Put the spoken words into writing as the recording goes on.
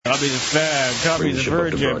Copy the fag. Copy the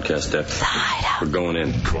virgin. The broadcast deck. The Hideout. We're going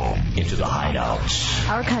in. Into the Hideout.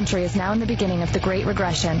 Our country is now in the beginning of the Great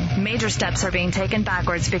Regression. Major steps are being taken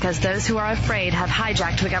backwards because those who are afraid have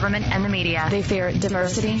hijacked the government and the media. They fear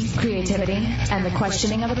diversity, creativity, and the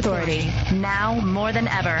questioning of authority. Now, more than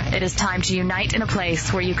ever, it is time to unite in a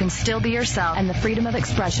place where you can still be yourself and the freedom of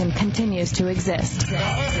expression continues to exist.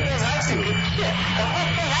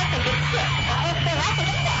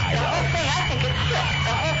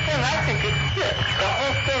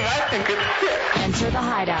 Enter the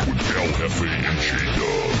Hideout.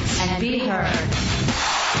 And be heard.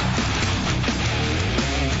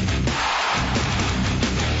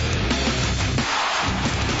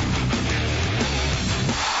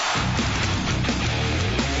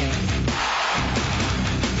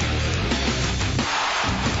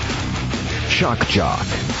 Shock Jock.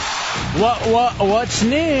 What's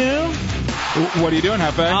new? What are you doing,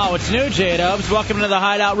 Hefe? Oh, it's new, J-Dubs. Welcome to the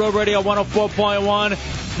Hideout Road Radio 104.1.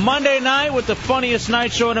 Monday night with the funniest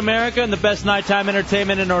night show in America and the best nighttime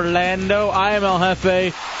entertainment in Orlando. I am El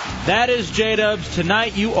Jefe. That is J-Dubs.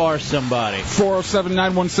 Tonight you are somebody.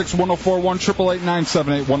 407-916-1041,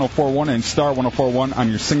 888-978-1041, and star 1041 on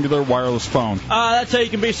your singular wireless phone. That's how you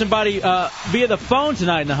can be somebody via the phone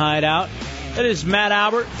tonight in the Hideout. It is Matt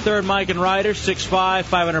Albert, third mic and writer, 6'5",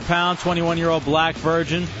 500 pounds, 21-year-old black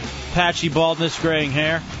virgin, patchy baldness, graying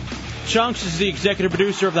hair. Chunks is the executive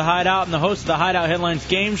producer of The Hideout and the host of the Hideout Headlines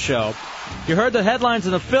game show. You heard the headlines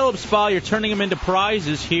in the Phillips file. You're turning them into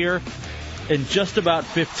prizes here in just about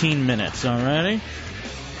 15 minutes. Alrighty.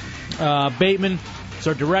 Bateman is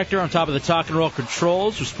our director on top of the Talk and Roll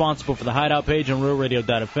controls, responsible for the Hideout page on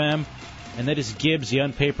RealRadio.fm. And that is Gibbs, the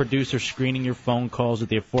unpaid producer, screening your phone calls at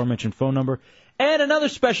the aforementioned phone number. And another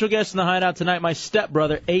special guest in the Hideout tonight, my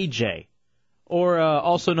stepbrother, AJ, or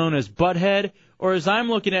also known as Butthead, or as I'm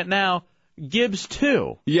looking at now, Gibbs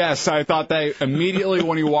 2. Yes, I thought that immediately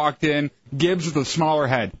when he walked in. Gibbs with a smaller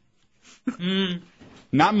head.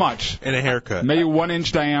 Not much. And a haircut. Maybe 1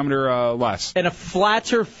 inch diameter less. And a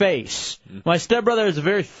flatter face. My stepbrother has a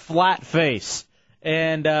very flat face.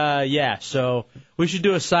 And, so we should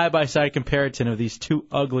do a side-by-side comparison of these two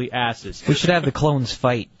ugly asses. We should have the clones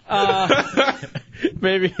fight.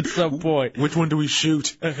 Maybe at some point. Which one do we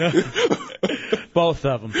shoot? Both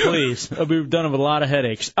of them, please. We've done it with a lot of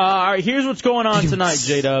headaches. All right, here's what's going on tonight,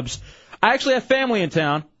 J-Dubs. I actually have family in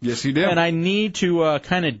town. Yes, you do. And I need to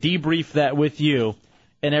kind of debrief that with you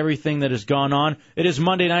and everything that has gone on. It is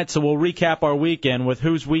Monday night, so we'll recap our weekend with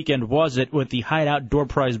whose weekend was it with the Hideout door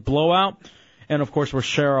prize blowout. And, of course, we'll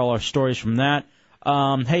share all our stories from that.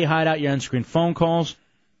 Hey, Hideout, your on-screen phone calls.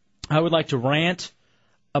 I would like to rant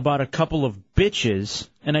about a couple of bitches,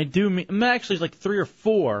 and I'm actually like 3 or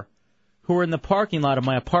 4 who were in the parking lot of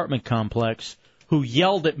my apartment complex who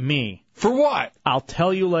yelled at me. For what? I'll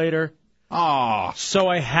tell you later. Aw. So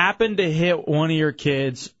I happened to hit one of your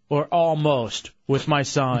kids, or almost, with my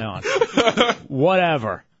Scion.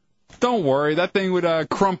 Whatever. Don't worry, that thing would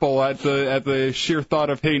crumple at the sheer thought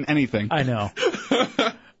of hitting anything. I know.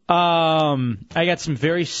 I got some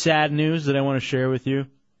very sad news that I want to share with you.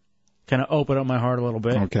 Kind of open up my heart a little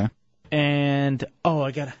bit. Okay. And,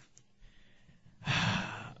 I got to...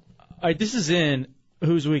 All right, this is in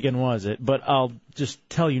whose weekend was it, but I'll just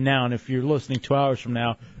tell you now, and if you're listening 2 hours from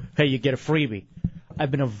now, hey, you get a freebie. I've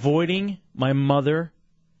been avoiding my mother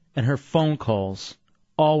and her phone calls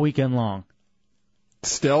all weekend long.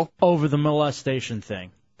 Still? Over the molestation thing.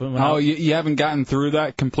 But you haven't gotten through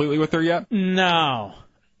that completely with her yet? No.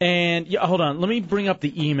 And, hold on, let me bring up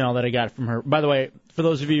the email that I got from her. By the way, for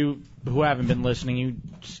those of you who haven't been listening,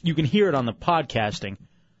 you can hear it on the podcasting.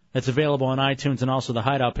 It's available on iTunes and also the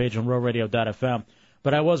Hideout page on RealRadio.fm.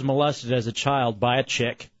 But I was molested as a child by a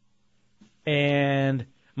chick. And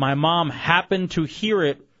my mom happened to hear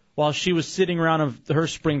it while she was sitting around on her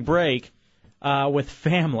spring break with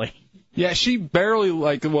family. Yeah, she barely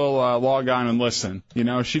will log on and listen. You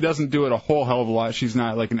know, she doesn't do it a whole hell of a lot. She's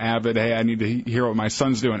not like an avid, hey, I need to hear what my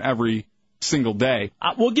son's doing every single day.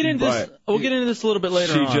 We'll get into this. We'll get into this a little bit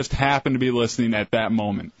later on. She just happened to be listening at that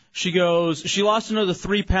moment. She goes, she lost another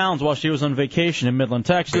 3 pounds while she was on vacation in Midland,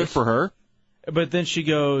 Texas. Good for her. But then she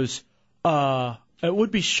goes, I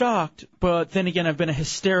would be shocked, but then again, I've been a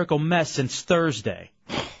hysterical mess since Thursday.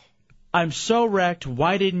 I'm so wrecked.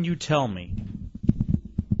 Why didn't you tell me?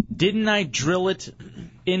 Didn't I drill it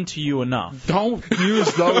into you enough? Don't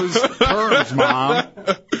use those terms, Mom.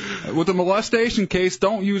 With the molestation case,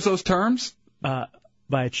 don't use those terms. By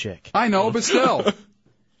a chick. I know, but still.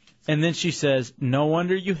 And then she says, no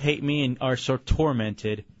wonder you hate me and are so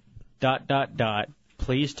tormented, ...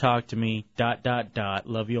 Please talk to me. ...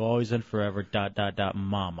 Love you always and forever. ...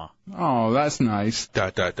 Mama. Oh, that's nice. ...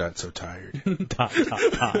 So tired. ...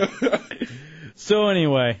 So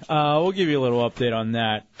anyway, we'll give you a little update on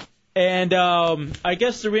that. And I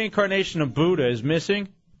guess the reincarnation of Buddha is missing.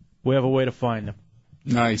 We have a way to find him.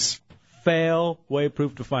 Nice. Fail, way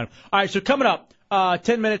proof to find him. All right, so coming up,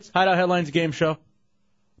 10 minutes, Hideout Headlines game show.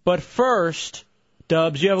 But first,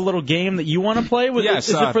 Dubs, you have a little game that you want to play with? Yes.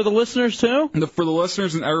 Is it for the listeners, too? For the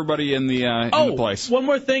listeners and everybody in the place. One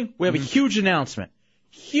more thing. We have a huge announcement.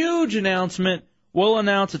 Huge announcement. We'll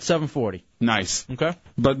announce at 7:40. Nice. Okay.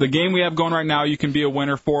 But the game we have going right now, you can be a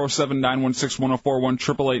winner, 407-916-1041,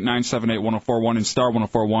 888-978-1041, and star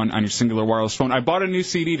 1041 on your singular wireless phone. I bought a new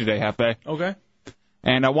CD today, Hefe. Okay.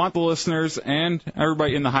 And I want the listeners and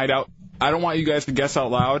everybody in the Hideout, I don't want you guys to guess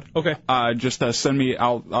out loud. Okay. Just send me,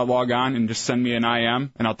 I'll log on and just send me an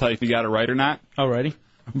IM, and I'll tell you if you got it right or not. Alrighty.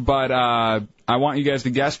 But I want you guys to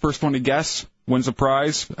guess. First one to guess wins a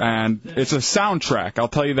prize, and it's a soundtrack. I'll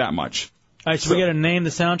tell you that much. All right, so we got to name the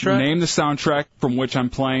soundtrack? Name the soundtrack from which I'm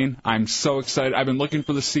playing. I'm so excited. I've been looking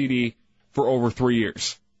for the CD for over 3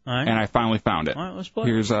 years, All right. and I finally found it. All right, let's play.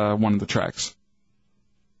 Here's one of the tracks.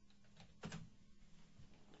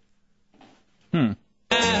 There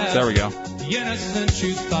we go. The innocent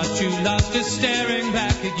truth thought you lost is staring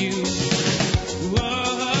back at you.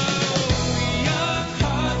 Whoa, young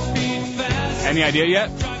hearts beat fast. Any idea yet?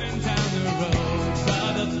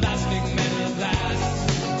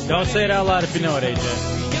 Don't say it out loud if you know it, AJ.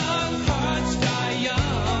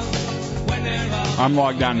 I'm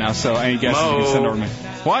logged on now, so any guesses you can send over to me.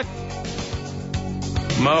 What?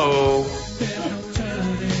 Mo.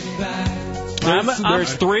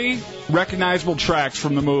 There's 3 recognizable tracks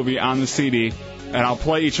from the movie on the CD, and I'll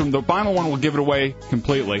play each of them. The final one will give it away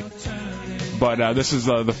completely, but this is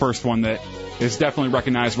the first one that is definitely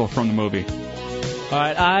recognizable from the movie. All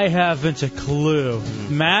right, I haven't a clue.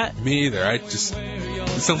 Matt? Me either. It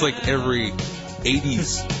sounds like every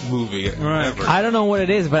 80s movie ever. I don't know what it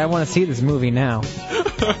is, but I want to see this movie now.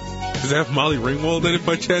 Does it have Molly Ringwald in it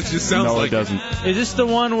by chance? It just sounds no, like it doesn't. Is this the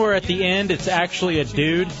one where at the end it's actually a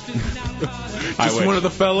dude? Just one of the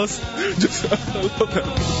fellas?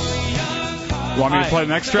 Want me to play the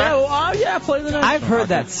next track? Yeah, play the next I've heard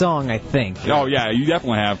that song, I think. Oh, yeah, you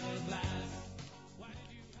definitely have.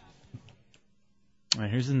 All right,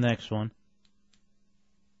 here's the next one.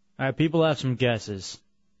 All right, people have some guesses.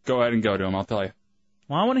 Go ahead and go to them, I'll tell you.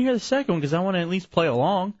 Well, I want to hear the second one because I want to at least play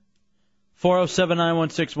along.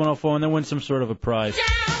 407-916-104, and then win some sort of a prize.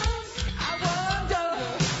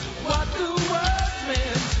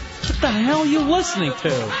 What the hell are you listening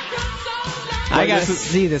to? I got to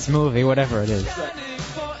see this movie, whatever it is.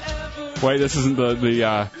 Wait, this isn't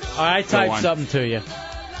the I typed something to you.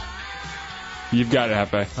 You've got it,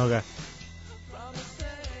 Hefe. Okay.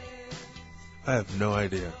 I have no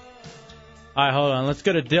idea. All right, hold on. Let's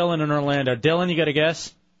go to Dylan in Orlando. Dylan, you got a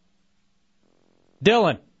guess?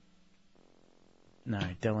 Dylan. No,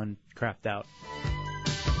 Dylan crapped out.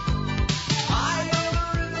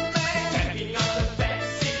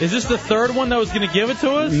 Is this the third one that was going to give it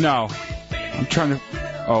to us? No. I'm trying to...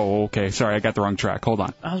 Oh, okay. Sorry, I got the wrong track. Hold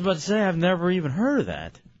on. I was about to say, I've never even heard of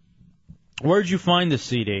that. Where'd you find this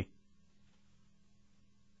CD?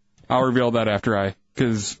 I'll reveal that after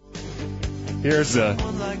because here's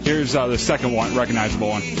the second one, recognizable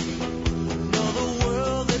one.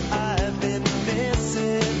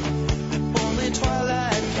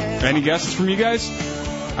 Any guesses from you guys?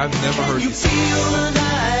 I've never heard these.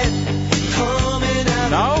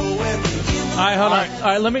 No? All right, hold on.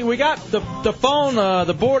 All right, we got the phone,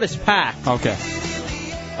 the board is packed. Okay.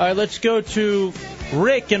 All right, let's go to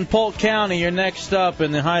Rick in Polk County. You're next up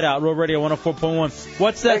in the Hideout, Road Radio 104.1.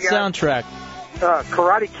 What's that soundtrack?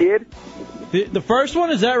 Karate Kid. The first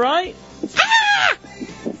one, is that right?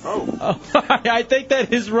 Oh. I think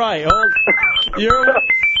that is right.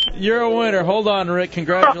 You're a winner. Hold on, Rick.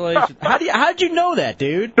 Congratulations. How'd you know that,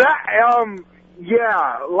 dude?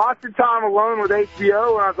 Yeah, lots of time alone with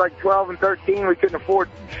HBO when I was like 12 and 13. We couldn't afford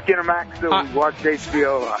Skinamax, so we watched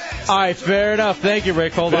HBO. All right, fair enough. Thank you,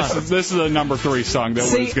 Rick. Hold on. This is a number 3 song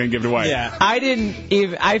that we're just going to give it away. Yeah.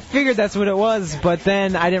 I figured that's what it was, but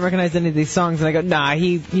then I didn't recognize any of these songs, and I go, nah,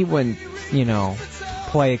 he wouldn't,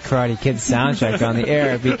 play Karate Kid soundtrack on the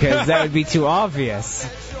air because that would be too obvious.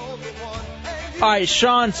 All right,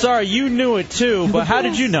 Sean, sorry, you knew it too, but how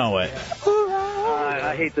did you know it?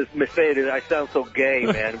 I hate to say it. I sound so gay,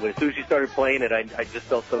 man. As soon as you started playing it, I just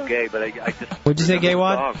felt so gay. But I just. What'd you say, gay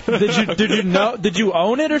Wad? Did you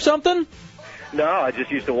own it or something? No, I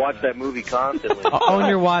just used to watch that movie constantly. Own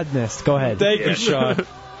your wadness. Go ahead. Thank you, Sean.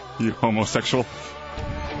 You homosexual.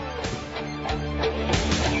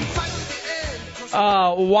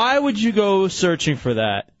 Why would you go searching for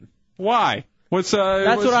that? Why? That's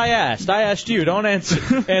what I asked. I asked you. Don't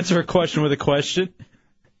answer a question with a question.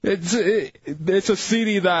 It's a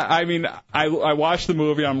CD that, I watched the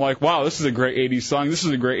movie, I'm like, wow, this is a great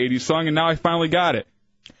 80s song, and now I finally got it.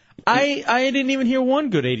 I didn't even hear one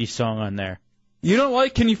good 80s song on there. You don't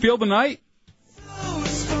like Can You Feel the Night?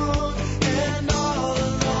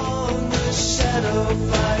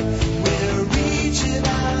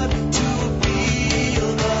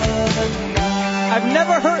 I've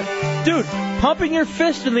never heard... Dude, pumping your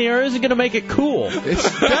fist in the air isn't going to make it cool.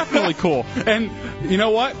 It's definitely cool. And you know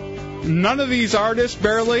what? None of these artists,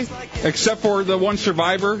 barely, except for the one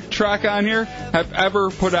Survivor track on here, have ever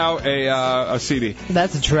put out a CD.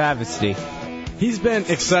 That's a travesty. He's been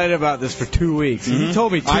excited about this for 2 weeks. Mm-hmm. He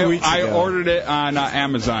told me 2 weeks ago. I ordered it on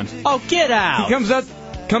Amazon. Oh, get out! He comes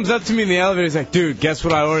up to me in the elevator. He's like, dude, guess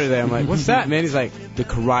what I ordered there? I'm like, what's that, man? He's like, the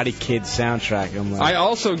Karate Kid soundtrack. I'm like, I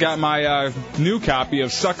also got my new copy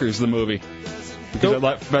of Suckers, the movie. Because I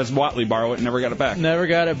let Fez Watley borrow it and never got it back. Never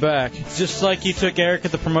got it back. It's just like you took Eric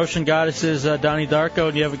at the Promotion Goddesses Donnie Darko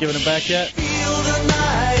and you haven't given it back yet?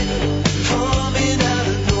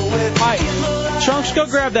 Alright, Chunks, go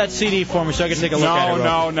grab that CD for me so I can take a look at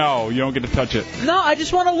it. No. You don't get to touch it. No, I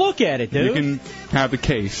just want to look at it, dude. You can have the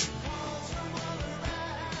case.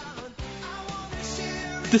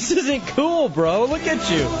 This isn't cool, bro. Look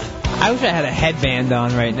at you. I wish I had a headband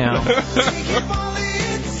on right now.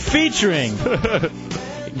 Featuring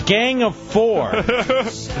Gang of Four,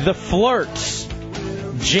 The Flirts,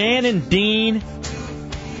 Jan and Dean,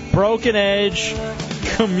 Broken Edge,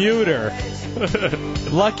 Commuter,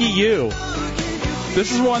 Lucky You.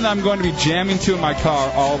 This is one that I'm going to be jamming to in my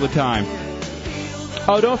car all the time.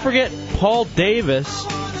 Oh, don't forget Paul Davis.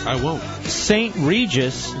 I won't. St.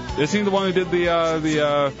 Regis. Isn't he the one who did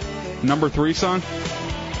the number 3 song?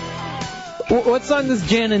 What song does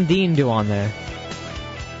Jan and Dean do on there?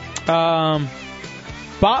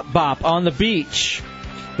 Bop Bop on the Beach.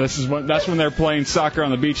 That's when they're playing soccer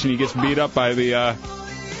on the beach and he gets beat up by the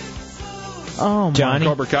Johnny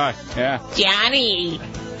Cobra Kai. Yeah. Johnny.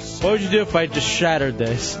 What would you do if I just shattered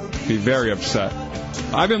this? Be very upset.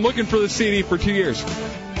 I've been looking for the CD for 2 years.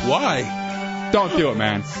 Why? Don't do it,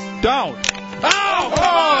 man. Don't. Oh,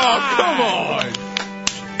 come on.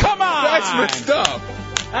 Come on. That's messed up.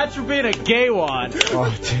 That's for being a gay one.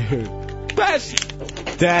 oh, dude. That's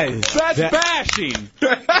bashing.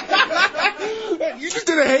 You just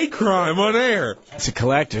did a hate crime on air. It's a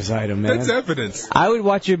collector's item, man. That's evidence. I would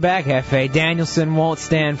watch your back, Hefe. Danielson won't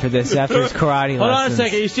stand for this after his karate lessons. Hold on a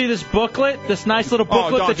second. You see this booklet? This nice little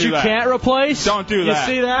booklet that you can't replace? Don't do that.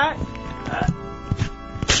 You see that?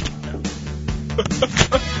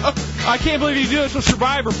 I can't believe you do this with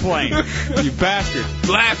Survivor playing. You bastard.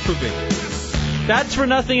 Blasphemy. That's for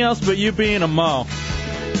nothing else but you being a Mo.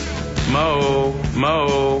 Mo.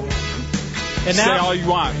 And Say now, all you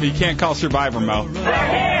want, but you can't call Survivor Mo.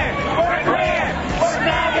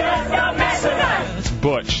 It's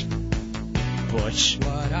Butch.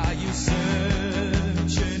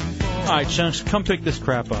 Alright, Chunks, come pick this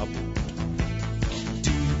crap up.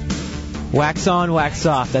 Wax on, wax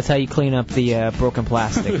off. That's how you clean up the broken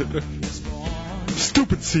plastic.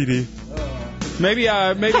 Stupid CD. Maybe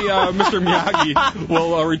Mr. Miyagi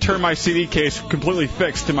will return my CD case completely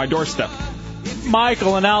fixed to my doorstep.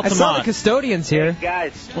 Michael and Altamont. I saw the custodians here. Hey,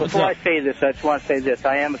 guys, before I say this, I just want to say this.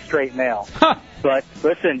 I am a straight male. But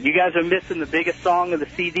listen, you guys are missing the biggest song of the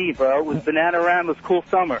CD, bro. It was Bananarama's Cool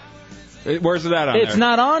Summer. Where's it at on there? It's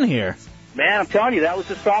not on here. Man, I'm telling you, that was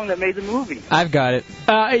the song that made the movie. I've got it.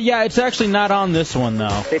 Yeah, it's actually not on this one,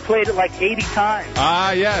 though. They played it like 80 times.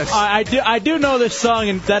 Ah, yes. I do know this song,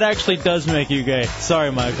 and that actually does make you gay.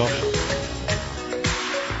 Sorry, Michael.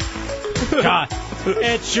 God,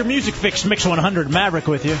 it's your Music Fix Mix 100 Maverick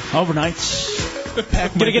with you.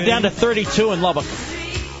 Overnights. Gonna get down to 32 in Lubbock.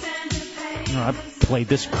 Oh, I played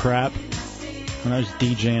this crap when I was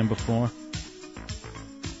DJing before.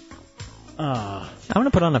 I'm going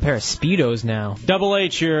to put on a pair of Speedos now. Double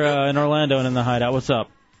H, you're in Orlando and in the Hideout. What's up?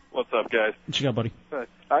 What's up, guys? What you got, buddy?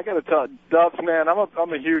 I got to tell Dubs, man, I'm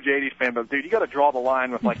a huge 80s fan, but, dude, you got to draw the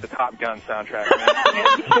line with, like, the Top Gun soundtrack,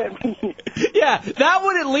 man. Yeah, that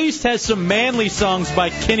one at least has some manly songs by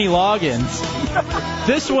Kenny Loggins.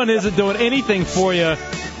 This one isn't doing anything for you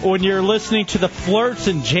when you're listening to the Flirts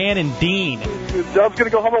and Jan and Dean. Dubs going to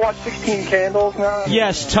go home and watch 16 Candles now?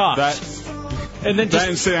 Yes, tough. And then That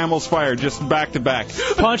and Say Almost Fired, just back to back.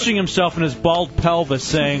 Punching himself in his bald pelvis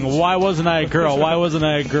saying, why wasn't I a girl? Why wasn't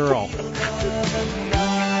I a girl?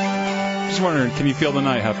 Just wondering, can you feel the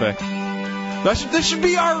night, Hefe? This should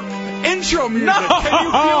be our intro music. No! Can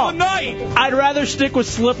you feel the night? I'd rather stick with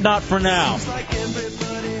Slipknot for now.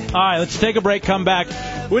 All right, let's take a break, come back.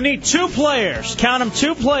 We need 2 players. Count them,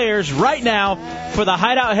 2 players right now for the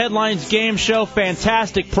Hideout Headlines game show.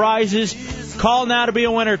 Fantastic prizes. Call now to be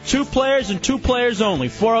a winner. 2 players and 2 players only.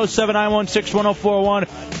 407-916-1041.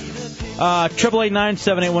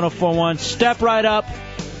 888-978-1041. Step right up.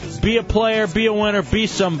 Be a player, be a winner, be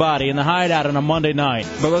somebody in the Hideout on a Monday night.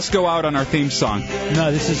 But let's go out on our theme song.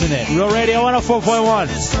 No, this isn't it. Real Radio 104.1.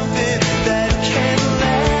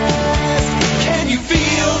 Can you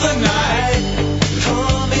feel the night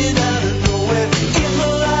coming out of nowhere in the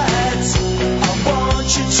lights? I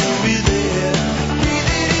want you to be there.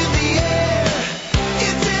 Breathe it in the air.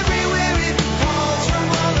 It's everywhere. It falls from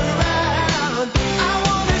all around. I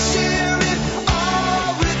want to share it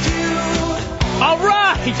all with you. All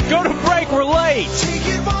right, go to break. We're late. Take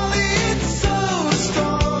it while it's so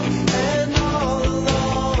strong and all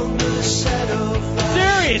along the shadow.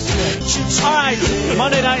 Seriously. All right,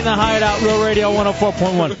 Monday night in the Hideout, Real Radio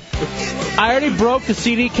 104.1. I already broke the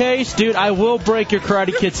CD case. Dude, I will break your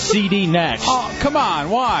Karate Kid CD next. Oh, come on.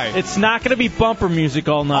 Why? It's not going to be bumper music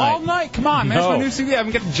all night. All night? Come on, man. No. It's my new CD. I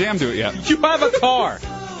haven't got the jam to it yet. You have a car.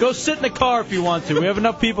 Go sit in the car if you want to. We have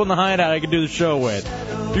enough people in the Hideout I can do the show with.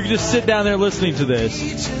 You can just sit down there listening to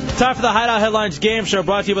this. Time for the Hideout Headlines game show,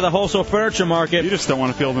 brought to you by the Wholesale Furniture Market. You just don't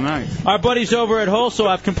want to feel the night. Our buddies over at Wholesale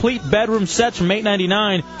have complete bedroom sets from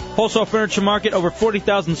 $8.99. Wholesale Furniture Market, over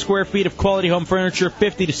 40,000 square feet of quality home furniture,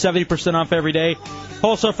 50 to 70% off every day.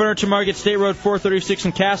 Wholesale Furniture Market, State Road 436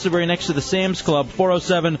 in Castleberry, next to the Sam's Club,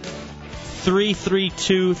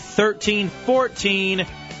 407-332-1314.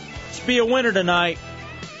 Let's be a winner tonight.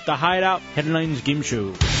 The Hideout Headlines Game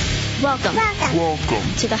Show. Welcome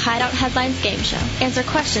to the Hideout Headlines Game Show. Answer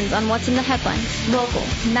questions on what's in the headlines. Local,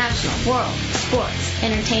 national, world, sports,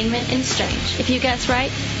 entertainment, and strange. If you guess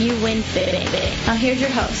right, you win big. Now here's your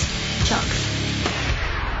host, Chunks.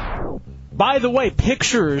 By the way,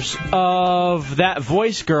 pictures of that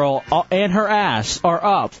voice girl and her ass are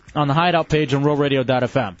up on the Hideout page on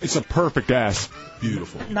RealRadio.fm. It's a perfect ass.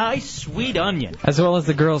 Beautiful. Nice, sweet onion. As well as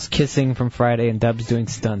the girls kissing from Friday and Dubs doing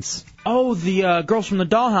stunts. Oh, the girls from the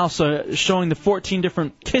dollhouse showing the 14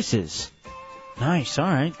 different kisses. Nice, all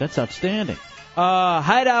right, that's outstanding.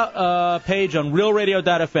 Hideout page on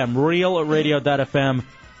RealRadio.fm, RealRadio.fm.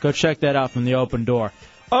 Go check that out from the open door.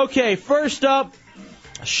 Okay, first up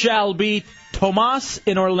shall be Tomas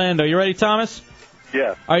in Orlando. You ready, Thomas? Yeah.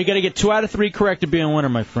 All right, you got to get 2 out of 3 correct to be a winner,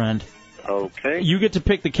 my friend. Okay. You get to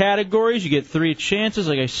pick the categories. You get 3 chances,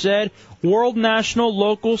 like I said. World, national,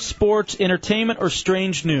 local, sports, entertainment, or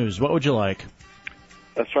strange news. What would you like?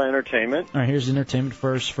 Let's try entertainment. All right, here's entertainment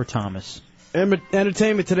first for Thomas.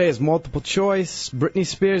 Entertainment today is multiple choice. Britney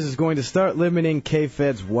Spears is going to start limiting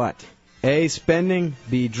K-Fed's what? A, spending,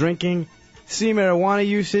 B, drinking, C, marijuana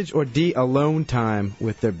usage, or D, alone time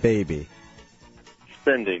with their baby.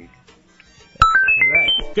 Spending.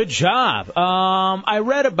 Good job. I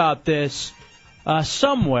read about this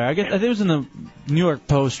somewhere. I think it was in the New York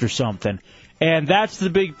Post or something. And that's the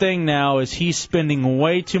big thing now is he's spending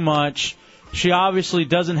way too much. She obviously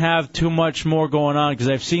doesn't have too much more going on because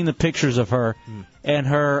I've seen the pictures of her and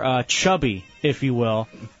her chubby, if you will.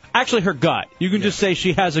 Actually, her gut. You can just say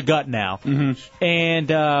she has a gut now. Mm-hmm.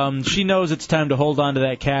 And she knows it's time to hold on to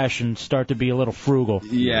that cash and start to be a little frugal.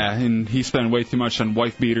 Yeah, and he spent way too much on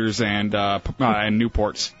wife beaters and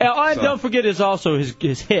Newports. And don't forget also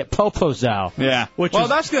his hit, Popozow. Yeah.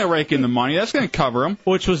 That's going to rake in the money. That's going to cover him.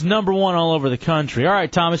 Which was #1 all over the country. All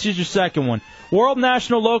right, Thomas, here's your second one. World,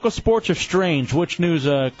 national, local, sports, or strange. Which news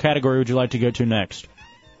category would you like to go to next?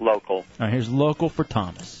 Local. All right, here's local for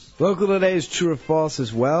Thomas. Local today is true or false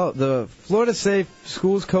as well. The Florida Safe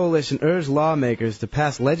Schools Coalition urged lawmakers to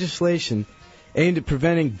pass legislation aimed at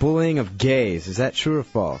preventing bullying of gays. Is that true or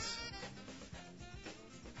false?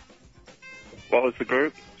 What was the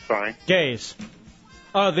group? Sorry. Gays.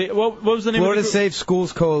 What was the name Florida of the group? Safe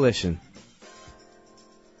Schools Coalition.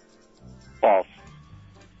 False.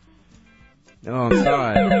 Oh, I'm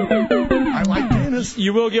sorry. I like tennis.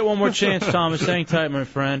 You will get one more chance, Thomas. Hang tight, my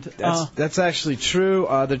friend. That's actually true.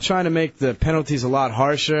 They're trying to make the penalties a lot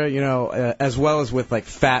harsher, as well as with like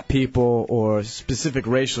fat people or specific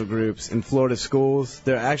racial groups in Florida schools.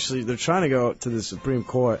 They're trying to go to the Supreme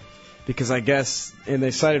Court because I guess, and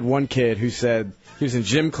they cited one kid who said he was in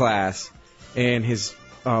gym class and his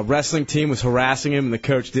wrestling team was harassing him and the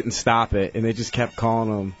coach didn't stop it and they just kept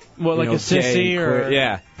calling him like a sissy or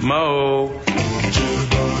yeah. Mo.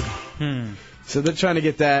 So they're trying to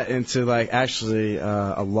get that into like actually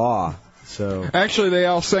a law. So actually they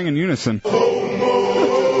all sang in unison.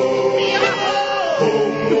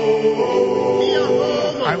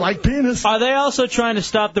 I like penis. Are they also trying to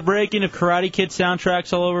stop the breaking of Karate Kid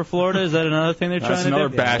soundtracks all over Florida? Is that another thing they're trying That's to do?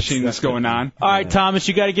 another bashing that's going on. All right, Thomas,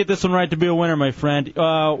 you got to get this one right to be a winner, my friend.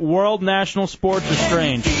 World, national, sports, or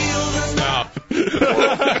strange? Stop.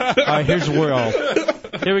 All right, here's world.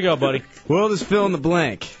 Here we go, buddy. World is fill in the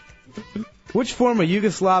blank. Which former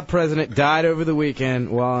Yugoslav president died over the weekend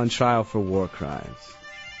while on trial for war crimes?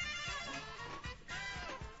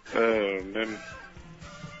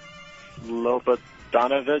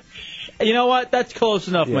 Slobodanovic. You know what? That's close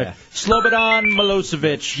enough, Yeah. man. Slobodan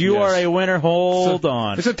Milosevic, you Yes. are a winner. Hold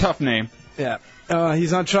on. It's a tough name. Yeah.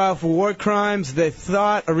 He's on trial for war crimes. They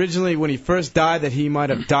thought originally when he first died that he might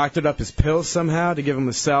have doctored up his pills somehow to give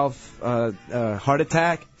himself a heart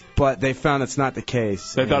attack, but they found that's not the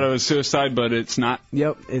case. They thought it was suicide, but it's not.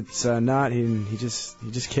 Yep, it's not. He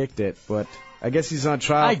just kicked it, but I guess he's on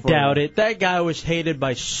trial. I for doubt it. That guy was hated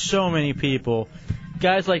by so many people.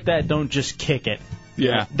 Guys like that don't just kick it.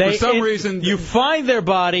 Yeah. For some reason, you find their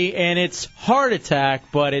body and it's heart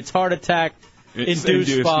attack, but it's heart attack It's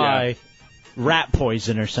induced by yeah. rat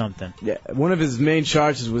poison or something. Yeah, one of his main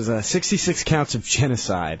charges was 66 counts of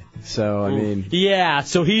genocide. So, I mean... Yeah,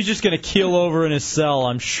 so he's just going to keel over in his cell,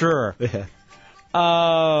 I'm sure. Yeah.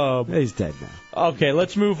 He's dead now. Okay,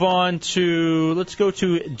 let's move on to... Let's go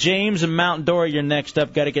to James and Mount Dora. You're next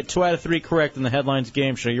up. Got to get 2 out of 3 correct in the Headlines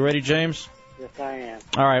game show. You ready, James? Yes, I am.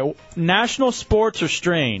 All right. National sports or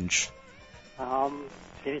strange?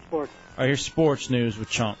 Any sports. All right, here's sports news with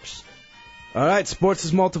Chunks. All right, sports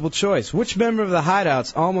is multiple choice. Which member of the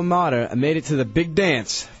Hideout's alma mater made it to the big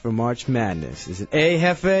dance for March Madness? Is it A,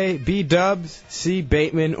 Hefe, B, Dubs, C,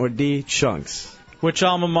 Bateman, or D, Chunks? Which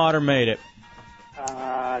alma mater made it?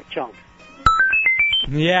 Chunks.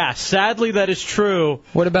 Yeah, sadly that is true.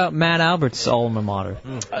 What about Matt Albert's alma mater?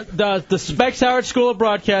 The Specs Howard School of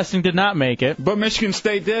Broadcasting did not make it. But Michigan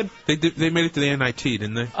State did? They made it to the NIT,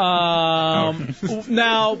 didn't they?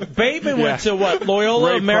 Now, Bateman went to what?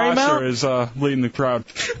 Loyola Ray of Marymount? Prosser is leading the crowd.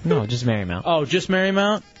 No, just Marymount. Oh, just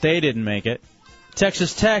Marymount? They didn't make it.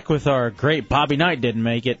 Texas Tech with our great Bobby Knight didn't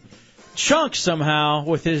make it. Chunk somehow,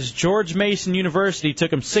 with his George Mason University,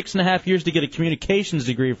 took him 6.5 years to get a communications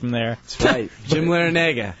degree from there. That's right. Jim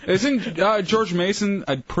Larinaga. Isn't George Mason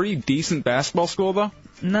a pretty decent basketball school, though?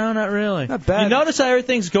 No, not really. Not bad. You notice how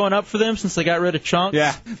everything's going up for them since they got rid of Chunks?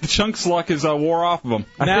 Yeah, the Chunks luck is wore off of them.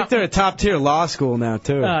 I think they're a top-tier law school now,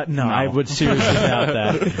 too. No, I would seriously doubt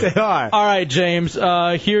that. They are. All right, James.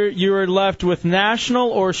 Here you are left with national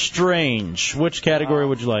or strange. Which category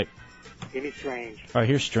would you like? Give me strange. All right,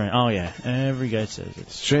 here's strange. Oh, yeah. Every guy says it.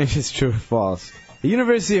 Strange is true or false. A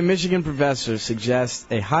University of Michigan professor suggests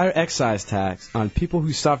a higher excise tax on people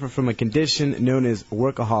who suffer from a condition known as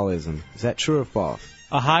workaholism. Is that true or false?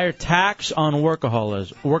 A higher tax on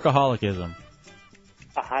workaholicism.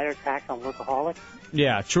 A higher tax on workaholics?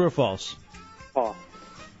 Yeah, true or false? False.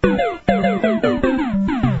 No,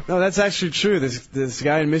 that's actually true. This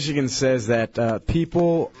guy in Michigan says that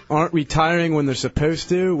people aren't retiring when they're supposed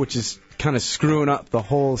to, which is kind of screwing up the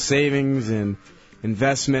whole savings and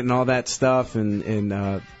investment and all that stuff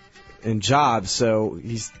and jobs. So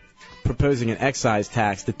he's proposing an excise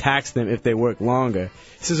tax to tax them if they work longer.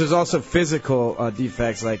 He says there's also physical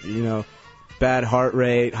defects like, bad heart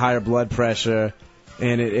rate, higher blood pressure,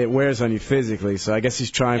 and it wears on you physically. So I guess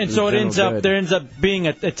he's trying. And for so the it ends general up good. there ends up being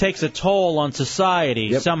it takes a toll on society.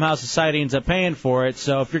 Yep. Somehow society ends up paying for it.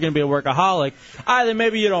 So if you're going to be a workaholic, either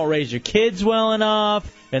maybe you don't raise your kids well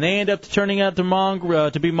enough, and they end up turning out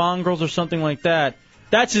to be mongrels or something like that.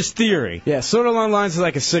 That's his theory. Yeah, sort of along the lines of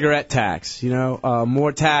like a cigarette tax.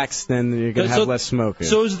 More tax, then you're going to have less smokers.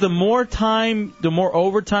 So is the more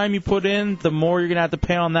overtime you put in, the more you're going to have to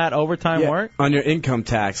pay on that overtime work? On your income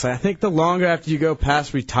tax. I think the longer after you go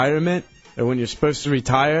past retirement, or when you're supposed to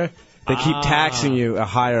retire, they keep taxing you a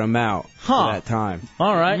higher amount for that time.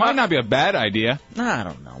 All right. Might not be a bad idea. I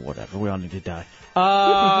don't know. Whatever. We all need to die.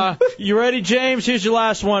 You ready, James? Here's your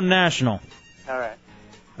last one, national. All right.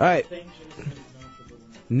 All right.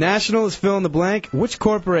 National is fill in the blank. Which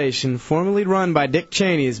corporation, formerly run by Dick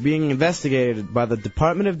Cheney, is being investigated by the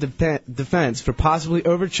Department of Defense for possibly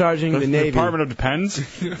overcharging the Navy? Department of Defense?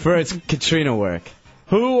 For its Katrina work.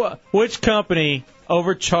 Which company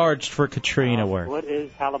overcharged for Katrina work? What is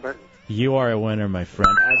Halliburton? You are a winner, my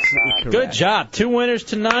friend. Absolutely correct. Good job. 2 winners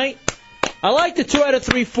tonight. I like the 2 out of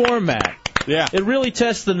 3 format. Yeah. It really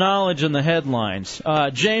tests the knowledge in the headlines.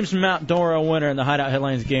 James Mount Dora, winner in the Hideout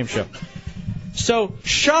Headlines game show. So,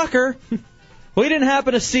 shocker, we didn't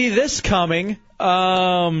happen to see this coming.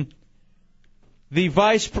 The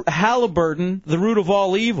Halliburton, the root of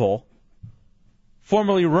all evil,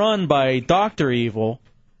 formerly run by Dr. Evil,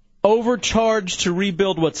 overcharged to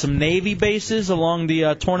rebuild, some Navy bases along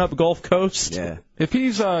the torn-up Gulf Coast? Yeah. If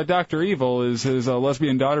he's Dr. Evil, is his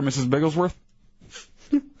lesbian daughter Mrs. Bigglesworth?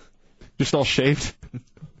 Just all shaved?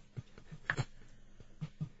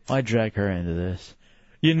 Why drag her into this?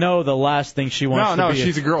 You know the last thing she wants to be... No,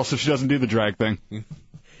 she's a girl, so she doesn't do the drag thing.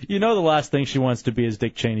 You know the last thing she wants to be is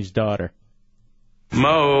Dick Cheney's daughter.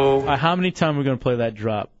 Mo. How many times are we going to play that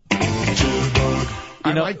drop?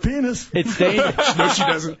 I like penis. It's dangerous. No, she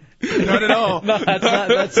doesn't. Not at all. No,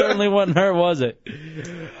 that certainly wasn't her, was it?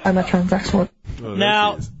 I'm a transsexual.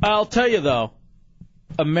 Now, I'll tell you, though,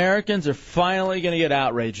 Americans are finally going to get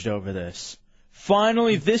outraged over this.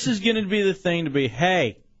 Finally, this is going to be the thing to be,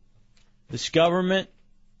 hey, this government,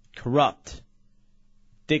 corrupt.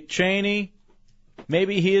 Dick Cheney,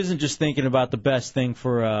 maybe he isn't just thinking about the best thing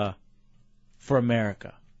for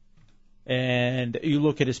America. And you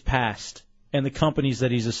look at his past and the companies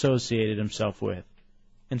that he's associated himself with,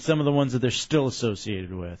 and some of the ones that they're still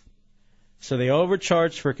associated with. So they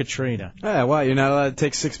overcharged for Katrina. Yeah, why? You're not allowed to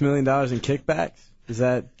take $6 million in kickbacks? Is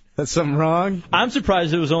that's something wrong? I'm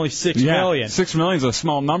surprised it was only $6 million. $6 million is a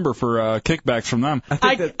small number for kickbacks from them.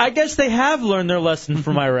 I guess they have learned their lesson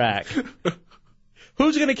from Iraq.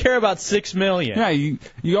 Who's going to care about $6 million? Yeah, you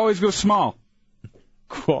always go small.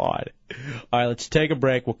 God. All right, let's take a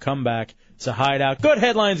break. We'll come back. It's a Hideout. Good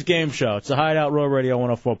headlines game show. It's a Hideout Row Radio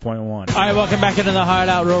 104.1. All right, welcome back into the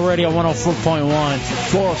Hideout Row Radio 104.1.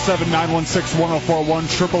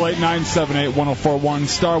 407-916-1041, 888-978-1041,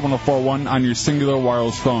 star 1041 on your singular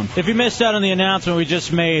wireless phone. If you missed out on the announcement we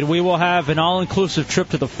just made, we will have an all-inclusive trip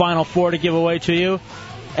to the Final Four to give away to you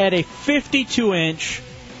at a 52-inch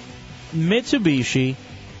Mitsubishi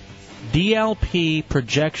DLP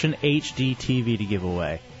Projection HD TV to give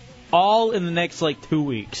away. All in the next, 2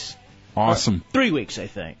 weeks. Awesome. 3 weeks, I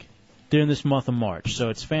think, during this month of March. So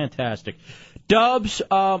it's fantastic. Dubs,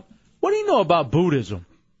 what do you know about Buddhism?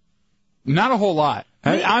 Not a whole lot.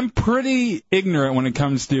 I'm pretty ignorant when it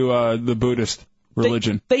comes to the Buddhist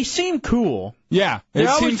religion. They seem cool. Yeah,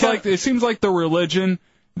 it seems like the religion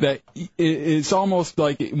that it's almost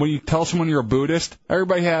like when you tell someone you're a Buddhist,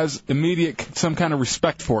 everybody has immediate some kind of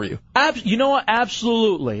respect for you. You know what?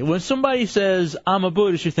 Absolutely. When somebody says, I'm a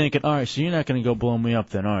Buddhist, you're thinking, all right, so you're not going to go blow me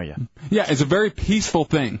up then, are you? Yeah, it's a very peaceful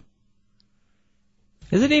thing.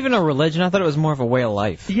 Is it even a religion? I thought it was more of a way of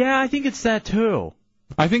life. Yeah, I think it's that too.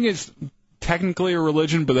 I think it's technically a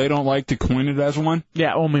religion, but they don't like to coin it as one.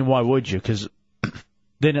 Yeah, I mean, why would you? Because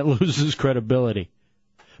then it loses credibility.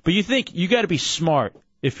 But you think you got to be smart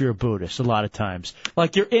if you're a Buddhist a lot of times.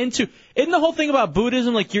 Isn't the whole thing about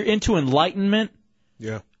Buddhism you're into enlightenment?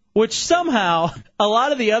 Yeah. Which somehow, a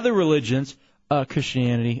lot of the other religions,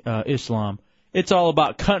 Christianity, Islam, it's all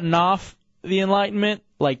about cutting off the enlightenment,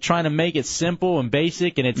 trying to make it simple and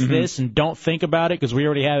basic, and it's this, and don't think about it because we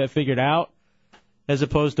already have it figured out, as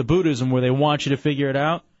opposed to Buddhism where they want you to figure it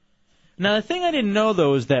out. Now, the thing I didn't know,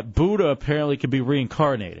 though, is that Buddha apparently could be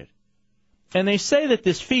reincarnated. And they say that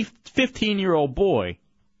this 15-year-old boy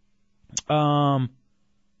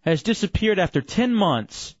has disappeared after 10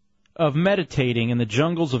 months of meditating in the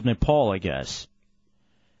jungles of Nepal, I guess.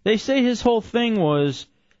 They say his whole thing was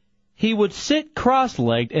he would sit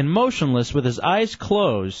cross-legged and motionless with his eyes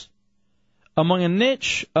closed among a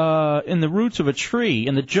niche in the roots of a tree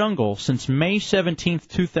in the jungle since May 17th,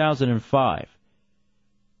 2005.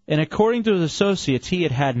 And according to his associates, he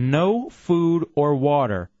had had no food or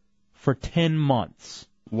water for 10 months.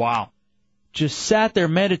 Wow. Just sat there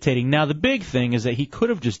meditating. Now, the big thing is that he could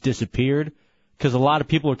have just disappeared because a lot of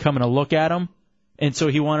people are coming to look at him, and so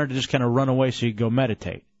he wanted to just kind of run away so he could go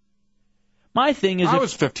meditate. My thing is... I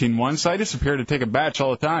was 15 once. I disappeared to take a batch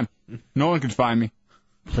all the time. No one could find me.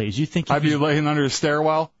 Please, you think... I'd be laying under a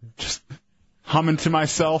stairwell, just humming to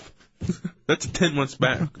myself. That's 10 months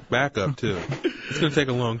back up, too. It's going to take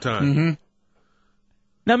a long time. Mm-hmm.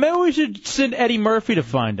 Now, maybe we should send Eddie Murphy to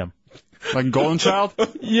find him. Like Golden Child?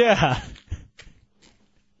 Yeah.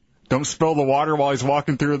 Don't spill the water while he's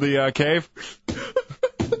walking through the cave.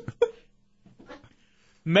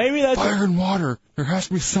 Maybe that's... Fire and water. There has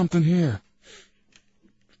to be something here.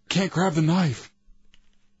 Can't grab the knife.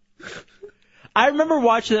 I remember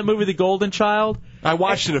watching that movie, The Golden Child. I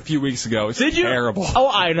watched it a few weeks ago. It's Did you? terrible. Oh,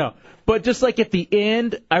 I know. But just at the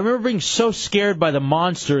end, I remember being so scared by the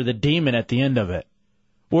monster, the demon at the end of it.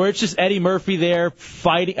 Where it's just Eddie Murphy there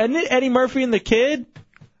fighting. Isn't it Eddie Murphy and the kid?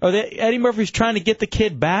 Or Eddie Murphy's trying to get the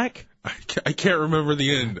kid back? I can't remember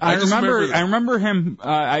the end. I remember him.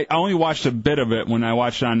 I only watched a bit of it when I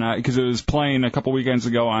watched on because it was playing a couple weekends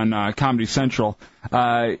ago on Comedy Central.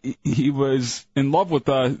 He was in love with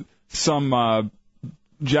some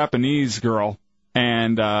Japanese girl,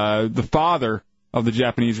 and the father of the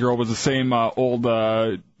Japanese girl was the same old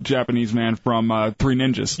Japanese man from Three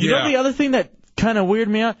Ninjas. You know the other thing that kind of weirded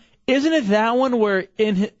me out? Isn't it that one where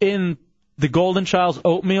in the Golden Child's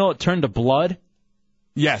oatmeal it turned to blood?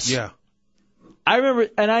 Yes. Yeah. I remember,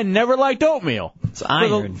 and I never liked oatmeal. It's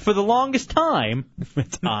iron. For the longest time.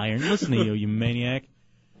 It's iron. Listen to you maniac.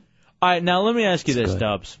 All right, now let me ask you this,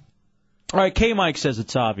 Dubs. All right, K-Mike says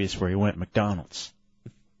it's obvious where he went, McDonald's.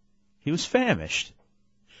 He was famished.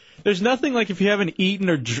 There's nothing like if you haven't eaten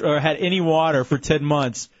or had any water for 10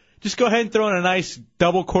 months, just go ahead and throw in a nice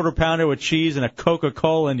double quarter pounder with cheese and a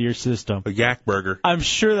Coca-Cola into your system. A yak burger. I'm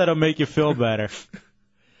sure that'll make you feel better.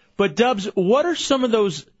 But, Dubs, what are some of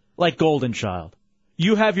those, like Golden Child?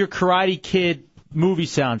 You have your Karate Kid movie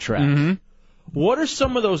soundtrack. Mm-hmm. What are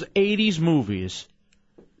some of those 80s movies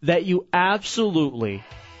that you absolutely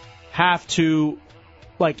have to,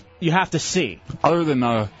 like, you have to see? Other than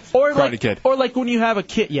Karate Kid. Or like when you have a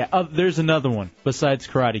kid. Yeah, there's another one besides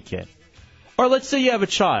Karate Kid. Or let's say you have a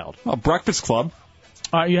child. Breakfast Club.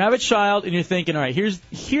 All right, you have a child and you're thinking, all right,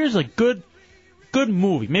 here's a good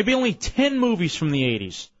movie. Maybe only 10 movies from the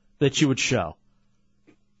 80s that you would show.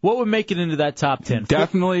 What would make it into that top 10?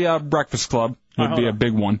 Definitely Breakfast Club would be a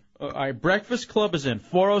big one. All right, Breakfast Club is in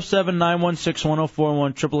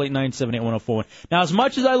 407-916-1041, 888-978-1041. Now, as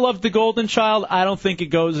much as I love The Golden Child, I don't think it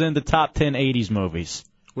goes into top 10 80s movies.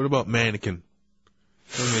 What about Mannequin?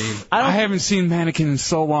 I haven't seen Mannequin in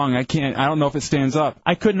so long. I don't know if it stands up.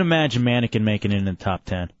 I couldn't imagine Mannequin making it in the top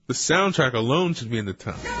 10. The soundtrack alone should be in the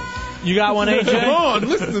top 10. You got one, AJ? Come on,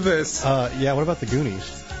 listen to this. Yeah, what about the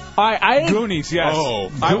Goonies? All right, Goonies, yes.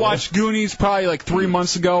 Oh, I watched Goonies probably like 3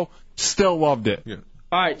 months ago. Still loved it. Yeah.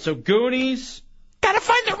 All right, so Goonies. Gotta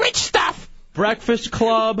find the rich stuff. Breakfast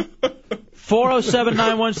Club.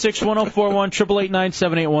 407-916-1041,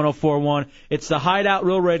 888-978-1041. It's the Hideout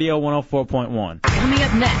Real Radio 104.1. Coming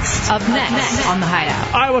up next on the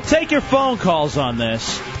Hideout. All right, well, take your phone calls on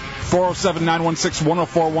this.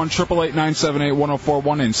 407-916-1041,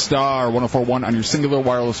 888-978-1041, and star 1041 on your singular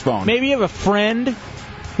wireless phone. Maybe you have a friend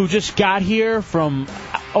who just got here from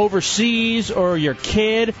overseas, or your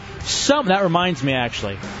kid. That reminds me,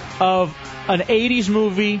 actually, of an 80s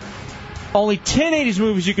movie. Only 10 80s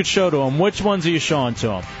movies you could show to them. Which ones are you showing to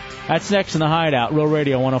them? That's next in the Hideout, Real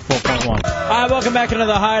Radio 104.1. All right, welcome back into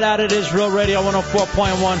the Hideout. It is Real Radio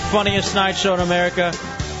 104.1, funniest night show in America.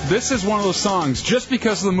 This is one of those songs, just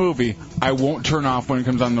because of the movie, I won't turn off when it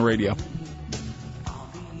comes on the radio.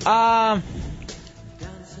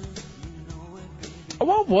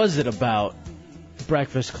 What was it about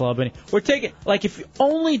Breakfast Club? We're taking, like, if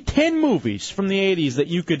only 10 movies from the 80s that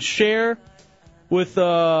you could share with,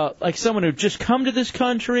 like, someone who just come to this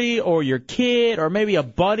country, or your kid, or maybe a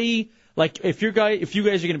buddy. Like, if you guys are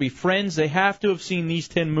going to be friends, they have to have seen these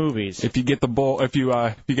 10 movies. If you get the bull, if you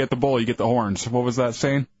get the bull, you get the horns. What was that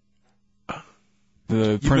saying?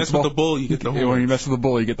 The you mess with the bull, you get the horns. When you mess with the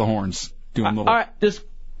bull, you get the horns. All right, does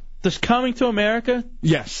Coming to America?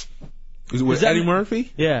 Yes. Is it with Eddie Murphy?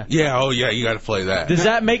 Yeah. Yeah, oh yeah, you got to play that. Does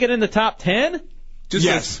that make it in the top 10?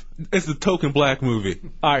 Yes. It's the token black movie.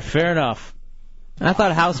 All right, fair enough. I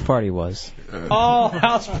thought House Party was.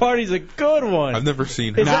 House Party's a good one. I've never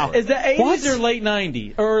seen it. House. Is that 80s or late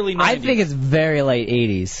 90s? Or early 90s? I think it's very late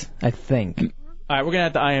 80s. I think. All right, we're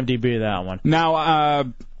going to have to IMDb that one. Now,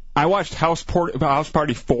 I watched House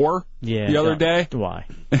Party 4 the other day. Why?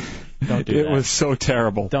 Don't do that. It was so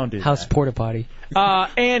terrible. Don't do that. House Porta Potty.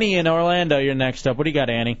 Annie in Orlando, you're next up. What do you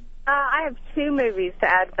got, Annie? I have 2 movies to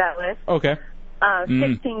add to that list. Okay.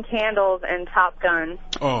 16 Candles and Top Gun.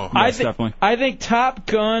 Oh, yes, definitely. I think Top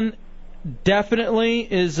Gun definitely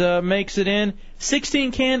is makes it in.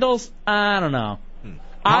 16 Candles, I don't know.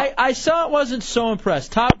 I saw it, wasn't so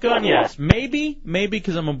impressed. Top Gun, yes. Maybe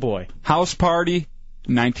because I'm a boy. House Party,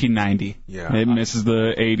 1990. Yeah. It misses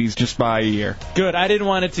the 80s just by a year. Good. I didn't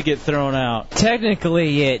want it to get thrown out.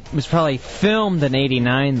 Technically, it was probably filmed in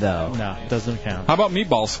 89, though. No, it doesn't count. How about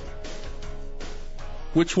Meatballs?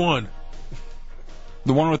 Which one?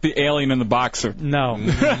 The one with the alien and the boxer. No.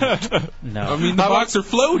 No. I mean, the boxer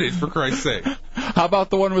floated, for Christ's sake. How about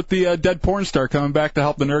the one with the dead porn star coming back to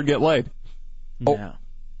help the nerd get laid? No. Oh,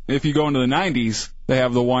 if you go into the 90s, they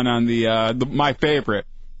have the one on my favorite,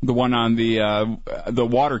 the one on the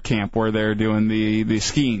water camp where they're doing the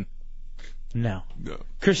skiing. No.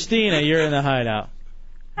 Christina, you're in the Hideout.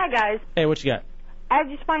 Hi, guys. Hey, what you got? I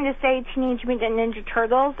just wanted to say Teenage Mutant Ninja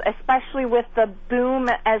Turtles, especially with the boom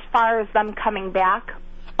as far as them coming back.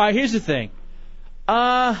 All right, here's the thing.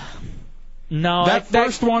 No, that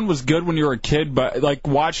first one was good when you were a kid, but like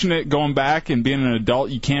watching it going back and being an adult,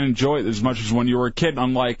 you can't enjoy it as much as when you were a kid.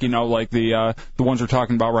 Unlike like the ones we're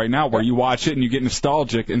talking about right now, where you watch it and you get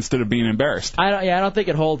nostalgic instead of being embarrassed. I don't think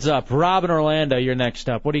it holds up. Rob in Orlando, you're next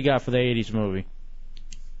up. What do you got for the 80s movie?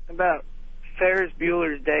 About Ferris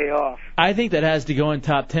Bueller's Day Off. I think that has to go in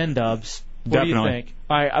top 10, Dubs. What Definitely. do you think?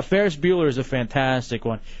 All right, Ferris Bueller is a fantastic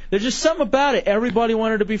one. There's just something about it. Everybody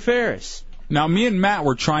wanted to be Ferris. Now, me and Matt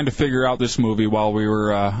were trying to figure out this movie while we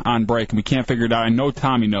were on break, and we can't figure it out. I know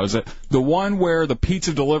Tommy knows it. The one where the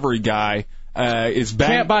pizza delivery guy is bang.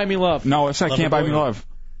 Can't Buy Me Love. No, it's not Can't Buy Me Love.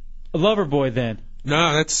 Loverboy, then.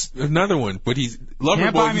 No, that's another one. But he's Can't Buy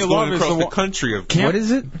Loverboy. Me He's Love going is across the the country. What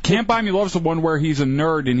is it? Can't Buy Me Love is the one where he's a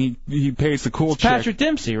nerd and he pays the cool chick. Patrick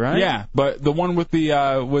Dempsey, right? Yeah, but the one with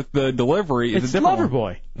the delivery is It's a different Loverboy.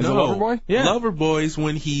 one. Is No, it Loverboy? Yeah. Loverboy's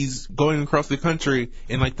when he's going across the country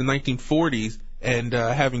in like the 1940s and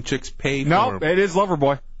having chicks pay for No, him. it is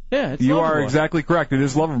Loverboy. Yeah, it's You Loverboy. are exactly correct. It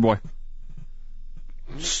is Loverboy.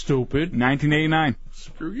 Stupid. 1989.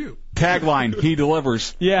 Screw you. Tagline: He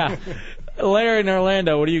delivers. Yeah. Larry in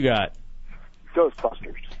Orlando, what do you got?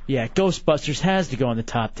 Ghostbusters. Yeah, Ghostbusters has to go in the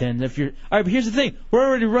top 10. If you're all right, but here's the thing: we're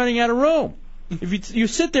already running out of room. If you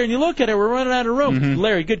sit there and you look at it, we're running out of room. Mm-hmm.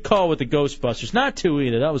 Larry, good call with the Ghostbusters. Not 2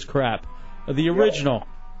 either. That was crap. The original.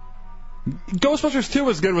 Ghostbusters 2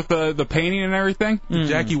 was good with the painting and everything. The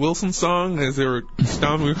Jackie Wilson song as they were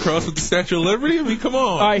stomping across with the Statue of Liberty. I mean, come on.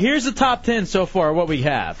 All right, here's the top 10 so far. What we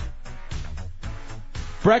have: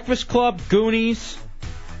 Breakfast Club, Goonies,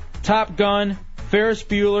 Top Gun, Ferris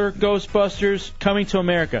Bueller, Ghostbusters, Coming to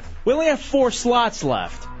America. We only have 4 slots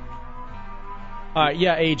left. All right,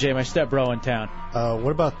 yeah, AJ, my stepbro in town.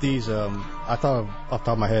 What about these? I thought off the top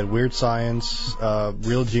of my head, Weird Science,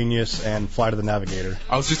 Real Genius, and Flight of the Navigator.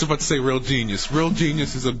 I was just about to say Real Genius. Real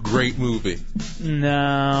Genius is a great movie.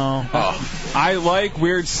 No. I like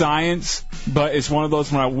Weird Science, but it's one of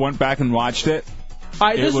those when I went back and watched it.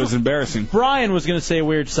 It was embarrassing. Brian was going to say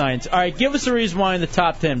Weird Science. All right, give us a reason why in the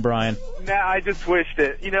top 10, Brian. Nah, I just wished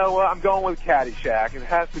it. You know what? I'm going with Caddyshack. It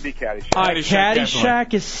has to be Caddyshack. All right,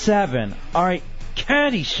 Caddyshack is 7. All right,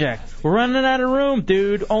 Caddyshack. We're running out of room,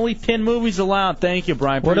 dude. Only 10 movies allowed. Thank you,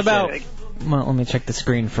 Brian. What Appreciate about? it. Well, let me check the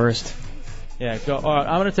screen first. Yeah, go. All right,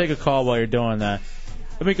 I'm going to take a call while you're doing that.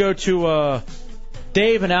 Let me go to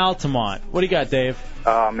Dave in Altamont. What do you got, Dave?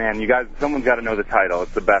 Oh, man, you guys, someone's got to know the title.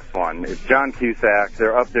 It's the best one. It's John Cusack.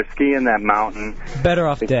 They're up there skiing that mountain. Better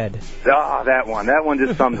Off Dead. Oh, that one. That one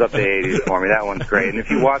just sums up the 80s for me. That one's great. And if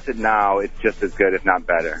you watch it now, it's just as good, if not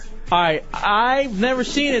better. All right, I've never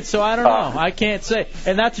seen it, so I don't know. I can't say.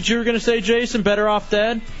 And that's what you were going to say, Jason? Better Off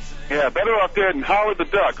Dead? Yeah, Better Off Dead and Howard the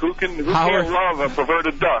Duck. Who can't love a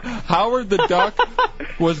perverted duck? Howard the Duck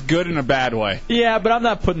was good in a bad way. Yeah, but I'm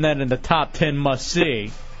not putting that in the top 10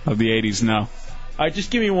 must-see. Of the 80s, no. All right,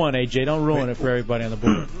 just give me one, AJ. Don't ruin it for everybody on the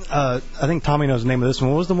board. I think Tommy knows the name of this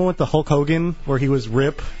one. What was the one with the Hulk Hogan where he was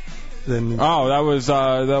Rip? Then Oh, that was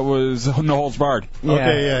No Holds Barred. Yeah.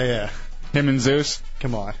 Okay, yeah. Him and Zeus.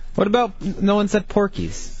 Come on. What about? No one said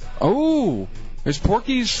Porky's. Oh, is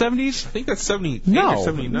Porky's 70s? I think that's 78 No. or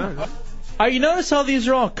 79. You notice how these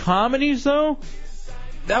are all comedies, though?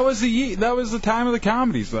 That was the time of the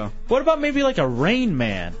comedies, though. What about maybe like a Rain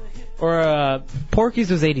Man? Or Porky's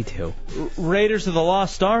was 82. Raiders of the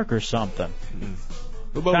Lost Ark or something.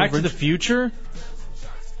 Back to the Future?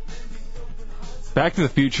 Back to the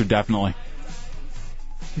Future, definitely.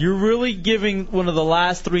 You're really giving one of the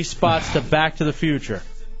last 3 spots to Back to the Future.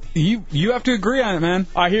 You have to agree on it, man.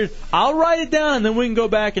 All right, I'll write it down, and then we can go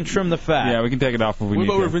back and trim the fat. Yeah, we can take it off if we What need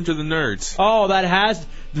about to. Revenge of the Nerds? Oh,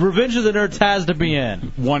 Revenge of the Nerds has to be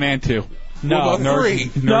in. 1 and 2. No. What about 3?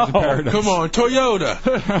 Nerds of Paradise. Come on,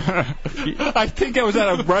 Toyota. I think I was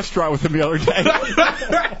at a restaurant with him the other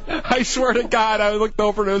day. I swear to God, I looked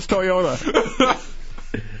over to his Toyota.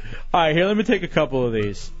 All right, here, let me take a couple of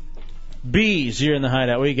these. Bees, you're in the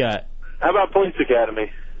hideout. What you got? How about Police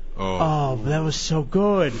Academy? Oh, that was so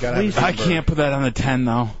good. I can't put that on the 10,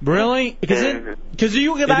 though. Really? Because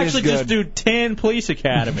you could It actually is just do 10 police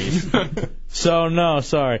academies. So, no,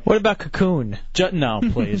 sorry. What about Cocoon? No,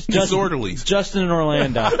 please. Disorderlies. Justin in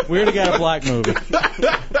Orlando. We already got a black movie.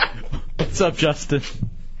 What's up, Justin?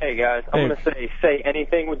 Hey, guys. I'm going to say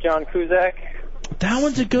anything with John Cusack. That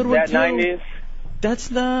one's a good one, That too. 90s? That's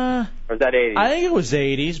the... Or is that 80s? I think it was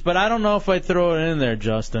 80s, but I don't know if I'd throw it in there,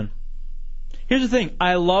 Justin. Here's the thing.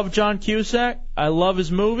 I love John Cusack. I love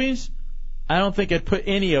his movies. I don't think I'd put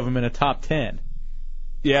any of them in a top 10.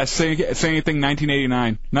 Yeah, say anything 1989.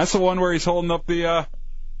 And that's the one where he's holding up the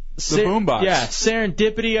boombox. Yeah,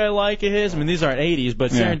 Serendipity I like of his. I mean, these aren't 80s,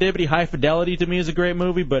 but Yeah. Serendipity, High Fidelity to me is a great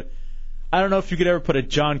movie, but I don't know if you could ever put a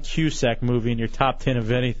John Cusack movie in your top 10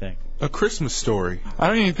 of anything. A Christmas Story. I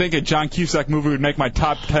don't even think a John Cusack movie would make my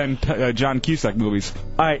top 10 John Cusack movies.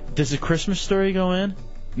 All right, does a Christmas Story go in?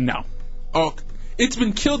 No. Oh, it's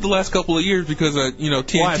been killed the last couple of years because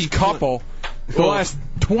TNT. Last couple. The last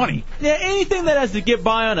 20. Yeah, anything that has to get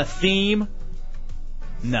by on a theme.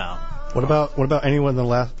 No. What about any one of the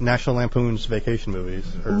last National Lampoon's Vacation movies?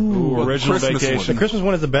 Ooh, original Vacation. The Christmas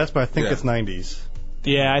one is the best, but I think it's 90s.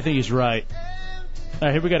 Yeah, I think he's right. All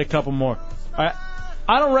right, here we got a couple more. All right,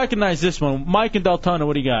 I don't recognize this one. Mike and Deltona,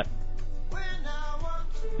 what do you got?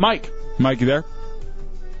 Mike, you there?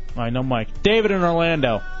 All right, no Mike. David in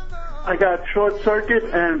Orlando. I got Short Circuit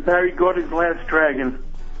and Barry Gordy's Last Dragon.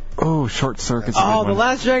 Oh, Short Circuit's Oh, The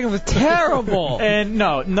Last Dragon was terrible. And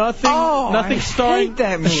no, nothing I starring hate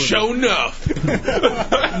that movie. Show enough.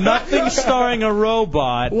 nothing starring a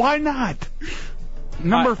robot. Why not?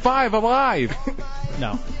 Number 5, Alive. No.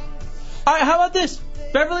 All right, how about this?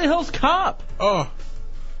 Beverly Hills Cop. Oh,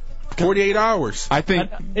 48 hours. I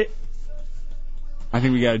think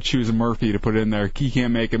we got to choose a Murphy to put in there. He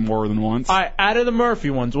can't make it more than once. All right, out of the Murphy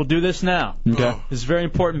ones, we'll do this now. Okay. This is very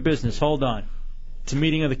important business. Hold on. It's a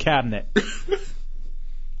meeting of the cabinet.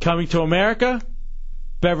 Coming to America,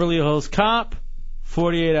 Beverly Hills Cop,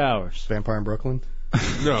 48 hours. Vampire in Brooklyn?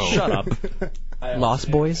 No. Shut up. Lost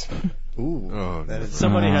Boys? Ooh. That is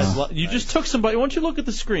Somebody has. You just took somebody. Why don't you look at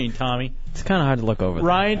the screen, Tommy? It's kind of hard to look over.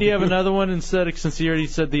 Ryan, do you have another one instead? Since you already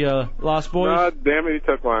said the Lost Boys. No, damn it, he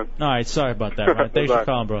took one. All right, sorry about that. Ryan. Thanks for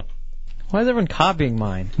calling, bro. Why is everyone copying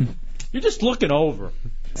mine? You're just looking over.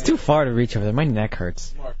 It's too far to reach over there. My neck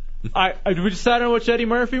hurts. All right, did we decide on which Eddie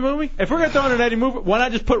Murphy movie? If we're gonna throw in an Eddie movie, why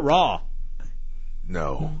not just put Raw?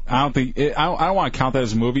 No. I don't think I don't want to count that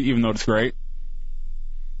as a movie, even though it's great.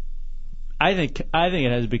 I think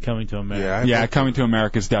it has to be Coming to America. Yeah, Coming to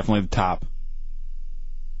America is definitely the top.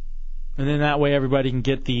 And then that way everybody can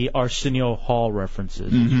get the Arsenio Hall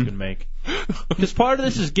references that you can make. Because part of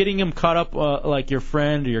this is getting them caught up, like your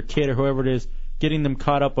friend or your kid or whoever it is, getting them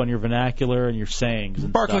caught up on your vernacular and your sayings.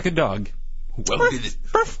 And Bark stuff. like a dog. Well, did it.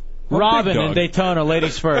 Robin in Daytona,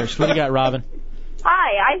 ladies first. What do you got, Robin?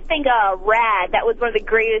 Hi, I think Rad. That was one of the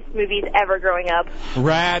greatest movies ever growing up.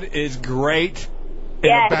 Rad is great in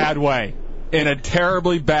a bad way. In a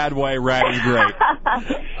terribly bad way, Rad is great.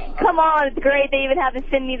 Come on, it's great. They even have the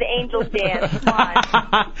Send Me the Angels dance. Come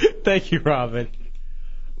on. Thank you, Robin.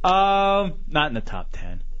 Not in the top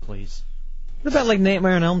 10, please. What about like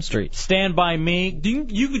Nightmare on Elm Street? Stand By Me.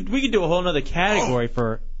 We could do a whole other category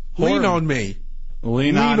for horror. Lean on Me.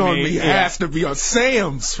 Lean on Me has to be on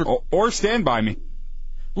Sam's. Or Stand By Me.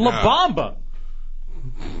 La Bamba.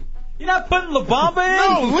 You're not putting La Bamba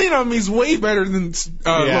in? No, Lean on Me's way better than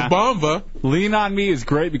La Bamba. Lean on Me is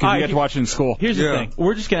great because you get to watch it in school. Here's the thing.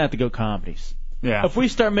 We're just going to have to go comedies. Yeah. If we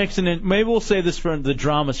start mixing in, maybe we'll save this for the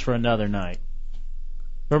dramas for another night.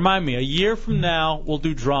 Remind me, a year from now, we'll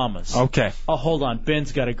do dramas. Okay. Oh, hold on.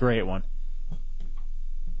 Ben's got a great one.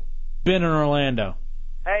 Ben in Orlando.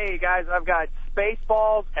 Hey, guys, I've got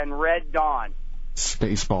Spaceballs and Red Dawn.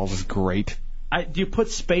 Spaceballs is great. Do you put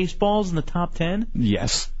Spaceballs in the top 10?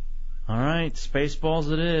 Yes. All right,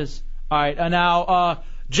 Spaceballs it is. All right, now,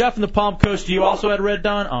 Jeff in the Palm Coast, you also had Red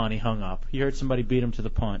Dawn? Oh, and he hung up. He heard somebody beat him to the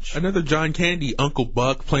punch. Another John Candy, Uncle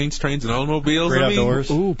Buck, Planes, Trains, and Automobiles. Great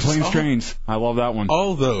Outdoors. Ooh, Planes, Trains. I love that one.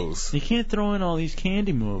 All those. You can't throw in all these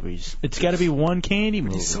candy movies. It's got to be one candy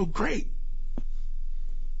movie. He's so great.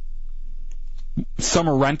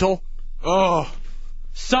 Summer Rental. Oh.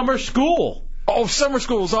 Summer School. Oh, Summer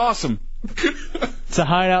School is awesome. It's a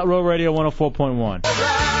Hideout Row Radio 104.1.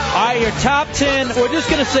 All right, your top 10, we're just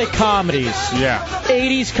going to say comedies. Yeah.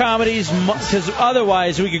 80s comedies, because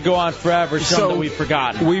otherwise we could go on forever, some that we've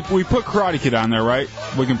forgotten. We put Karate Kid on there, right?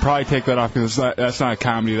 We can probably take that off because that's not a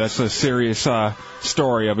comedy. That's a serious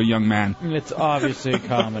story of a young man. It's obviously a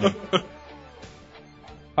comedy.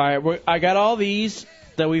 All right, I got all these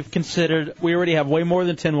that we've considered. We already have way more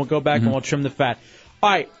than 10. We'll go back and we'll trim the fat. All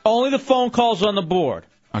right, only the phone calls on the board.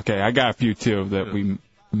 Okay, I got a few, too, that we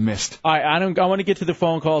missed. All right, I want to get to the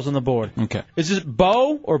phone calls on the board. Okay. Is this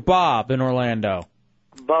Bo or Bob in Orlando?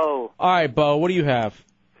 Bo. All right, Bo, what do you have?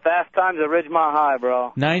 Fast Times at Ridgemont High, bro.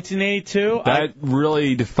 1982? That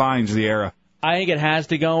really defines the era. I think it has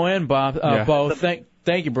to go in, Bob. Bo, thank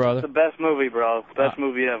you, brother. It's the best movie, bro. Best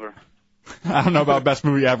movie ever. I don't know about best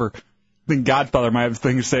movie ever. I think Godfather might have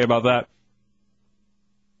things to say about that.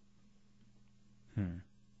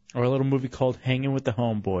 Or a little movie called Hanging with the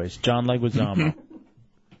Homeboys, John Leguizamo.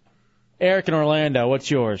 Eric in Orlando,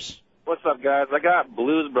 what's yours? What's up, guys? I got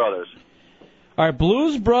Blues Brothers. All right,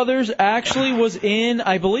 Blues Brothers actually was in,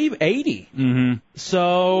 I believe, 80. Mm-hmm.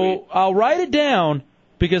 So I'll write it down.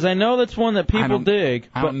 because I know that's one that people dig.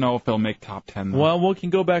 I don't know if they'll make top 10. Though. Well, we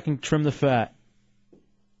can go back and trim the fat.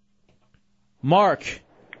 Mark,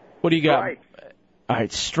 what do you got? All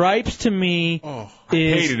right, Stripes to me is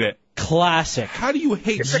hated it. Classic. How do you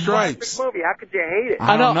hate It's a Stripes? classic movie. How could you hate it?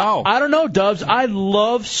 I don't know, Dubs. I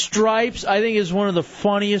love Stripes. I think it's one of the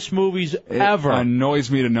funniest movies ever. It annoys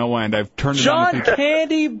me to no end. I've turned it John on.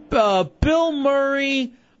 Candy, Bill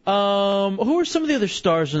Murray. Who are some of the other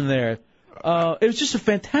stars in there? It was just a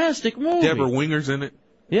fantastic movie. Deborah Winger's in it.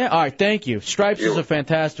 Yeah. All right. Thank you. Stripes is a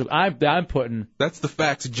fantastic. I'm putting. That's the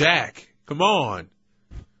facts, Jack. Come on.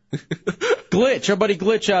 Glitch. Our buddy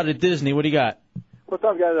Glitch out at Disney. What do you got? What's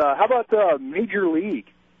up, guys? How about Major League?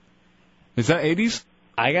 Is that 80s?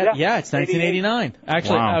 Yeah, it's 1989.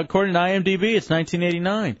 Actually, according to IMDb, it's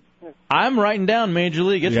 1989. I'm writing down Major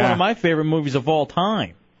League. It's one of my favorite movies of all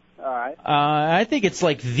time. All right. I think it's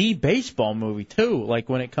like the baseball movie too. Like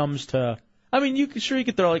when it comes to, I mean, you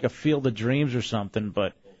could throw like a Field of Dreams or something,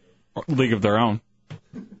 but League of Their Own.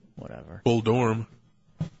 Whatever. Bull Durham.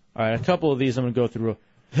 All right, a couple of these I'm gonna go through.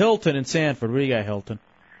 Hilton and Sanford. What do you got, Hilton?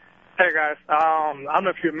 Hey, guys. I don't know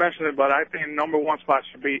if you mentioned it, but I think number one spot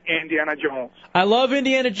should be Indiana Jones. I love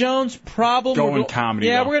Indiana Jones. Going comedy.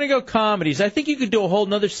 Yeah, though. we're going to go comedies. I think you could do a whole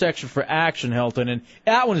nother section for action, Hilton, and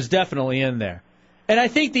that one is definitely in there. And I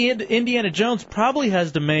think the Indiana Jones probably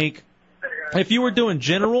has to make, if you were doing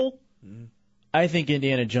general, I think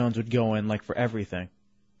Indiana Jones would go in like for everything.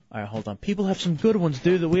 All right, hold on. People have some good ones,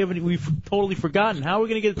 dude, that we've totally forgotten. How are we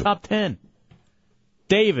going to get a top 10?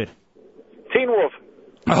 David. Teen Wolf.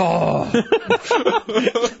 Oh.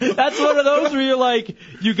 That's one of those where you're like,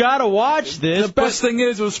 you got to watch this. The best thing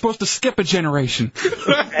is it was supposed to skip a generation.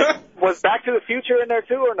 Was Back to the Future in there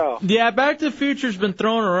too, or no? Yeah, Back to the Future's been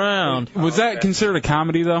thrown around. Was that considered a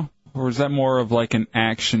comedy, though? Or was that more of like an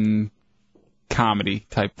action comedy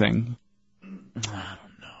type thing? I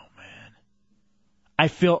don't know, man. I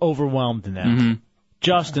feel overwhelmed now. Mm-hmm.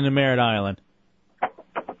 Justin in Merritt Island.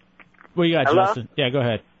 What you got, Hello? Justin? Yeah, go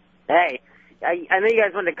ahead. Hey, I know you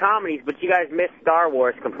guys went to comedies, but you guys missed Star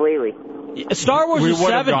Wars completely. Star Wars We was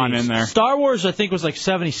would have 70s. gone in there. Star Wars, I think, was like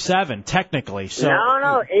 77, technically. So.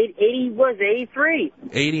 No, 80 was 83.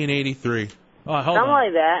 80 and 83. Oh, hold Something on.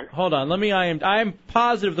 like that. Hold on. I am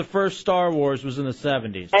positive the first Star Wars was in the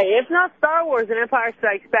 70s. Hey, if not Star Wars, then Empire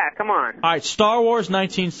Strikes Back. Come on. All right, Star Wars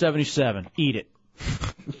 1977. Eat it.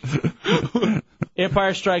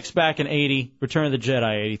 Empire Strikes Back in 80. Return of the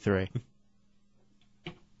Jedi 83.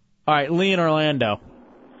 All right, Lee in Orlando.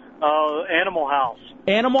 Animal House.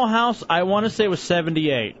 Animal House, I want to say was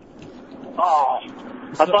 78. Oh,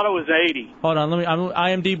 I thought it was 80. Hold on,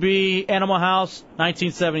 I'm IMDb Animal House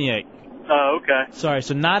 1978. Oh, okay. Sorry,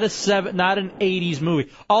 so not an 80s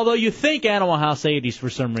movie. Although you think Animal House 80s for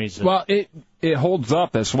some reason. Well, it holds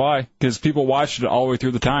up. That's why, because people watched it all the way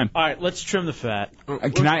through the time. All right, let's trim the fat.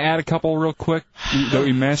 Can I add a couple real quick that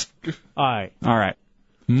we missed? All right.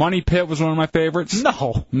 Money Pit was one of my favorites.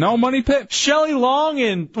 No Money Pit. Shelley Long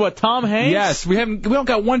and Tom Hanks. Yes, we don't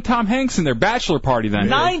got one Tom Hanks in there. Bachelor Party then.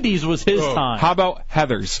 90s was his time. How about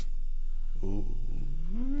Heathers?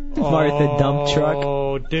 Martha Dump Truck.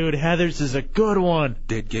 Oh, dude, Heathers is a good one.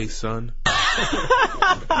 Dead Gay Son.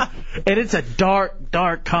 And it's a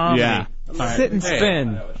dark comedy. Yeah. Right. Sit and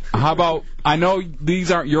spin. How about, I know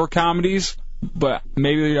these aren't your comedies, but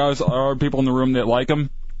maybe there are people in the room that like them.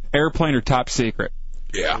 Airplane or Top Secret.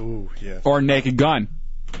 Yeah. Ooh, yeah. Or Naked Gun.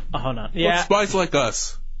 Hold on. Yeah. Well, Spies Like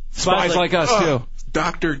Us. Spies Like Us, too.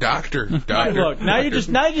 Doctor. Look, now you're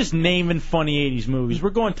just naming funny 80s movies. We're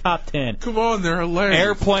going top 10. Come on, they're hilarious.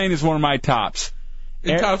 Airplane is one of my tops.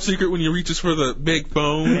 And Top Secret when you reaches for the big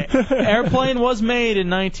phone. Airplane was made in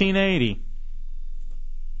 1980.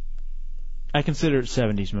 I consider it a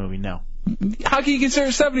 70s movie, no. How can you consider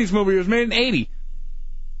it a 70s movie? It was made in 80.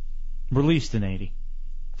 Released in 80.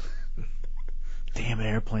 Damn it,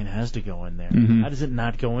 Airplane has to go in there. Mm-hmm. How does it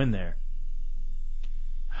not go in there?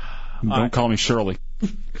 Don't call me Shirley.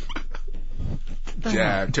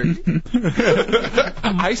 Jive.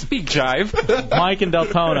 I speak jive. Mike and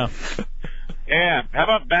Deltona. Yeah, how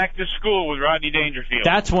about Back to School with Rodney Dangerfield?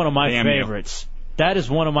 That's one of my Damn favorites. That is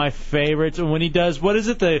one of my favorites. And when he does, what is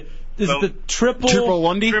it? The triple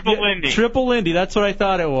Lindy? Triple Lindy. Triple Lindy. That's what I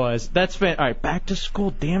thought it was. That's fan. All right, Back to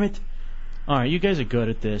School. Damn it. All right, you guys are good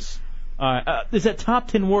at this. All right, is that top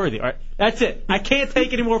 10 worthy? All right, that's it. I can't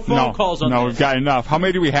take any more phone calls on this. No, we've got enough. How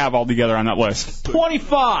many do we have altogether on that list?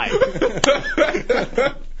 25.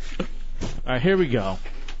 All right, here we go.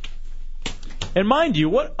 And mind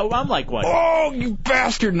you, I'm like what? Oh, you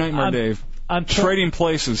bastard, Nightmare Dave. I'm Trading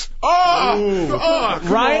Places. Ryan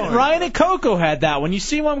and Coco had that one. You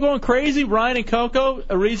see why I'm going crazy? Ryan and Coco,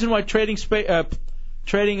 a reason why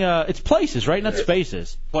Trading, it's places, right? Not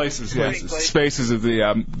spaces. Places, yes. Spaces of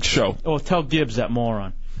the show. Oh, tell Gibbs, that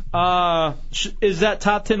moron. Is that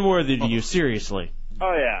top 10 worthy to you? Seriously?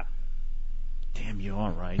 Oh, yeah. Damn, you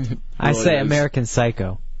all right. I say American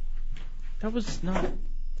Psycho. That was not...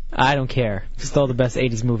 I don't care. Still the best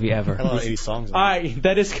 80s movie ever. A lot of 80s songs.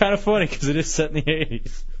 That is kind of funny because it is set in the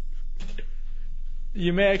 80s.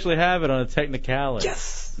 You may actually have it on a technicality.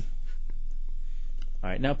 Yes. All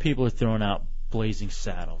right, now people are throwing out Blazing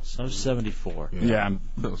Saddles. That was 74. Yeah.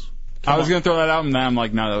 I was going to throw that out, and then I'm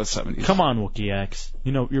like, no, that was 70s. Come on, Wookie X.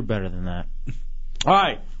 You know, you're better than that. All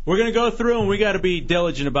right, we're going to go through, and we got to be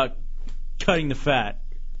diligent about cutting the fat.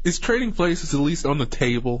 Is Trading Places at least on the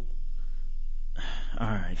table? All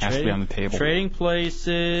right. Has to be on the table. Trading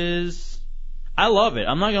Places. I love it.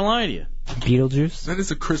 I'm not going to lie to you. Beetlejuice? That is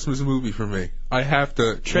a Christmas movie for me. I have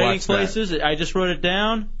to Trading watch Places, that. I just wrote it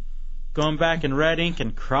down, going back in red ink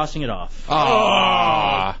and crossing it off.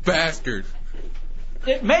 Oh, bastard.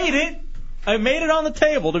 It made it. I made it on the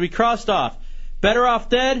table to be crossed off. Better Off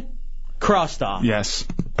Dead, crossed off. Yes.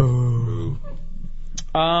 Boo.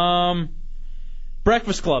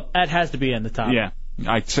 Breakfast Club, that has to be in the top. Yeah,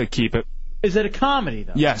 I'd say keep it. Is it a comedy,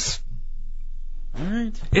 though? Yes. All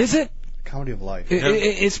right. Is it? Comedy of life.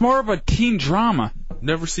 It's more of a teen drama.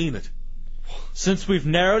 Never seen it. Since we've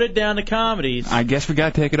narrowed it down to comedies, I guess we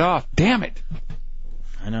got to take it off. Damn it.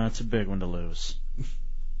 I know it's a big one to lose.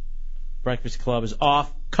 Breakfast Club is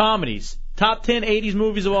off. Comedies. Top 10 80s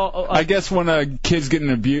movies of all. I guess when a kid's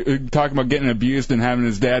getting talking about getting abused and having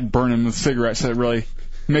his dad burn him with cigarettes, that really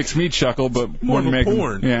makes me chuckle, but more wouldn't of a make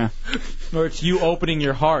porn. Yeah. Or it's you opening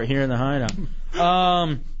your heart here in the Hideout.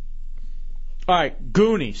 All right,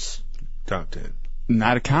 Goonies. Top 10.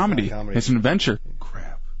 Not a comedy. Not a comedy. It's an adventure.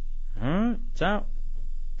 Crap. All right, it's out.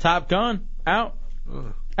 Top Gun, out.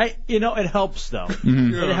 Hey, it helps, though.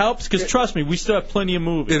 Mm-hmm. It helps because, trust me, we still have plenty of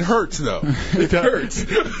movies. It hurts, though. It hurts.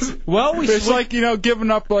 Well, it's like,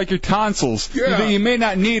 giving up like your tonsils. Yeah. You may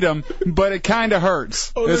not need them, but it kind of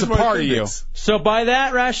hurts. Oh, it's a there's my part of you. appendix. So by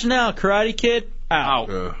that rationale, Karate Kid, out.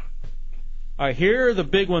 All right, here are the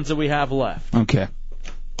big ones that we have left. Okay.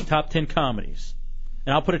 Top 10 comedies.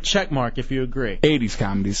 And I'll put a check mark if you agree. 80s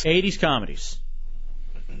comedies. 80s comedies.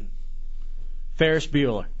 Ferris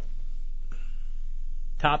Bueller.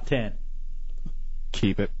 Top 10.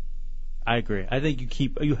 Keep it. I agree. I think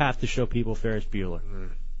you have to show people Ferris Bueller.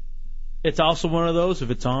 It's also one of those, if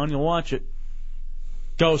it's on, you'll watch it.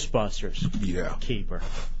 Ghostbusters. Yeah. Keeper.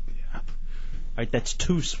 Yeah. All right, that's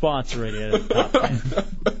 2 spots already out of the top 10.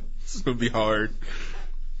 This is going to be hard.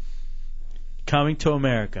 Coming to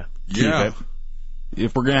America. Yeah. Keep it.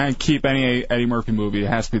 If we're going to keep any Eddie Murphy movie, it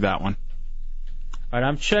has to be that one. All right,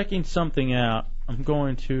 I'm checking something out. I'm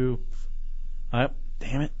going to...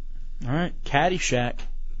 damn it. All right, Caddyshack.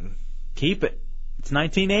 Keep it. It's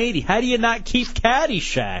 1980. How do you not keep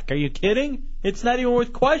Caddyshack? Are you kidding? It's not even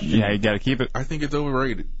worth questioning. Yeah, you got to keep it. I think it's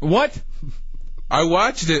overrated. What? I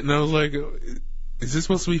watched it and I was like, is this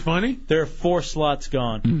supposed to be funny? There are 4 slots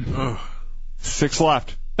gone. 6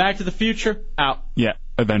 left. Back to the Future, out. Yeah,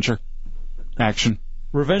 adventure. Action.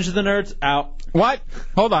 Revenge of the Nerds, out. What?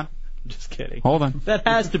 Hold on. Just kidding. Hold on. That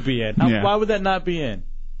has to be in. Yeah. Why would that not be in?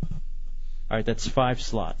 All right, that's 5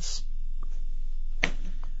 slots.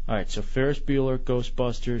 All right, so Ferris Bueller,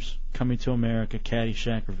 Ghostbusters, Coming to America,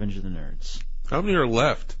 Caddyshack, Revenge of the Nerds. How many are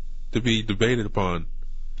left to be debated upon?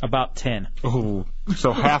 About 10. Oh,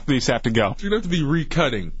 so half these have to go. You're going to have to be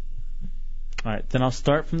recutting. All right, then I'll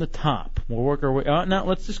start from the top. We'll work our way. No,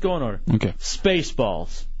 let's just go in order. Okay.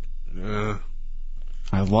 Spaceballs.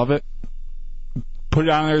 I love it. Put it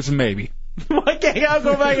on there as a maybe. Okay, I'll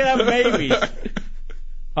go back and have maybes.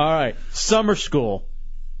 All right, Summer School.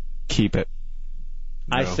 Keep it.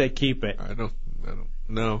 No. I say keep it. I don't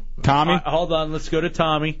know. Tommy? Hold on, let's go to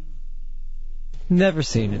Tommy. Never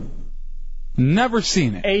seen it. Never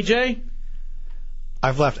seen it. AJ?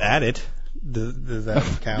 I've left at it. Does that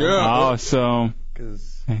count? Yeah. Oh, so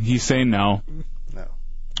he's saying no. No.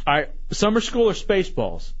 All right, Summer School or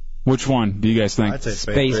Spaceballs? Which one do you guys think? I'd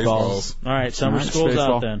say Spaceballs. All right, Summer All right, School's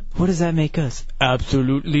Spaceball. out then. What does that make us?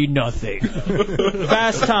 Absolutely nothing.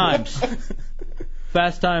 Fast Times.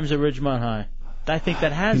 Fast Times at Ridgemont High. I think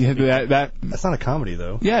that has to be. That's not a comedy,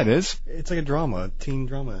 though. Yeah, it is. It's like a drama, teen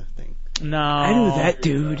drama thing. No. I knew that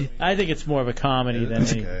dude. I think it's more of a comedy than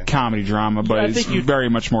It's a... comedy drama, but it's very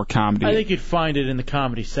much more comedy. I think you'd find it in the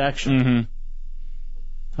comedy section. Mm-hmm.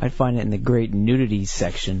 I'd find it in the great nudity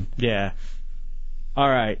section. Yeah. All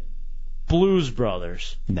right. Blues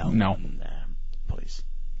Brothers. No. No. Nah, please.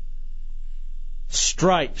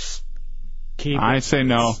 Stripes. I say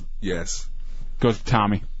no. Yes. Goes to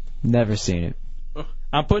Tommy. Never seen it.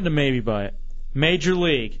 I'm putting a maybe by it. Major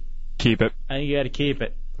League. Keep it. I think you got to keep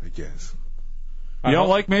it. I guess. You don't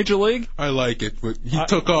like Major League? I like it, but he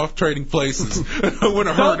took off trading places. I would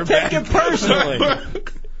have heard Don't him take back. it personally.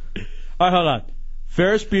 All right, hold on.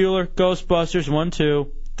 Ferris Bueller, Ghostbusters, 1,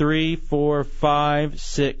 2, 3, 4, 5,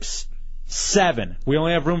 6, 7. We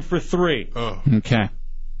only have room for 3. Oh. Okay.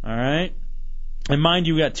 All right. And mind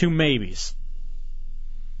you, we got 2 maybes.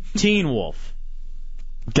 Teen Wolf.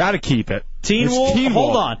 Got to keep it. Teen It's Wolf. Teen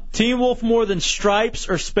Hold Wolf. on. Teen Wolf more than Stripes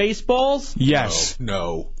or Spaceballs? Yes.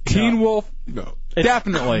 No. Teen Wolf. No.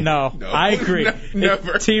 Definitely. No. I agree.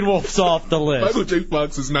 Never. Teen Wolf's off the list. Michael J.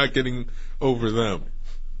 Fox is not getting over them.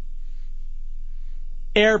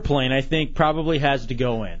 Airplane, I think, probably has to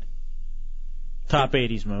go in. Top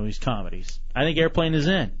 80s movies, comedies. I think Airplane is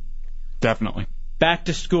in. Definitely. Back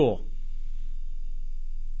to School.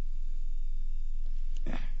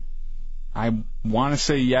 I want to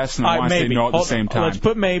say yes, and All I right, want to say maybe. no at the Hold- same time. Let's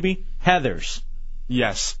put maybe. Heathers.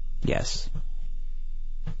 Yes. Yes.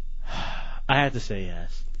 I have to say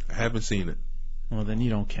yes. I haven't seen it. Well, then you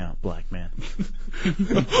don't count, black man. All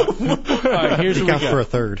right, here's You what we count got. for a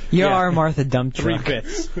third. You are Martha Dump 3 Truck.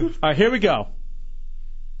 bits. All right, here we go.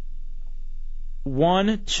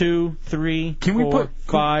 1, 2, 3, Can we 4, put-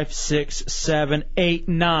 5, 6, 7, 8,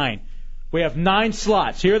 9. We have 9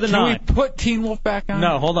 slots. Here are the Can 9. we put Teen Wolf back on?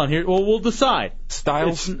 No, hold on. Here, well, we'll decide.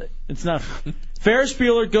 Styles? It's not. Ferris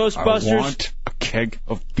Bueller, Ghostbusters, I want a keg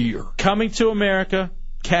of beer. Coming to America,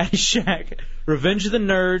 Caddyshack, Revenge of the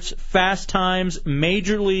Nerds, Fast Times,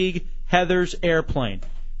 Major League, Heathers, Airplane.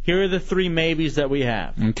 Here are the 3 maybes that we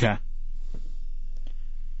have. Okay.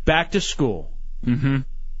 Back to School, Mm-hmm.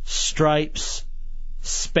 Stripes,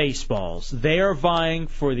 Spaceballs. They are vying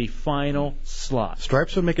for the final slot.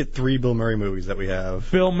 Stripes would make it 3 Bill Murray movies that we have.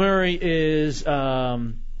 Bill Murray is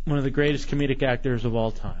one of the greatest comedic actors of all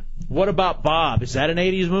time. What about Bob? Is that an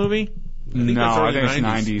 80s movie? No, I think it's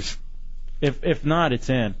 90s. 90s. If not, it's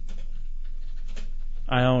in.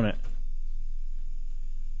 I own it.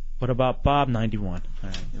 What about Bob? 91. All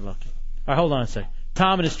right, you're lucky. All right, hold on a sec.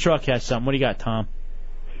 Tom in his truck has something. What do you got, Tom?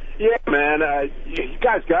 Yeah, man, you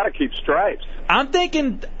guys got to keep Stripes. I'm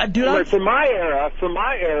thinking, dude. Like, from my era,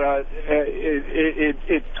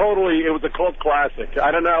 it totally, it was a cult classic.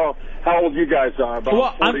 I don't know how old you guys are, but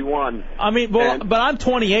Well, I'm 41. But I'm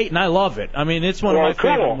 28 and I love it. I mean, it's one of my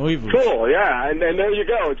favorite movies. Cool, yeah, and there you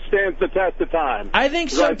go. It stands the test of time. I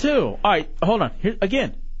think so Right. too. All right, hold on. Here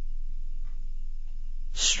again.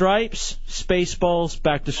 Stripes, Spaceballs,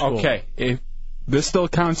 Back to School. Okay, if this still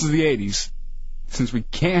counts as the 80s, since we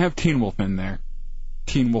can't have Teen Wolf in there,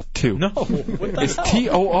 Teen Wolf 2. No, what the It's hell?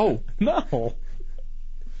 T-O-O. No.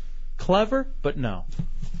 Clever, but no.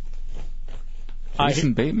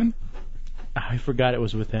 Jason Bateman? I forgot it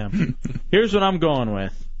was with him. Here's what I'm going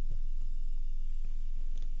with.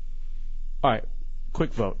 All right,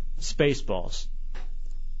 quick vote. Spaceballs.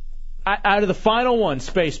 Out of the final one,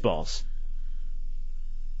 Spaceballs.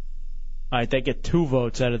 All right, they get 2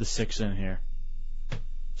 votes out of the 6 in here.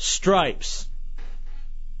 Stripes.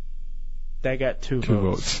 They got 2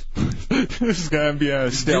 votes. This is going to be a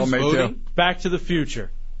stalemate, too. Back to the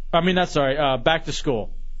Future. I mean, that's sorry. Back to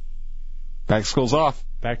School. Back to School's off.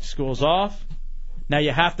 Back to School's off. Now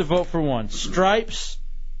you have to vote for one. Stripes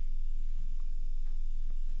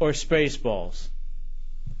or Spaceballs?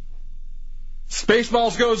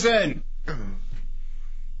 Spaceballs goes in.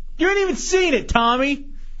 You ain't even seen it, Tommy.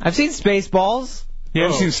 I've seen Spaceballs. You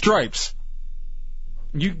haven't seen Stripes.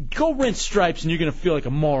 You go rent Stripes and you're going to feel like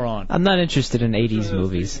a moron. I'm not interested in 80s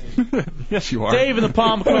movies. Yes, you are. Dave in the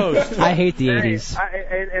Palm Coast. I hate the 80s.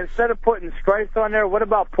 Instead of putting Stripes on there, what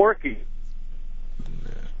about Porky?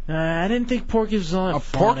 I didn't think Porky's was on.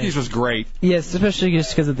 Porky's was great. Yes, especially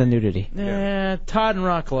just because of the nudity. Yeah, Todd and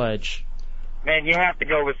Rockledge. Man, you have to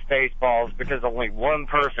go with Spaceballs because only one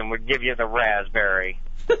person would give you the raspberry.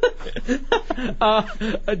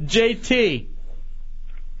 JT.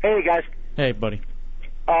 Hey, guys. Hey, buddy.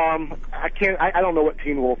 I don't know what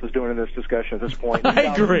Teen Wolf is doing in this discussion at this point.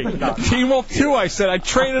 I agree. Teen Wolf 2, I said. I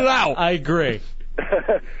traded it out. I agree.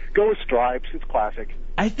 Go with Stripes. It's classic.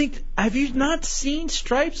 I think, have you not seen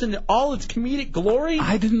Stripes in all its comedic glory?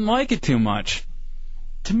 I didn't like it too much.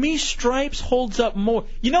 To me, Stripes holds up more.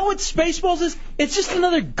 You know what Spaceballs is? It's just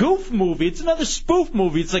another goof movie. It's another spoof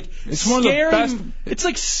movie. It's like It's scary. one of the best. It's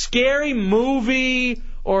like scary movie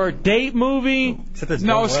or a date movie.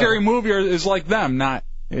 No, a scary movie is like them, not.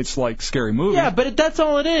 It's like scary movie. Yeah, but that's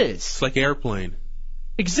all it is. It's like Airplane.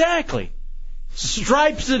 Exactly.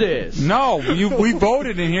 Stripes it is. No, we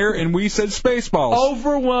voted in here and we said Spaceballs.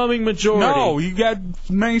 Overwhelming majority. No, you got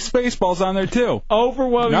many Spaceballs on there too.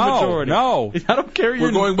 Overwhelming majority. No. I don't care.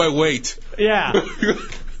 We're going by weight. Yeah.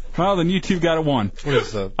 Well, then you two got a 1. What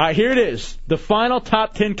is that? All right, here it is. The final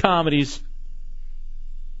top 10 comedies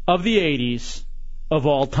of the 80s of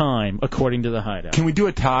all time, according to the Hideout. Can we do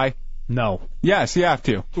a tie? No. Yes, you have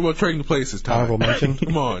to. What about Trading Places, Tom? Honorable mention.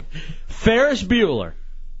 Come on. Ferris Bueller,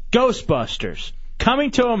 Ghostbusters,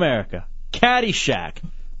 Coming to America, Caddyshack,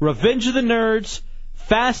 Revenge of the Nerds,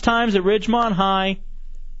 Fast Times at Ridgemont High,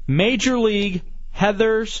 Major League,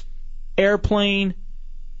 Heathers, Airplane,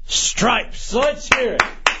 Stripes. Let's hear it.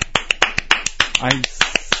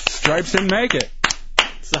 Stripes didn't make it.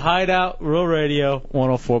 It's the Hideout, Real Radio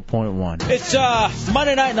 104.1. It's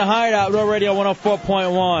Monday night in the Hideout, Real Radio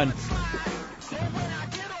 104.1.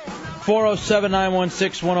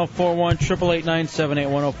 407-916-1041,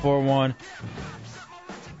 888-978-1041.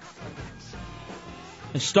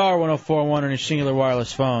 And star 1041 on your singular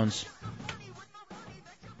wireless phones.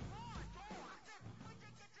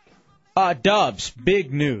 Dubs,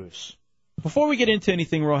 big news. Before we get into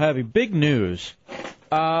anything real heavy, big news.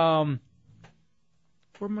 Where'd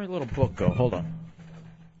my little book go? Hold on.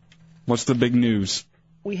 What's the big news?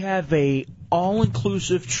 We have a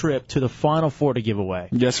all-inclusive trip to the Final Four to give away.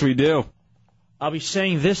 Yes, we do. I'll be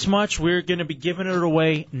saying this much. We're going to be giving it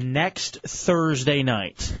away next Thursday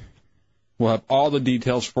night. We'll have all the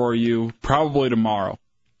details for you probably tomorrow.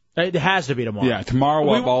 It has to be tomorrow. Yeah, tomorrow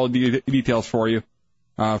we'll have all the details for you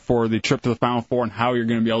for the trip to the Final Four and how you're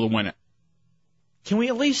going to be able to win it. Can we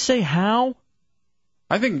at least say how?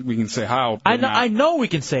 I think we can say how. I know we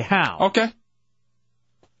can say how. Okay.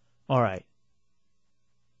 All right.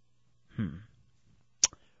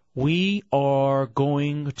 We are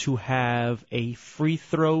going to have a free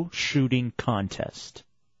throw shooting contest.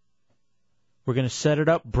 We're going to set it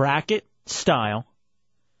up bracket style.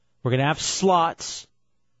 We're going to have slots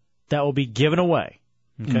that will be given away.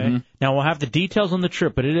 Okay. Mm-hmm. Now we'll have the details on the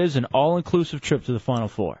trip, but it is an all-inclusive trip to the Final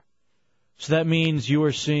Four. So that means you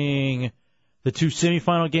are seeing the 2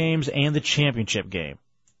 semifinal games and the championship game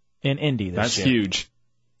in Indy this year. That's huge.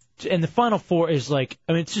 And the Final Four is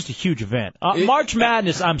it's just a huge event. March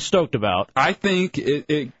Madness, I'm stoked about. I think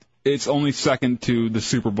it's only second to the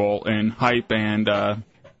Super Bowl in hype and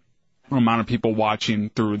amount of people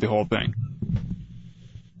watching through the whole thing.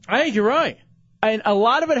 I think you're right. And a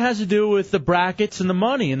lot of it has to do with the brackets and the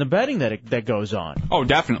money and the betting that goes on. Oh,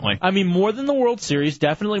 definitely. I mean, more than the World Series,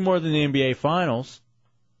 definitely more than the NBA Finals.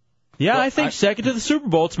 Yeah, well, I think second to the Super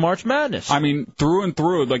Bowl, it's March Madness. I mean, through and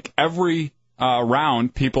through, every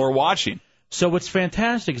round, people are watching. So what's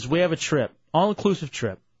fantastic is we have a trip, all-inclusive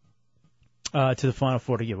trip, to the Final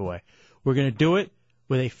Four to give away. We're going to do it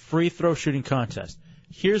with a free throw shooting contest.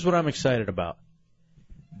 Here's what I'm excited about.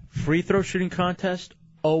 Free throw shooting contest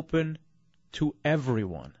open to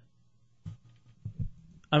everyone.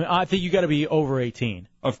 I mean, I think you got to be over 18.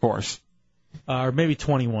 Of course. Or maybe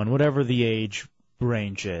 21, whatever the age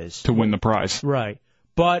range is. To win the prize. Right.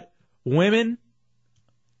 But women,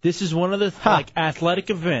 this is one of the athletic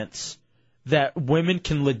events that women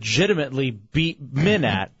can legitimately beat men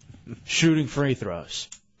at shooting free throws.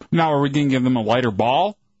 Now, are we going to give them a lighter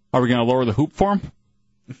ball? Are we going to lower the hoop for them?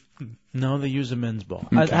 No, they use a men's ball.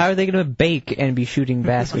 Okay. How are they going to bake and be shooting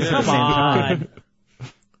baskets at the same time?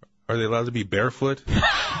 Are they allowed to be barefoot?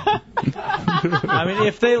 I mean,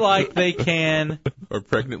 if they like, they can. Are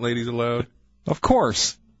pregnant ladies allowed? Of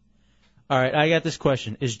course. All right, I got this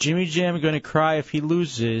question. Is Jimmy Jam going to cry if he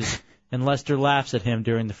loses and Lester laughs at him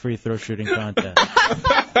during the free throw shooting contest?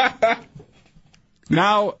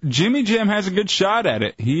 Now, Jimmy Jam has a good shot at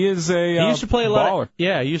it. He is a He used to play a lot.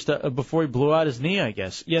 baller. He used to before he blew out his knee, I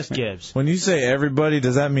guess. Yes, Gibbs. When you say everybody,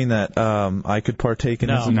 does that mean that I could partake in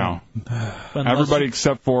this? No. Everybody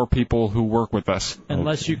except for people who work with us.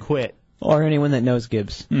 Unless you quit. Or anyone that knows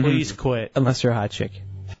Gibbs. Mm-hmm. Please quit. Unless you're a hot chick.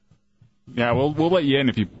 Yeah, we'll let you in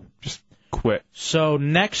if you just quit. So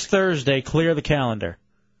next Thursday, clear the calendar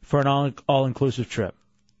for an all-inclusive trip.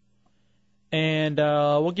 And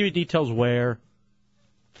we'll give you details where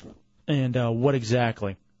and what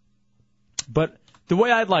exactly. But the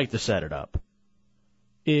way I'd like to set it up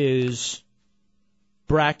is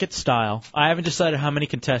bracket style. I haven't decided how many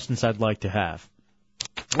contestants I'd like to have.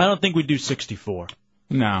 I don't think we'd do 64.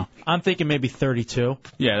 No. I'm thinking maybe 32.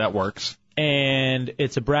 Yeah, that works. And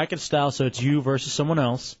it's a bracket style, so it's you versus someone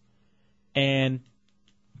else. And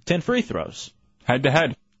 10 free throws. Head to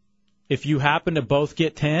head. If you happen to both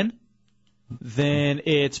get 10, then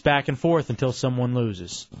it's back and forth until someone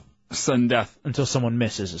loses. Sudden death. Until someone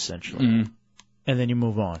misses, essentially. Mm-hmm. And then you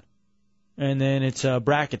move on. And then it's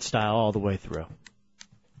bracket style all the way through.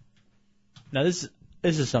 Now, this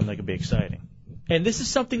is something that could be exciting. And this is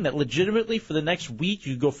something that legitimately for the next week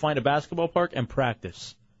you go find a basketball park and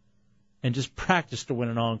practice. And just practice to win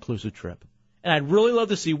an all-inclusive trip. And I'd really love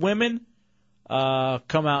to see women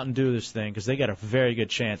come out and do this thing because they got a very good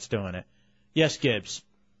chance doing it. Yes, Gibbs.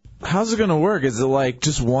 How's it going to work? Is it like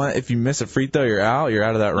just one, if you miss a free throw, you're out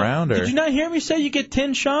of that round? Or? Did you not hear me say you get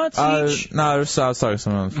 10 shots each? No, I was talking to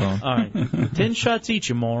someone on the phone. All right. 10 shots each,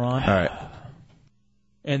 you moron. All right.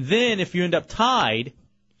 And then if you end up tied,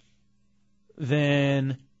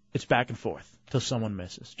 then it's back and forth till someone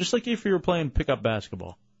misses. Just like if you were playing pickup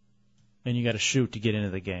basketball and you got to shoot to get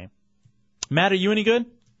into the game. Matt, are you any good?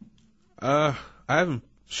 I haven't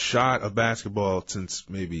shot a basketball since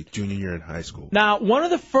maybe junior year in high school. Now, one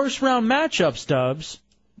of the first round matchups, Dubs,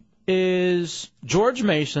 is George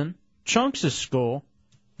Mason, Chunks' school,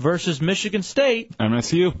 versus Michigan State.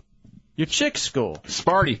 MSU. Your chick's school.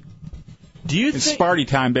 Sparty. Do you It's think Sparty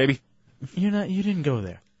time, baby. You didn't go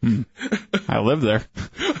there. I live there.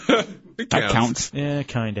 That counts. Yeah,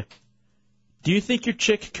 kind of. Do you think your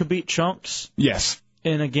chick could beat Chunks? Yes.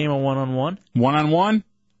 In a game of one-on-one? One-on-one?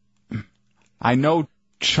 I know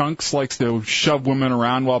Chunks likes to shove women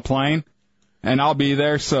around while playing, and I'll be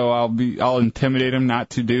there, so I'll intimidate him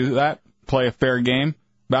not to do that, play a fair game.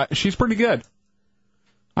 But she's pretty good.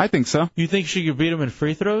 I think so. You think she could beat him in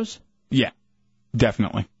free throws? Yeah,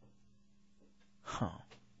 definitely. Huh.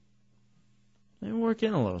 Maybe work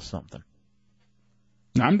in a little something.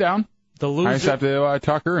 I'm down. The loser, I just have to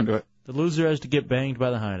talk her into it. The loser has to get banged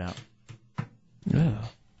by the Hideout. Yeah.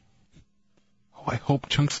 Oh, I hope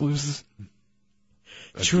Chunks loses.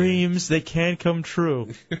 Dreams, they can come true.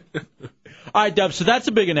 All right, Dub, so that's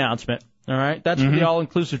a big announcement. All right, that's for the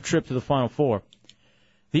all-inclusive trip to the Final Four.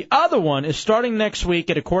 The other one is starting next week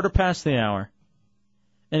at 1:15.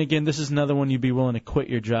 And again, this is another one you'd be willing to quit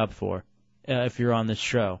your job for if you're on this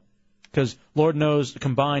show. Because Lord knows,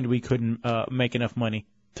 combined, we couldn't make enough money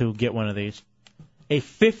to get one of these. A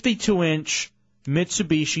 52-inch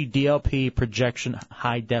Mitsubishi DLP projection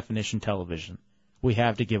high-definition television we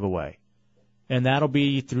have to give away. And that'll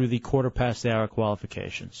be through the 1:15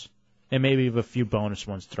 qualifications. And maybe a few bonus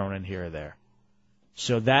ones thrown in here or there.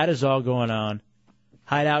 So that is all going on.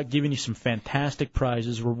 Hideout giving you some fantastic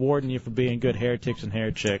prizes, rewarding you for being good heretics and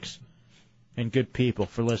hair chicks, and good people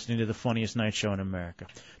for listening to the funniest night show in America.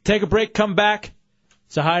 Take a break, come back.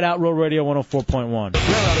 It's a Hideout, Real Radio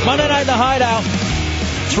 104.1. Monday night in the Hideout.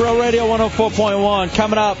 It's Real Radio 104.1.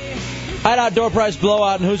 Coming up, Hideout door prize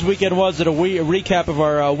blowout, and whose weekend was it? A recap of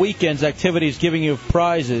our weekend's activities, giving you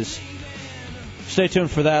prizes. Stay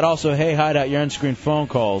tuned for that. Also, hey, Hideout, your on-screen phone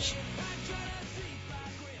calls.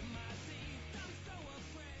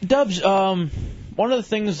 Dubs, one of the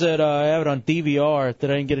things that I have it on DVR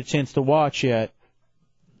that I didn't get a chance to watch yet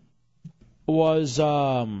was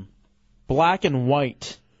Black and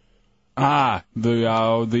White.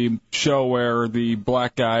 The show where the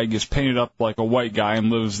black guy gets painted up like a white guy and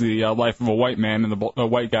lives the life of a white man, and the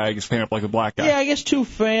white guy gets painted up like a black guy. Yeah, I guess two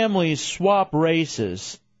families swap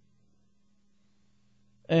races.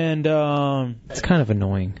 And it's kind of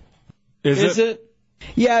annoying. Is it?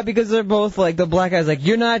 Yeah, because they're both like, the black guy's like,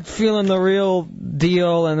 you're not feeling the real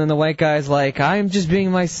deal, and then the white guy's like, I'm just being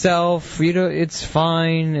myself, it's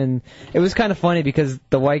fine. And it was kind of funny because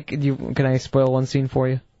the white, can I spoil one scene for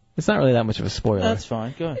you? It's not really that much of a spoiler. That's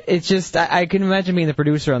fine, go ahead. It's just, I can imagine being the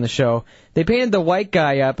producer on the show. They painted the white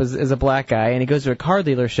guy up as a black guy, and he goes to a car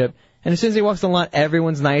dealership, and as soon as he walks on the lot,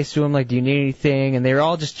 everyone's nice to him, like, do you need anything? And they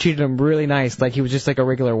all just treated him really nice, like he was just like a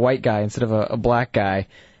regular white guy instead of a black guy.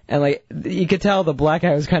 And, like, you could tell the black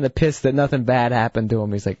guy was kind of pissed that nothing bad happened to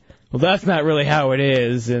him. He's like, well, that's not really how it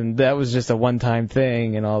is, and that was just a one-time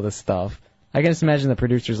thing and all this stuff. I can just imagine the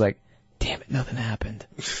producer's like, damn it, nothing happened.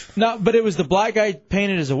 No, but it was the black guy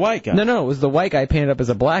painted as a white guy. No, it was the white guy painted up as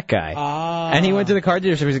a black guy. And he went to the car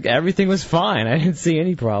dealership. He's like, everything was fine. I didn't see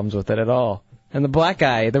any problems with it at all. And the black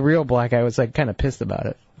guy, the real black guy, was like kind of pissed about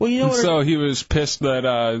it. Well, you know what? So he was pissed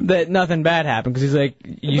that nothing bad happened because he's like,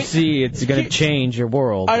 see, it's going to change your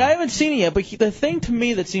world. I haven't seen it yet, but the thing to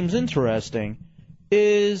me that seems interesting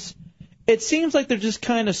is it seems like they're just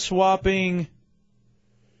kind of swapping.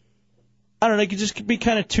 I don't know, it could just be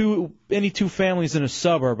kind of any two families in a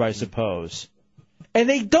suburb, I suppose. And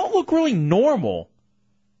they don't look really normal.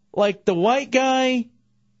 Like the white guy,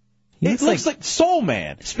 it looks like Soul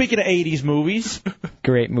Man. Speaking of 80s movies.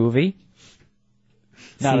 Great movie.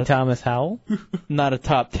 Not Thomas Howell. Not a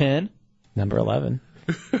top 10. Number 11.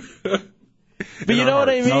 But you know what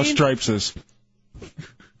I mean? No Stripeses.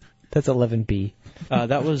 That's 11B.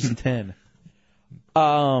 That was 10.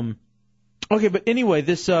 Okay, but anyway,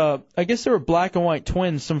 this I guess they were black and white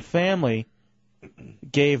twins. Some family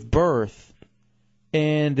gave birth,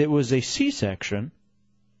 and it was a C-section.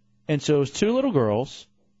 And so it was two little girls,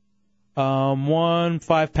 one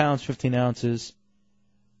 5 pounds, 15 ounces,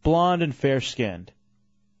 blonde and fair-skinned.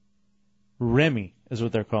 Remy is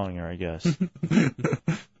what they're calling her, I guess.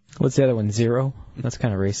 What's the other one? Zero? That's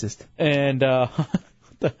kind of racist. And, what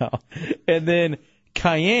the hell? And then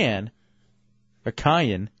Cayenne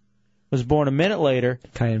was born a minute later.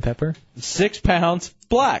 Cayenne pepper? 6 pounds,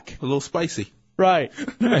 black. A little spicy. Right.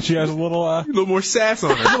 And she has a little more sass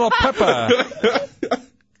on her. A little pepper.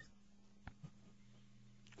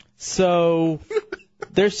 So,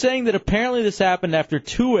 they're saying that apparently this happened after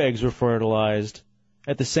 2 eggs were fertilized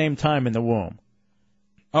at the same time in the womb.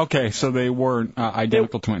 Okay, so they weren't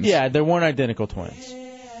identical twins. Yeah, they weren't identical twins.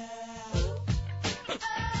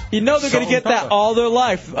 You know they're going to get that all their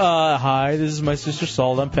life. Hi, this is my sister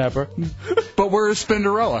Salt and Pepper. But where is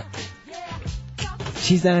Spinderella?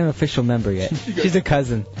 She's not an official member yet. She's a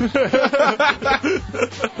cousin.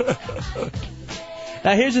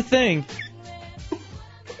 Now, here's the thing.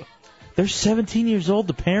 They're 17 years old,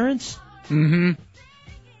 the parents? Mm-hmm.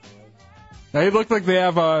 They look like they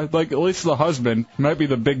have, like, at least the husband, might be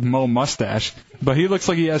the big Mo mustache, but he looks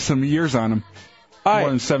like he has some years on him. More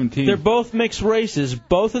than 17. They're both mixed races.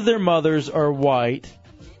 Both of their mothers are white,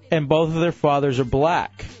 and both of their fathers are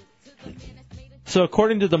black. So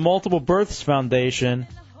according to the Multiple Births Foundation,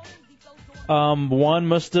 one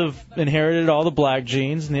must have inherited all the black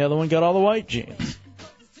genes, and the other one got all the white genes.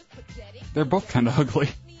 They're both kind of ugly.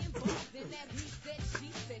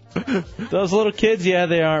 Those little kids, yeah,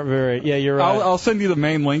 they aren't very... Yeah, you're right. I'll send you the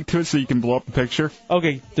main link to it so you can blow up the picture.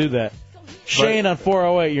 Okay, do that. Shane on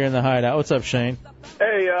 408, you're in the Hideout. What's up, Shane?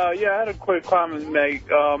 Hey, yeah, I had a quick comment to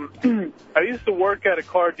make. I used to work at a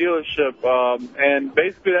car dealership, and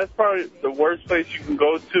basically that's probably the worst place you can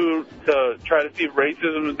go to try to see if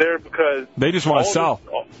racism is there because... They just want to sell.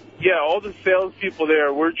 All the salespeople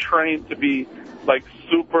there, we're trained to be, like,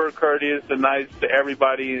 super courteous and nice to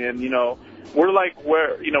everybody, and, you know... We're like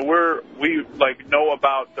we like know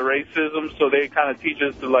about the racism, so they kind of teach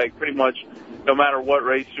us to like pretty much no matter what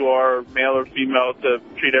race you are, male or female, to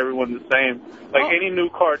treat everyone the same. Like any new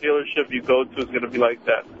car dealership you go to is going to be like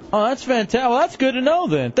that. Oh, that's fantastic. Well, that's good to know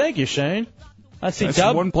then. Thank you, Shane. That's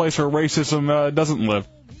one place where racism doesn't live.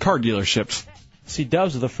 Car dealerships. See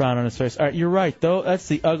Dubs with a frown on his face. All right, you're right, though. That's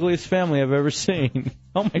the ugliest family I've ever seen.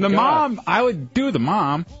 Oh, my God. The mom, I would do the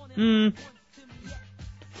mom.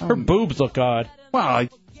 Her boobs look odd. Well,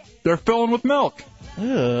 they're filling with milk.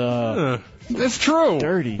 Ugh. It's true.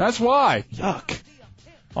 Dirty. That's why. Yuck.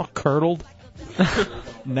 All curdled.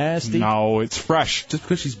 Nasty. No, it's fresh. Just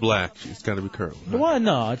because she's black, she's got to be curdled. Right? What?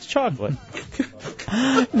 No, it's chocolate.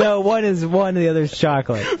 No, one is one, the other's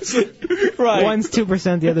chocolate. Right. One's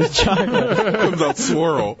 2%, the other's chocolate. Comes out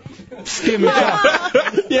swirl. Skim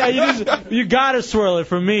yeah, you gotta swirl it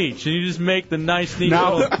from each, and you just make the nice neat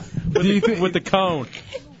little with the cone.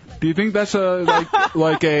 Do you think that's who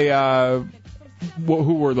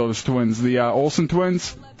were those twins? The Olsen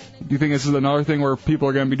twins? Do you think this is another thing where people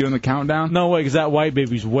are going to be doing the countdown? No way, because that white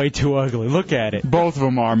baby's way too ugly. Look at it. Both of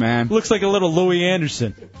them are, man. Looks like a little Louis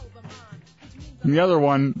Anderson. And the other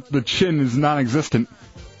one, the chin is non-existent.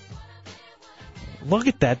 Look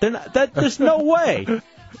at that. There's no way.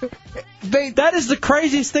 That is the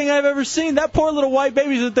craziest thing I've ever seen. That poor little white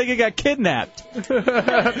baby's going to think it got kidnapped. Look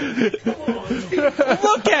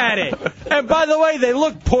at it. And by the way, they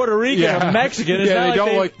look Puerto Rican or Mexican. It's Yeah, not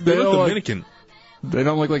they look Dominican. They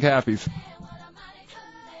don't look like happies.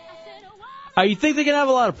 You think they can have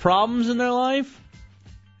a lot of problems in their life?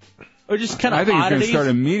 Or just kind of I think it's oddities? going to start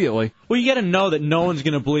immediately. Well, you got to know that no one's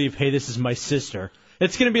going to believe, hey, this is my sister.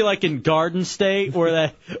 It's going to be like in Garden State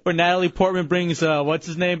where Natalie Portman brings, what's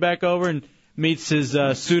his name back over and meets his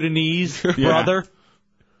Sudanese brother.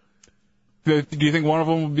 Do you think one of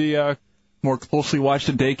them will be more closely watched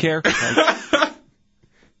at daycare?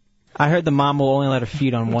 I heard the mom will only let her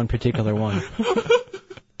feed on one particular one.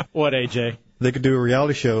 What, AJ? They could do a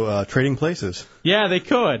reality show, Trading Places. Yeah, they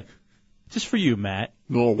could. Just for you, Matt.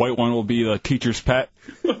 The little white one will be the teacher's pet.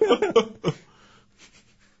 The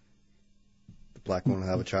black one will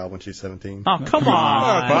have a child when she's 17. Oh, come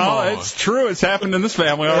on. Well, it's true. It's happened in this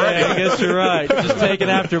family already. Yeah, I guess you're right. Just taking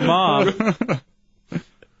after mom. A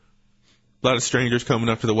lot of strangers coming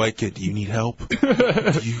up to the white kid. Do you need help?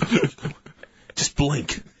 Just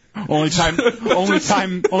blink. Only time the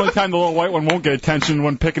little white one won't get attention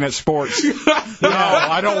when picking at sports. No,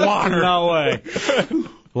 I don't want her. No way.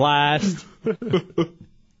 Last.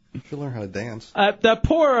 You should learn how to dance. That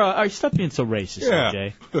poor. Stop being so racist,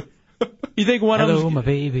 AJ. You think one Hello, of them? my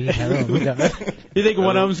baby. Hello, my God. You think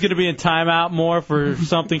one of them's going to be in timeout more for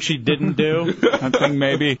something she didn't do? I think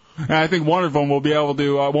maybe. And I think one of them will be able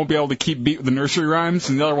to won't be able to keep beat with the nursery rhymes,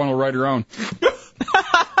 and the other one will write her own.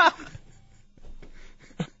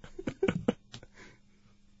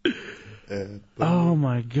 Oh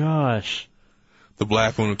my gosh. The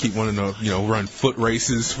black one will keep wanting to, run foot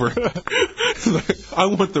races for. I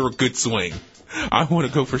want the good swing. I want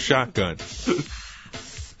to go for shotgun.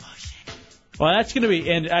 Well, that's going to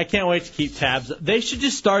be, and I can't wait to keep tabs. They should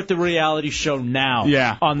just start the reality show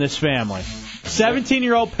now on this family.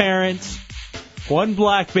 17-year-old parents, one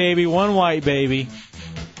black baby, one white baby.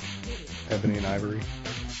 Ebony and Ivory.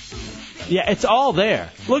 Yeah, it's all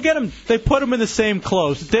there. Look at them. They put them in the same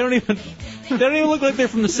clothes. They don't even look like they're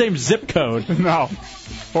from the same zip code. No.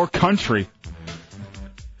 Or country.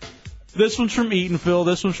 This one's from Eatonville.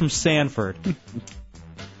 This one's from Sanford.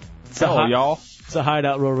 Hello, y'all. It's a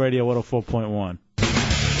Hideout Road Radio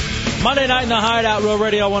 104.1. Monday night in the Hideout Road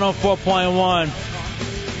Radio 104.1.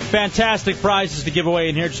 Fantastic prizes to give away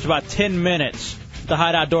in here in just about 10 minutes. The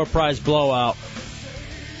Hideout Door Prize Blowout.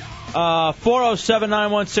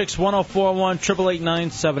 407-916-1041,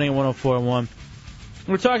 888-978-1041.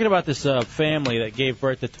 We're talking about this family that gave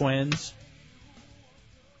birth to twins.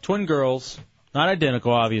 Twin girls. Not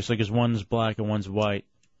identical, obviously, because one's black and one's white.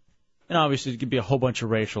 And obviously, there could be a whole bunch of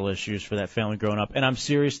racial issues for that family growing up. And I'm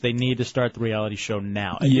serious, they need to start the reality show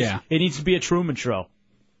now. It needs to be a Truman Show.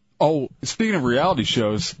 Oh, speaking of reality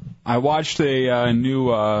shows, I watched a new,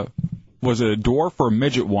 was it a dwarf or a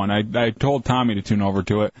midget one? I told Tommy to tune over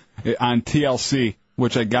to it on TLC,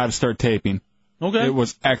 which I got to start taping. Okay. It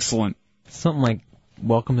was excellent. Something like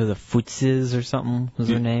Welcome to the Footses or something was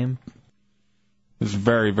their name. It was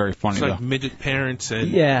very, very funny, It's like though. midget parents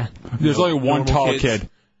and There's only one tall kids. kid.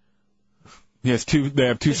 He has two. They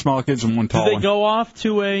have two small kids and one tall Did they one. go off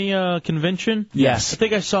to a convention? Yes. I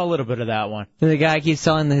think I saw a little bit of that one. The guy keeps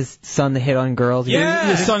telling his son to hit on girls. Yeah.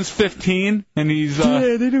 His son's 15, and he's...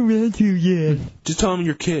 they don't want to yet. Just tell him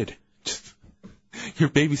you're kid. You're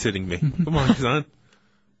babysitting me. Come on,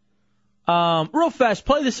 son. Real fast,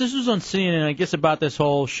 play this. This was on CNN, I guess, about this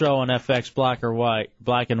whole show on FX, black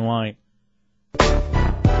and white.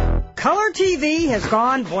 Color TV has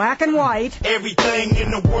gone black and white. Everything in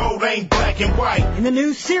the world ain't black and white. In the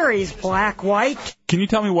new series, Black White. Can you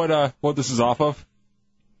tell me what this is off of?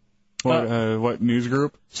 What news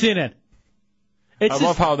group? CNN. I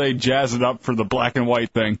love how they jazz it up for the black and white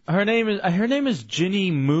thing. Her name is Ginny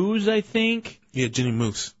Moose, I think. Yeah, Ginny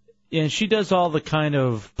Moose. Yeah, and she does all the kind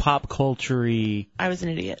of pop culture-y. I was an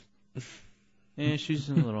idiot. Yeah, she's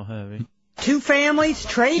a little heavy. Two families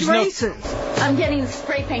trade races. I'm getting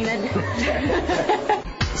spray painted.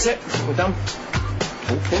 That's it. We're done.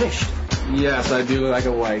 All finished. Yes, I do like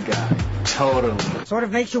a white guy. Totally. Sort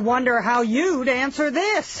of makes you wonder how you'd answer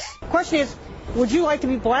this. Question is, would you like to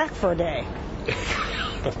be black for a day?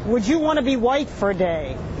 Would you want to be white for a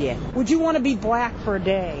day? Yeah. Would you want to be black for a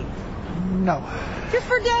day? No. Just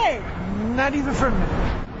for a day? Not even for a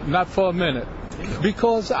minute. Not for a minute.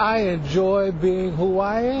 Because I enjoy being who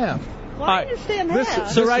I am. Well, I understand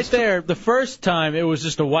that. So right there, the first time it was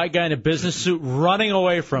just a white guy in a business suit running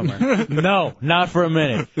away from her. No, not for a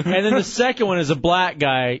minute. And then the second one is a black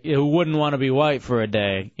guy who wouldn't want to be white for a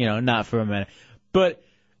day. Not for a minute. But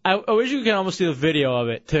I wish you could almost see the video of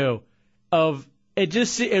it too. Of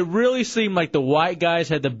it really seemed like the white guys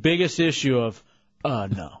had the biggest issue of,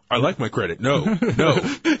 no. I like my credit. No.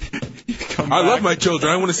 I love my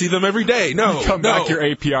children. I want to see them every day. No. Come back, your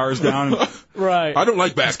APR's down. Right. I don't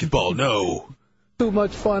like basketball. No. Too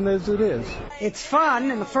much fun as it is. It's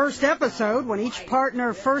fun in the first episode when each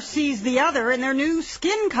partner first sees the other in their new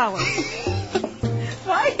skin color.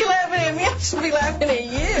 Why are you laughing at me? I should be laughing at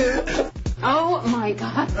you. Oh, my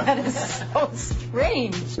God. That is so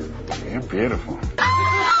strange. You're beautiful.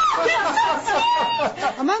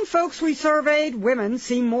 Among folks we surveyed, women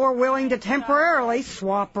seem more willing to temporarily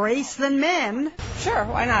swap race than men. Sure,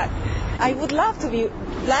 why not? I would love to be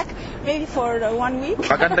black, maybe for 1 week.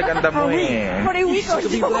 Maganda-ganda mo eh. For a week or to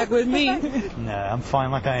be so. black with me. No, I'm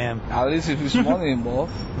fine like I am. At least if there's money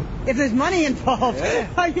involved. If there's money involved,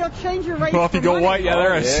 you'll change your race. Well, if you go white,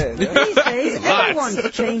 there is. These days,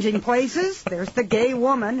 everyone's changing places. There's the gay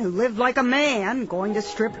woman who lived like a man, going to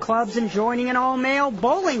strip clubs and joining an all-male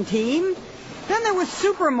bowling team. Then there was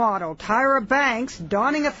supermodel Tyra Banks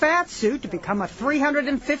donning a fat suit to become a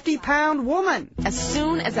 350-pound woman. As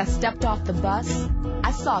soon as I stepped off the bus,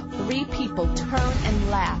 I saw 3 people turn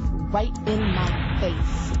and laugh right in my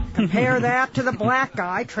face. Compare that to the black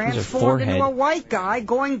guy transformed into a white guy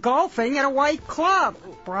going golfing at a white club.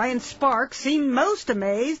 Brian Sparks seemed most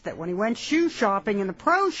amazed that when he went shoe shopping in the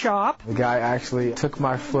pro shop, The guy actually took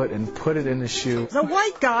my foot and put it in the shoe. the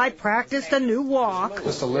white guy practiced a new walk.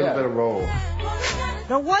 Just a little bit of roll.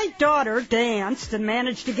 The white daughter danced and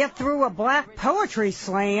managed to get through a black poetry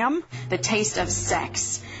slam. The taste of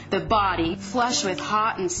sex. The body, flush with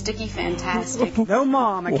hot and sticky fantastic. Though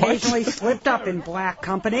Mom occasionally slipped up in black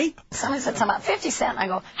company. Somebody said something about 50 cents. I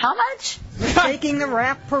go, how much? Taking the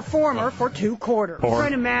rap performer for 2 quarters. I'm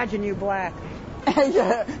trying to imagine you black.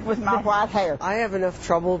 With my white hair. I have enough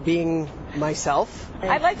trouble being myself.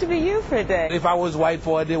 I'd like to be you for a day. If I was white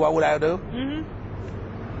for a day, what would I do?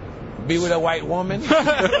 Be with a white woman?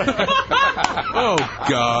 Oh,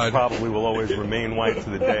 God. Probably will always remain white to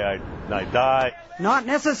the day I die. Not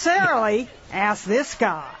necessarily. Ask this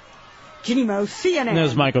guy. Ginny Mo, CNN.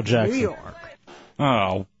 There's Michael Jackson. New York.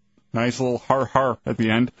 Oh, nice little har at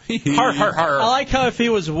the end. Har. I like how if he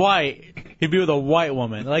was white, he'd be with a white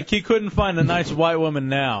woman. Like he couldn't find a nice white woman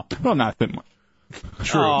now. Well, not that much.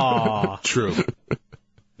 True. Aww. True.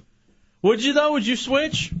 Would you though? Would you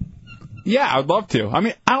switch? Yeah, I'd love to. I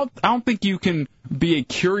mean, I don't think you can be a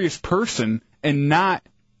curious person and not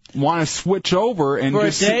want to switch over and For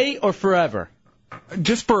just a day or forever?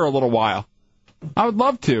 Just for a little while. I would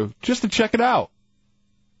love to, just to check it out.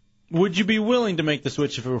 Would you be willing to make the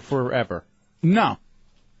switch for forever? No.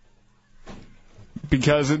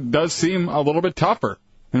 Because it does seem a little bit tougher.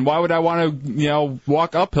 And why would I want to,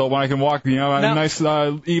 walk uphill when I can walk, on a nice,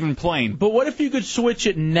 even plane? But what if you could switch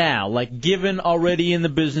it now, like given already in the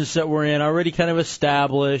business that we're in, already kind of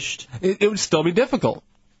established? It would still be difficult.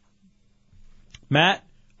 Matt,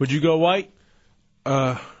 would you go white?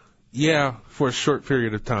 Yeah, for a short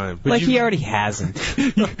period of time. Like he already hasn't.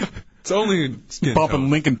 It's only skin bumping tone.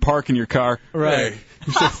 Lincoln Park in your car. Right. Hey.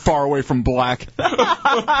 You're so far away from black.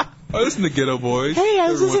 I listen to Ghetto Boys. Hey, I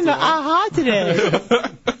was listening to Aha today.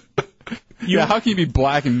 Yeah, how can you be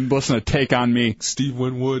black and listen to Take On Me? Steve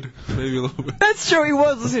Winwood, maybe a little bit. That's true. He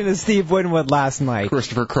was listening to Steve Winwood last night.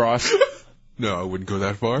 Christopher Cross. No, I wouldn't go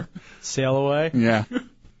that far. Sail away? Yeah.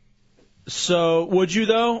 So, would you,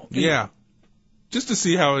 though? Yeah. Just to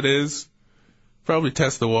see how it is. Probably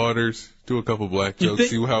test the waters, do a couple black jokes,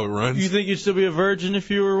 see how it runs. You think you'd still be a virgin if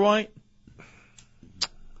you were white?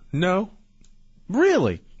 No.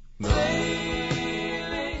 Really? No.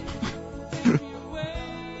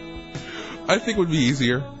 I think it would be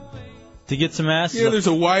easier. To get some ass? Yeah, there's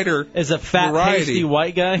a wider As a fat, variety. pasty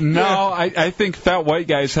white guy? No, I think fat white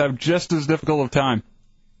guys have just as difficult of time.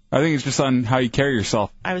 I think it's just on how you carry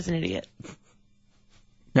yourself. I was an idiot.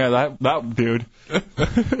 Yeah, that dude.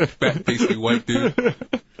 Fat, pasty white dude.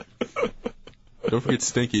 Don't forget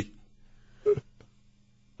Stinky.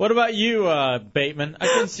 What about you, Bateman? I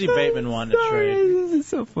can see Bateman wanting to trade. This is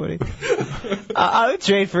so funny. I would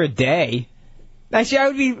trade for a day. Actually, I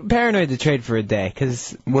would be paranoid to trade for a day,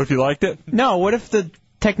 because... What if you liked it? No, what if the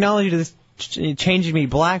technology that's changing me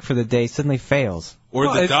black for the day suddenly fails?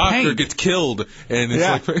 Or the doctor gets killed, and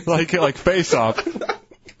it's like Face Off.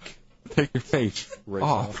 Take your face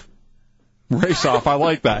off. Race off. I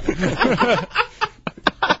like that.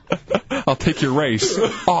 I'll take your race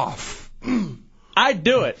off. I'd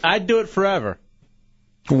do it. I'd do it forever.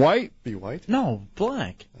 White? Be white? No,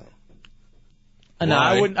 black. Oh. No, Why?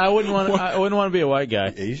 I wouldn't want. I wouldn't want to be a white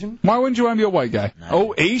guy. Asian? Why wouldn't you want to be a white guy?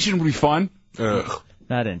 Oh, Asian would be fun. Ugh.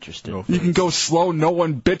 Not interested. You can go slow. No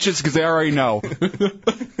one bitches because they already know.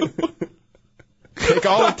 Take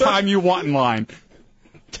all the time you want in line.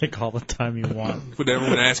 Take all the time you want. With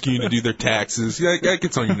everyone asking you to do their taxes. Yeah, that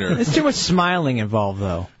gets on your nerves. There's too much smiling involved,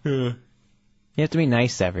 though. Yeah. You have to be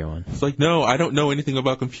nice to everyone. It's like, no, I don't know anything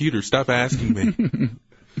about computers. Stop asking me.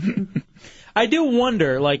 I do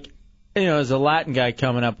wonder, like, as a Latin guy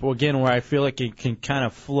coming up, again, where I feel like he can kind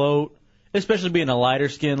of float, especially being a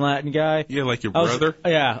lighter-skinned Latin guy. Yeah, like your brother?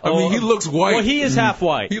 Yeah. I mean, he looks white. Well, he is half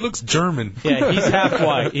white. He looks German. Yeah, he's half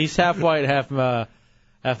white. He's half white,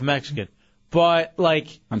 half Mexican. But, like...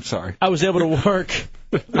 I'm sorry. I was able to work...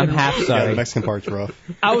 I'm half sorry. Yeah, the Mexican part's rough.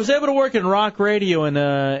 I was able to work in rock radio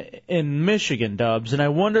in Michigan, Dubs, and I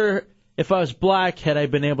wonder if I was black, had I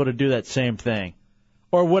been able to do that same thing?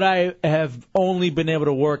 Or would I have only been able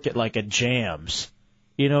to work at, like, a Jams?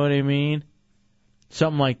 You know what I mean?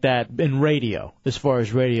 Something like that in radio, as far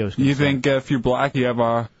as radio is concerned. You think if you're black, you have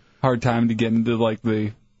a hard time to get into, like,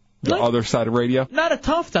 the other side of radio? Not a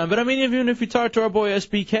tough time, but I mean, even if you talk to our boy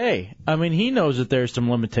SBK, I mean, he knows that there's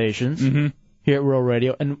some limitations here at Real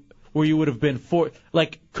Radio, and where you would have been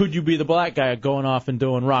could you be the black guy going off and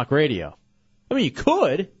doing rock radio? I mean, you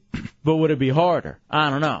could, but would it be harder?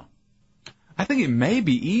 I don't know. I think it may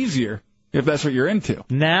be easier if that's what you're into.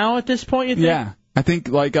 Now, at this point, you think? Yeah. I think,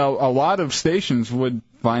 like, a lot of stations would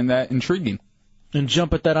find that intriguing. And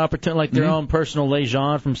jump at that opportunity, like their own personal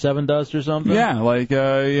Lejean from Seven Dust or something? Yeah, like,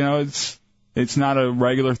 it's It's not a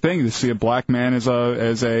regular thing to see a black man as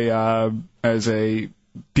a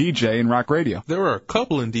DJ in rock radio. There were a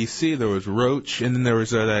couple in D.C. There was Roach, and then there was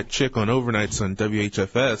that chick on overnights on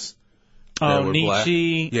WHFS. Oh,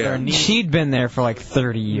 Nietzsche. Yeah. She'd been there for like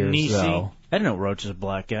 30 years, Nietzsche. though. I didn't know Roach is a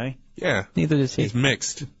black guy. Yeah. Neither does he. He's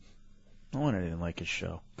mixed. No wonder I didn't like his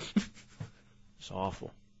show. It's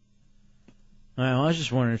awful. I was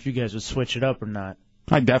just wondering if you guys would switch it up or not.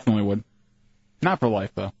 I definitely would. Not for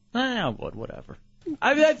life, though. I would, whatever.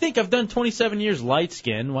 I think I've done 27 years light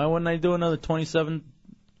skin. Why wouldn't I do another 27?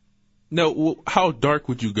 No, how dark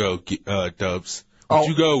would you go, Dubs? Would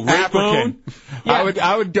you go African? Yeah.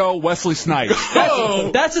 I would go Wesley Snipes.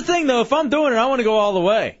 That's the thing, though. If I'm doing it, I want to go all the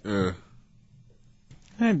way.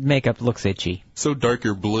 Makeup looks itchy. So dark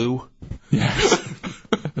you're blue? Yes.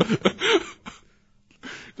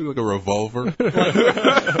 Like a revolver. Like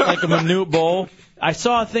a Manute Bowl. I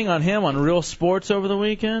saw a thing on him on Real Sports over the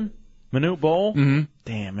weekend. Manute Bowl. Mm-hmm.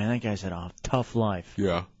 Damn, man, that guy's had a tough life.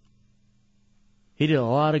 Yeah. He did a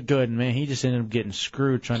lot of good, man. He just ended up getting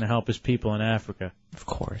screwed trying to help his people in Africa. Of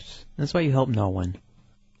course. That's why you help no one.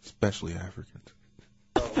 Especially Africans.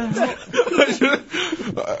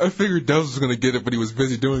 I figured Dubs was going to get it, but he was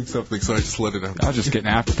busy doing something, so I just let it out. I was just getting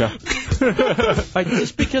Africa.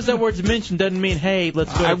 Just because that word's mentioned doesn't mean, hey,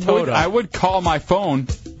 let's go to Toto. I would call my phone,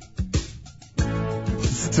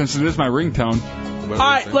 since it is my ringtone. All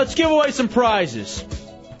right, let's give away some prizes.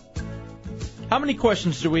 How many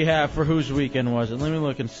questions do we have for whose weekend was it? Let me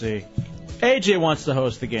look and see. AJ wants to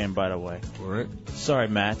host the game, by the way. All right. Sorry,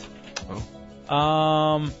 Matt. Oh.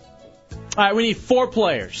 All right, we need 4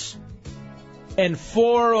 players. And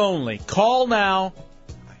 4 only. Call now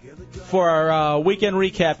for our weekend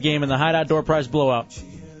recap game in the Hideout Door Prize Blowout.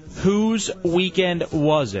 Whose weekend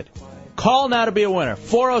was it? Call now to be a winner.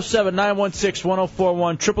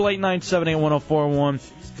 407-916-1041, 888-978-1041,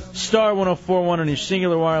 star 1041 on your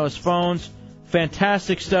singular wireless phones.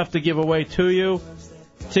 Fantastic stuff to give away to you.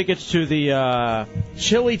 Tickets to the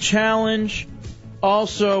Chili Challenge.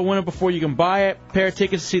 Also, win it before you can buy it. Pair of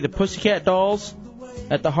tickets to see the Pussycat Dolls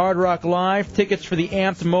at the Hard Rock Live. Tickets for the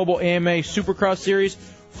Amped Mobile AMA Supercross Series.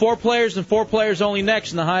 4 players and 4 players only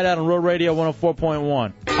next in the Hideout on Road Radio 104.1.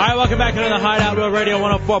 All right, welcome back into the Hideout, Road Radio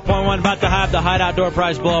 104.1. About to have the Hideout Door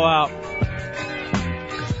Prize Blowout.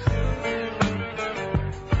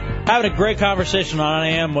 Having a great conversation on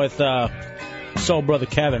AM with Soul Brother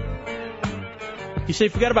Kevin. He said he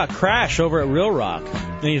forgot about Crash over at Real Rock.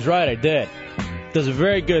 And he's right, I did. Does a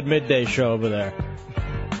very good midday show over there.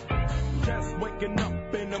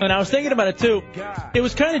 And I was thinking about it, too. It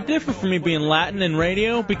was kind of different for me being Latin in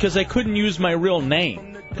radio because I couldn't use my real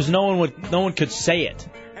name because no one could say it.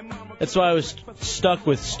 That's why I was stuck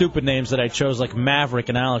with stupid names that I chose, like Maverick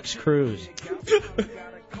and Alex Cruz.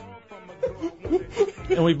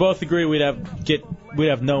 And we both agree we'd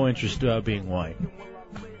have no interest being white.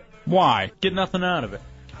 Why? Get nothing out of it.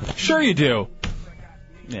 Sure you do.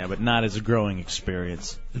 Yeah, but not as a growing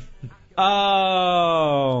experience.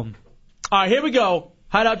 All right, here we go.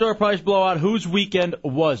 Hideout Door Prize Blowout. Whose weekend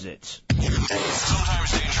was it?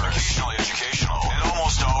 Sometimes dangerous, occasionally educational, and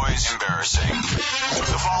almost always embarrassing.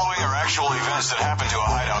 The following are actual events that happened to a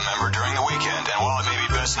Hideout member during the weekend, and while it may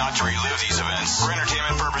be best not to relive these events, for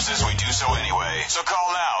entertainment purposes, we do so anyway. So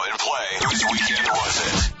call now and play. Whose weekend was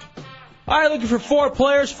it? All right, looking for 4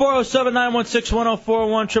 players.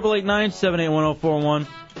 407-916-1041, 888-978-1041.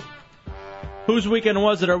 Whose weekend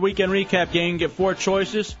was it? Our weekend recap game. Get 4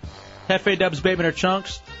 choices. Hefe, Dubs, Bateman, or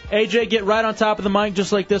Chunks. AJ, get right on top of the mic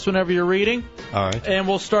just like this whenever you're reading. All right. And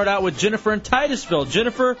we'll start out with Jennifer in Titusville.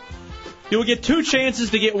 Jennifer, you will get 2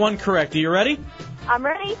 chances to get 1 correct. Are you ready? I'm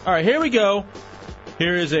ready. All right, here we go.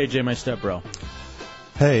 Here is AJ, my stepbro.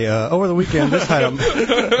 Hey, over the weekend, this Hideout...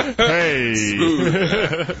 Hey.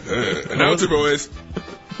 Announcer boys.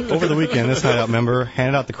 Over the weekend, this Hideout member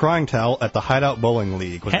handed out the crying towel at the Hideout Bowling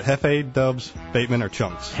League. Was it Hefe, Dubs, Bateman, or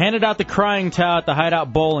Chunks? Handed out the crying towel at the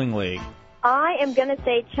Hideout Bowling League. I am going to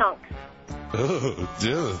say Chunks. Oh,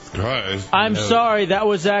 Jesus Christ. I'm sorry, that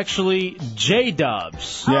was actually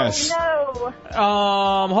J-Dubs. Yes. Oh,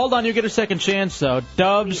 no. Hold on, you get a second chance, though.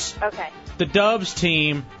 Dubs, Okay. the Dubs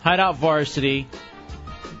team, Hideout Varsity,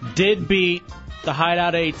 did beat the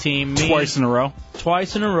Hideout A team. Twice in a row.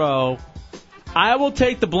 Twice in a row. I will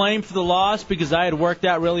take the blame for the loss because I had worked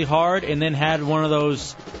out really hard and then had one of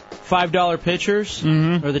those $5 pitchers,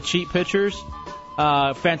 or the cheap pitchers.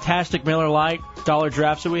 Fantastic Miller Lite dollar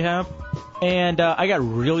drafts that we have. And I got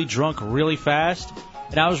really drunk really fast.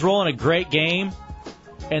 And I was rolling a great game.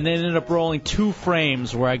 And then ended up rolling 2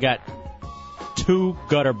 frames where I got 2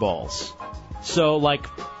 gutter balls. So,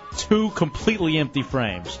 2 completely empty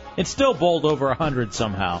frames. It still bowled over 100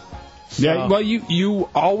 somehow. Yeah, well, you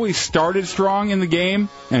always started strong in the game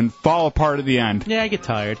and fall apart at the end. Yeah, I get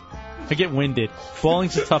tired. I get winded.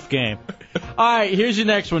 Bowling's a tough game. All right, here's your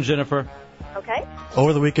next one, Jennifer. Okay.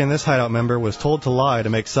 Over the weekend, this Hideout member was told to lie to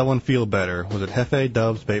make someone feel better. Was it Hefe,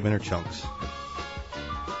 Dubs, Bateman, or Chunks?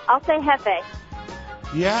 I'll say Hefe.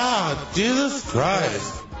 Yeah, Jesus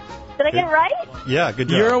Christ. Did I get it right? Yeah, good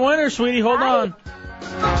job. You're a winner, sweetie. Hold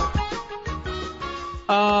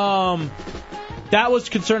on. That was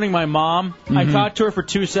concerning my mom. I talked to her for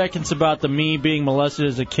 2 seconds about me being molested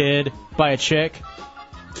as a kid by a chick.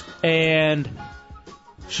 And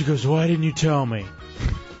she goes, why didn't you tell me?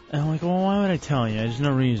 And I'm like, well, why would I tell you? There's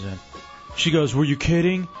no reason. She goes, were you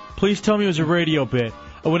kidding? Please tell me it was a radio bit.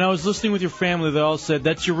 When I was listening with your family, they all said,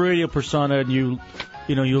 that's your radio persona, and you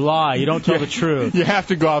lie. You don't tell the truth. You have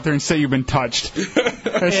to go out there and say you've been touched.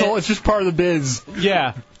 It's just part of the biz.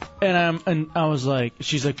 Yeah. And I was like,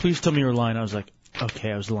 she's like, please tell me you were lying. I was like,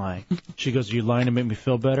 okay, I was lying. She goes, are you lying to make me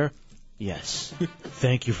feel better? Yes.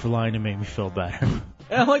 Thank you for lying to make me feel better.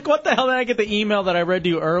 And I'm like, what the hell did I get the email that I read to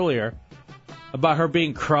you earlier about her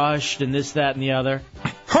being crushed and this, that, and the other?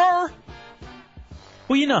 Her?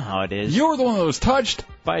 Well, you know how it is. You were the one that was touched.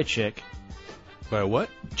 By a chick. By a what?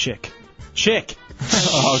 Chick. Okay.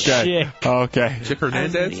 Chick. Okay. Chick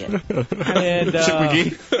Hernandez? And, Chick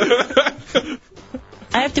McGee?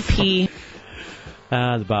 I have to pee.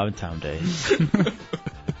 The Bob and Tom days.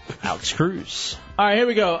 Alex Cruz. All right, here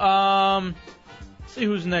we go. See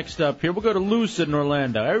who's next up here. We'll go to Lucid in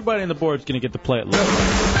Orlando. Everybody on the board's going to get to play it.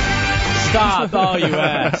 Stop. Oh, you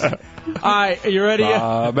ass. All right, are you ready?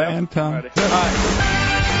 Bob and Tom.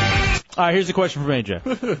 All right, here's the question from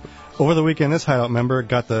AJ. Over the weekend, this Hideout member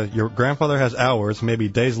got the your grandfather has hours, maybe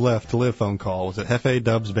days left to live phone call. Was it Hefe,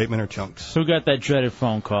 Dubs, Bateman, or Chunks? Who got that dreaded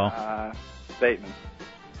phone call? Bateman.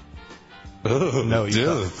 Oh, no, you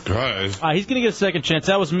Jesus Christ. He's going to get a second chance.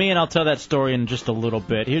 That was me, and I'll tell that story in just a little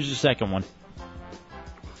bit. Here's your second one.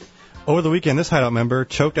 Over the weekend, this Hideout member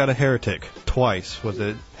choked out a heretic twice. Was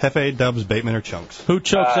it Hefe, Dubs, Bateman, or Chunks? Who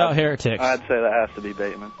chokes out heretics? I'd say that has to be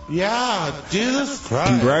Bateman. Yeah, Jesus Christ.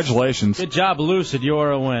 Congratulations. Good job, Lucid. You're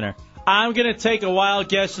a winner. I'm going to take a wild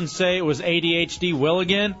guess and say it was ADHD Will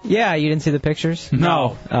again. Yeah, you didn't see the pictures?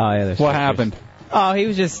 No. Oh, yeah, there's What pictures. happened? Oh, I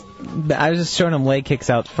was just showing him leg kicks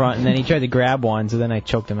out front, and then he tried to grab one, so then I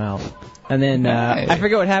choked him out. And then, I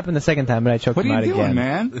forget what happened the second time, but I choked him out again. What are you doing,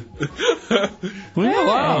 man? Leave me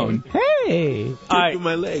alone. Hey! With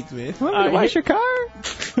my legs, man. Wash your car?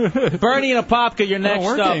 Bernie and Apopka, you're next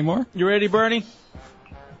work up. anymore. You ready, Bernie?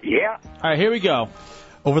 Yeah. All right, here we go.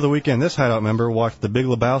 Over the weekend, this Hideout member watched The Big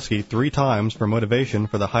Lebowski 3 times for motivation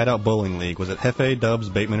for the Hideout Bowling League. Was it Hefe, Dubs,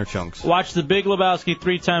 Bateman, or Chunks? Watch The Big Lebowski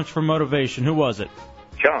 3 times for motivation. Who was it?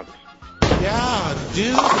 Chunks. Yeah,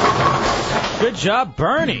 Jesus. Good job,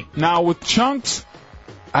 Bernie. Now, with Chunks,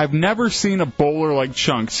 I've never seen a bowler like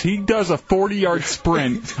Chunks. He does a 40-yard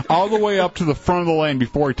sprint all the way up to the front of the lane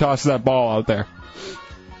before he tosses that ball out there.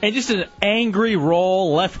 And just an angry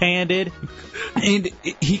roll, left-handed. And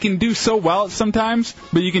he can do so well sometimes,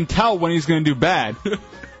 but you can tell when he's going to do bad.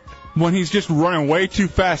 When he's just running way too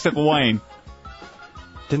fast at the lane.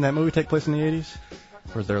 Didn't that movie take place in the 80s?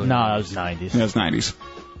 Or was it early? No, that was 90s. Yeah, it's 90s.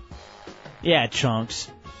 Yeah, Chunks.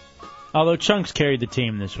 Although Chunks carried the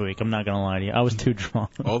team this week, I'm not going to lie to you. I was too drunk.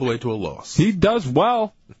 All the way to a loss. He does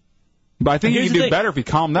well. But I think he can do better if he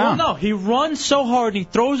calmed down. Well, no, he runs so hard and he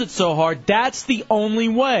throws it so hard. That's the only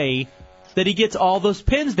way that he gets all those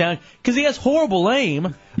pins down, because he has horrible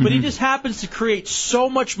aim, but he just happens to create so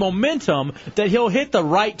much momentum that he'll hit the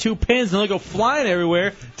right 2 pins and they'll go flying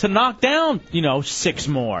everywhere to knock down, 6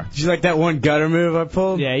 more. Did you like that one gutter move I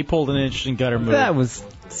pulled? Yeah, he pulled an interesting gutter move. That was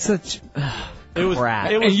such it was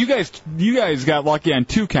crap. And you guys got lucky on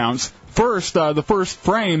 2 counts. First, the first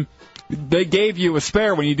frame, they gave you a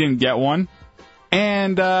spare when you didn't get one.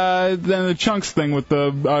 And then the Chunks thing with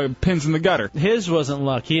the pins in the gutter. His wasn't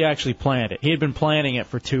luck. He actually planned it. He had been planning it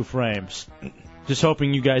for 2 frames. Just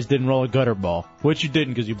hoping you guys didn't roll a gutter ball. Which you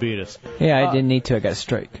didn't because you beat us. Yeah, I didn't need to. I got a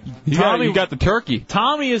strike. You got the turkey.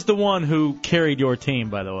 Tommy is the one who carried your team,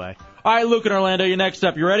 by the way. All right, Luke and Orlando, you're next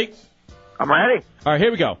up. You ready? I'm ready. All right,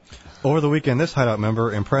 here we go. Over the weekend, this Hideout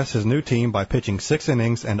member impressed his new team by pitching 6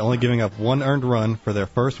 innings and only giving up 1 earned run for their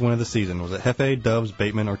first win of the season. Was it Hefe, Dubs,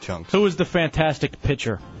 Bateman, or Chunks? Who was the fantastic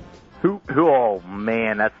pitcher? Who? Oh,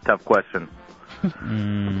 man, that's a tough question. He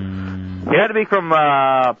had to be from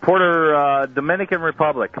Dominican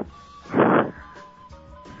Republic.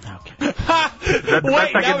 Okay. Wait,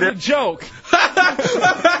 that was a joke.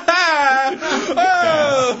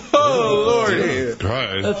 Oh, Lord.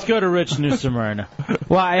 good. Let's go to Rich New Smyrna.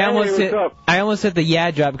 Well, I almost what's hit the yeah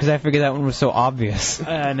drop because I figured that one was so obvious.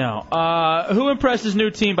 I know. Who impressed his new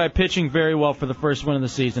team by pitching very well for the first win of the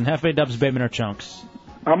season? Hefe, Dubs, Bateman, or Chunks?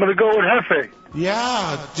 I'm going to go with Hefe.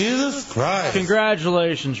 Yeah, Jesus Christ.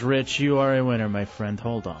 Congratulations, Rich. You are a winner, my friend.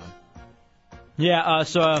 Hold on. Yeah,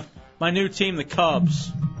 so my new team, the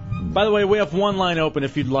Cubs. By the way, we have one line open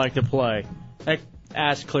if you'd like to play.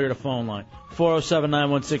 Ask clear the phone line.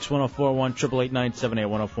 407-916-1041,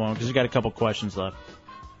 888-978-1041, because we got a couple questions left.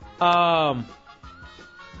 But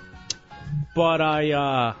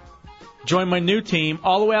I joined my new team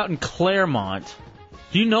all the way out in Claremont.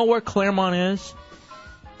 Do you know where Claremont is?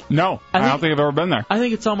 No, I don't think I've ever been there. I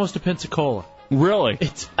think it's almost to Pensacola. Really?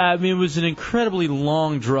 It was an incredibly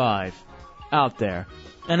long drive out there.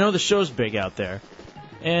 I know the show's big out there.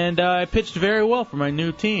 And I pitched very well for my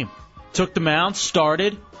new team. Took the mound,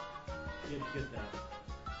 started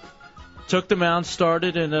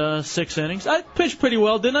in 6 innings. I pitched pretty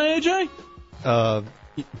well, didn't I, AJ?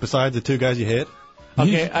 Besides the 2 guys you hit?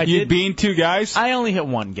 Okay, I you did. being 2 guys? I only hit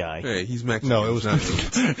 1 guy. Hey, he's Mexican. No, it was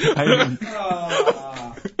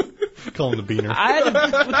Call him the beaner. What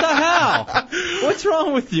the hell? What's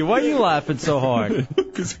wrong with you? Why are you laughing so hard?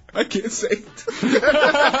 Because I can't say it.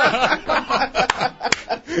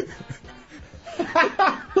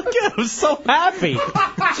 Look at him, so happy.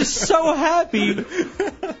 Just so happy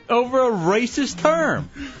over a racist term.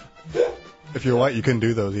 If you're white, you couldn't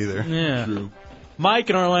do those either. Yeah. True. Mike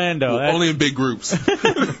in Orlando. Well, only in big groups.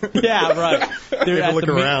 Yeah, right. They're at look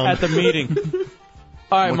around. at the meeting.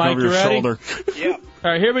 All right, Look Mike, over you your ready? shoulder. Yeah.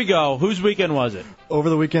 All right, here we go. Whose weekend was it? Over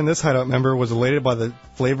the weekend, this Hideout member was elated by the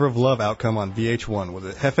Flavor of Love outcome on VH1. Was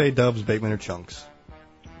it Hefe, Dubs, Bateman, or Chunks?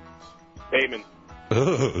 Bateman.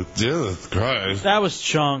 Oh, Jesus Christ. That was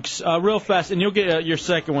Chunks. Real fast, and you'll get your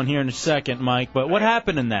second one here in a second, Mike. But what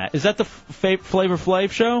happened in that? Is that the Flavor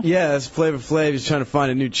Flav show? Yeah, that's Flavor Flav. He's trying to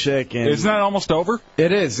find a new chick. And Isn't that almost over?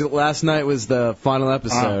 It is. Last night was the final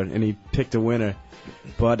episode, and he picked a winner.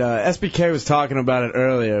 But SBK was talking about it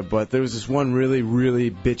earlier, but there was this one really,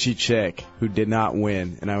 really bitchy chick who did not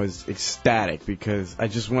win, and I was ecstatic because I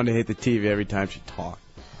just wanted to hit the TV every time she talked.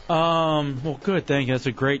 Well, good. Thank you. That's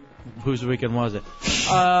a great. Whose weekend was it?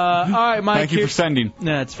 All right, Mike. Thank you for sending.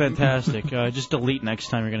 Yeah, it's fantastic. Just delete next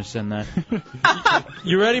time you're going to send that.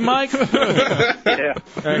 You ready, Mike? Yeah.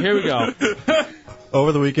 All right, here we go.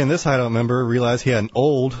 Over the weekend, this Hideout member realized he had an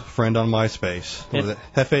old friend on MySpace. Was it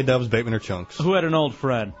Hefe, Dubs, Bateman, or Chunks? Who had an old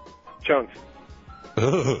friend? Chunks.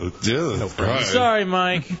 Oh, Jesus Christ. Sorry,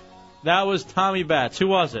 Mike. That was Tommy Batts. Who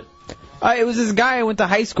was it? It was this guy I went to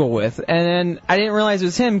high school with, and then I didn't realize it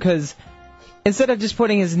was him because instead of just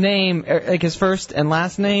putting his name, like his first and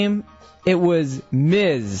last name, it was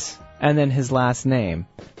Ms. and then his last name.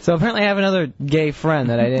 So apparently I have another gay friend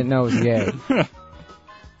that I didn't know was gay.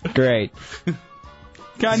 Great.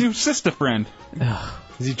 Got a new sister friend.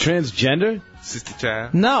 Is he transgender? Sister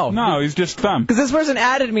child? No. No, he's just dumb. Because this person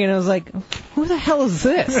added me, and I was like, who the hell is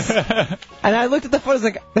this? And I looked at the photos,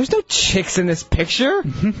 like, there's no chicks in this picture.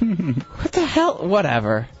 What the hell?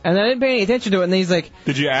 Whatever. And I didn't pay any attention to it, and then he's like...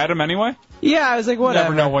 Did you add him anyway? Yeah, I was like, whatever.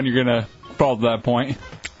 You never know when you're going to fall to that point.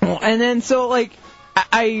 And then, so, like,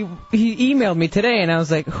 he emailed me today, and I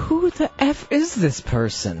was like, who the F is this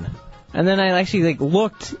person? And then I actually, like,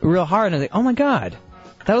 looked real hard, and I was like, oh, my God.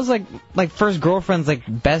 That was, like first girlfriend's, like,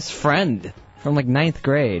 best friend from, like, 9th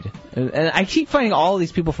grade. And I keep finding all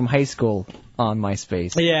these people from high school on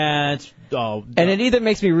MySpace. Yeah, it's... Oh, and it either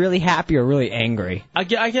makes me really happy or really angry. I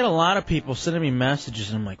get a lot of people sending me messages,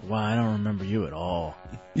 and I'm like, wow, I don't remember you at all.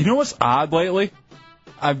 You know what's odd lately?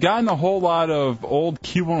 I've gotten a whole lot of old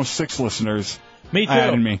Q106 listeners Me too.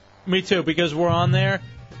 adding me. Me too, because we're on there.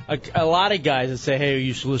 A lot of guys that say, hey, I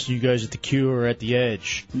used to listen to you guys at the Q or at the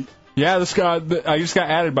Edge. Yeah, this guy, I just got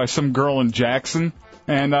added by some girl in Jackson,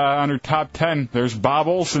 and on her top 10, there's Bob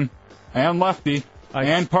Olson, and Lefty,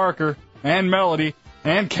 and Parker, and Melody,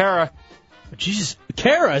 and Kara. Jesus,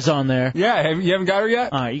 Kara's on there. Yeah, you haven't got her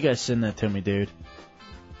yet? All right, you guys send that to me, dude.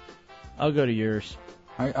 I'll go to yours.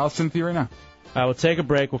 I'll send it to you right now. All right, we'll take a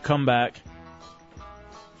break. We'll come back.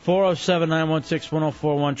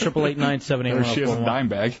 407-916-1041, 888-978-1041. She has a dime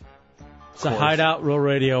bag. It's a Hideout, Real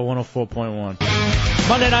Radio 104.1.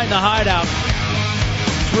 Monday night in the Hideout.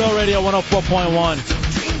 It's Real Radio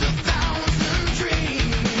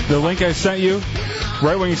 104.1. The link I sent you,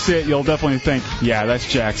 right when you see it, you'll definitely think, yeah,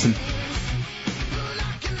 that's Jackson.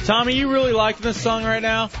 Tommy, you really liking this song right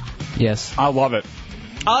now? Yes. I love it.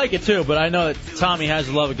 I like it too, but I know that Tommy has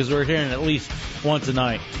to love it because we're hearing it at least once a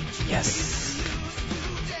night. Yes.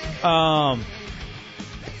 The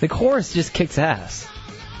chorus just kicks ass.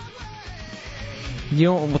 You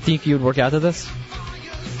don't think you would work out to this?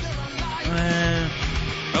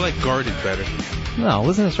 I like guarded better. No,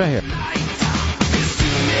 listen to this right here.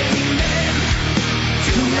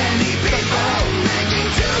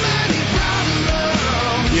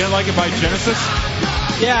 You didn't like it by Genesis?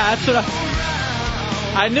 Yeah, that's what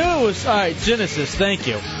I knew it was. All right, Genesis. Thank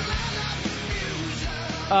you.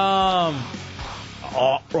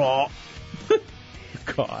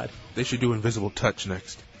 God. They should do Invisible Touch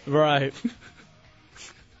next. Right.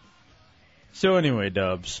 So anyway,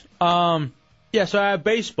 Dubs. Yeah, so I had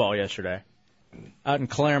baseball yesterday out in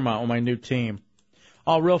Claremont with my new team.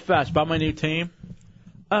 Oh, real fast about my new team.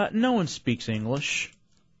 No one speaks English.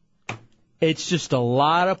 It's just a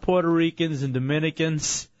lot of Puerto Ricans and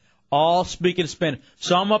Dominicans all speaking Spanish.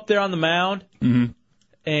 So I'm up there on the mound,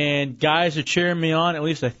 and guys are cheering me on. At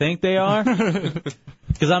least I think they are,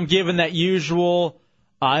 because I'm giving that usual.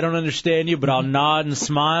 I don't understand you, but I'll nod and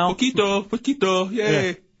smile. Poquito, yay.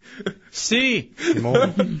 Yeah. Sí.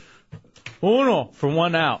 Uno for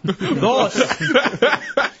 1 out. Dos.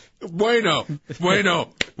 Bueno,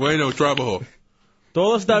 trabajo.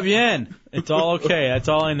 Todo está bien. It's all okay. That's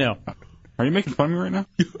all I know. Are you making fun of me right now?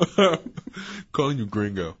 Calling you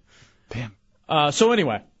gringo. Damn. So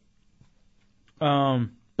anyway. But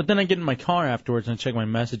then I get in my car afterwards and I check my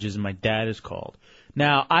messages and my dad is called.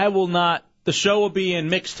 Now, I will not... The show will be in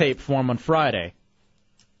mixtape form on Friday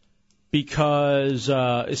because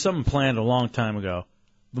it's something planned a long time ago.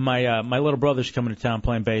 But my little brother's coming to town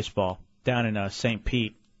playing baseball down in St.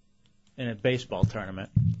 Pete in a baseball tournament.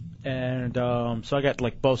 And so I got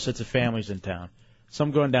like both sets of families in town. So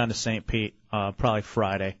I'm going down to St. Pete probably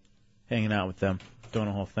Friday, hanging out with them, doing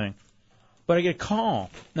the whole thing. But I get a call.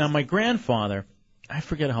 Now, my grandfather, I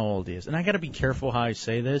forget how old he is. And I got to be careful how I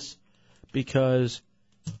say this because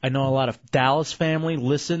I know a lot of Dallas family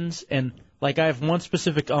listens. And like I have one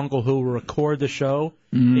specific uncle who will record the show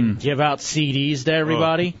and give out CDs to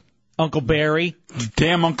everybody. Uncle Barry.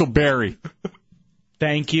 Damn Uncle Barry.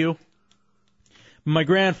 Thank you. My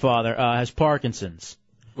grandfather has Parkinson's.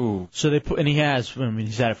 Ooh. So they put, and he's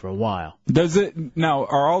had it for a while. Does it now?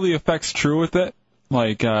 Are all the effects true with it?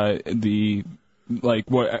 Like like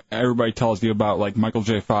what everybody tells you about, like Michael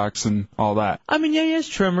J. Fox and all that. I mean, yeah, he has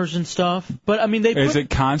tremors and stuff, but I mean, Is it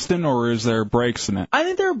constant or is there breaks in it? I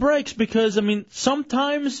think there are breaks because I mean,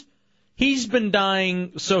 sometimes he's been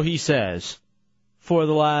dying, so he says, for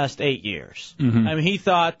the last 8 years. Mm-hmm. I mean, he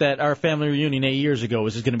thought that our family reunion 8 years ago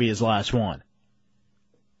was going to be his last one,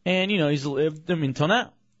 and you know, he's lived until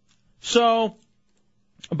now. So,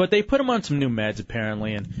 but they put him on some new meds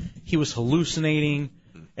apparently, and he was hallucinating,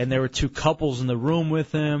 and there were two couples in the room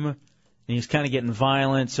with him, and he's kind of getting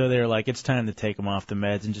violent, so they're like, it's time to take him off the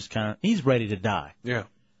meds and just kind of, he's ready to die. Yeah.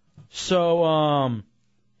 So,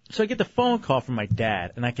 so I get the phone call from my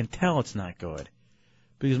dad, and I can tell it's not good,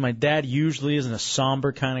 because my dad usually isn't a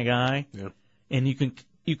somber kind of guy, and you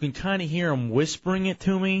can kind of hear him whispering it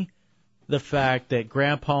to me. The fact that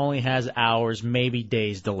Grandpa only has hours, maybe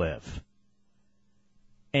days to live.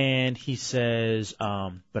 And he says,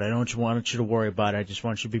 but I don't want you to worry about it. I just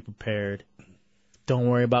want you to be prepared. Don't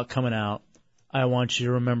worry about coming out. I want you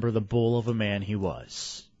to remember the bull of a man he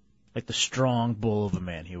was. Like the strong bull of a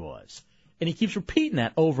man he was. And he keeps repeating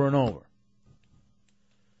that over and over.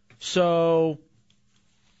 So,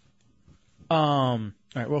 all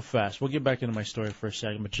right, real fast. We'll get back into my story for a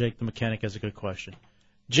second, but Jake the mechanic has a good question.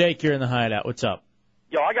 Jake, you're in the Hideout. What's up?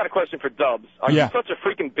 Yo, I got a question for Dubs. Are you such a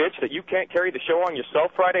freaking bitch that you can't carry the show on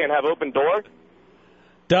yourself Friday and have open door?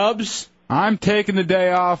 Dubs? I'm taking the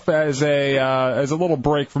day off as a little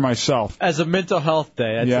break for myself. As a mental health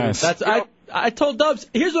day. Yes. I told Dubs,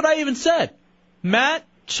 here's what I even said. Matt,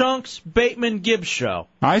 Chunks, Bateman, Gibbs show.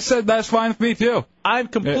 I said that's fine with me, too. I'm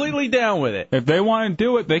completely down with it. If they want to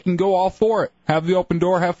do it, they can go all for it. Have the open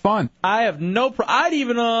door, have fun. I have no problem. I'd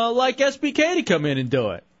even like SBK to come in and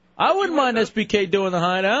do it. I wouldn't mind SBK doing the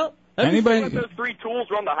Hideout. Anybody? If those three tools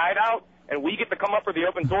run the Hideout and we get to come up for the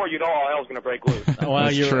open door, you know all hell's going to break loose. Well,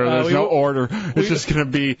 that's true. There's no order. It's just going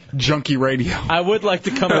to be junkie radio. I would like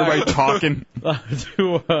to come Everybody back. talking.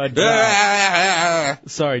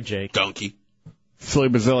 Sorry, Jake. Donkey. Silly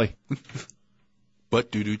bazilly.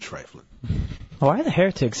 But doo-doo trifling. Why are the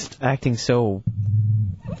heretics acting so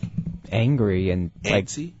angry and like...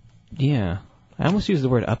 Antsy? Yeah. I almost used the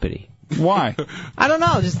word uppity. Why? I don't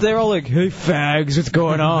know. Just they're all like, "Hey, fags, what's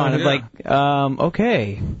going on?" I'm like,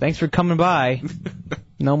 okay, thanks for coming by.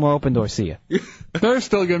 No more open door. See ya. There's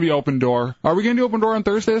still going to be open door. Are we going to do open door on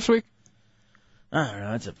Thursday this week? I don't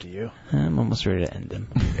know. That's up to you. I'm almost ready to end him.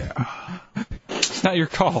 Yeah. It's not your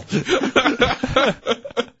call.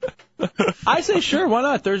 I say sure. Why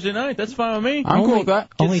not? Thursday night. That's fine with me. I'm cool with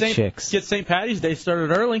that. Only chicks. Get St. Patty's Day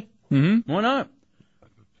started early. Mm-hmm. Why not?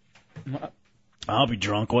 I'll be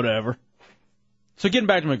drunk, whatever. So getting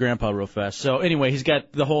back to my grandpa real fast. So anyway, he's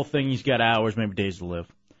got the whole thing. He's got hours, maybe days to live.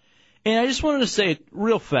 And I just wanted to say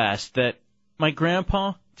real fast that my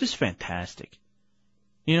grandpa, just fantastic.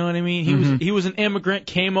 You know what I mean? He was an immigrant,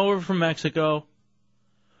 came over from Mexico.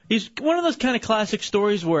 He's one of those kind of classic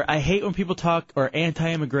stories where I hate when people talk or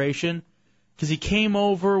anti-immigration because he came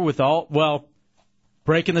over with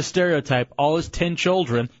breaking the stereotype, all his 10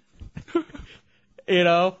 children. You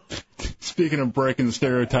know? Speaking of breaking the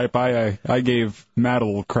stereotype, I gave Matt a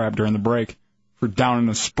little crap during the break for downing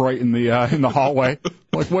a Sprite in the hallway.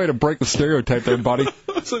 Like, way to break the stereotype there, buddy.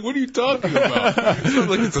 It's like, what are you talking about? It sounds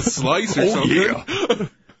like it's a slice or something.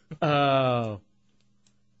 Yeah.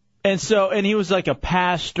 And he was like a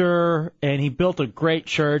pastor, and he built a great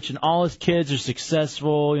church, and all his kids are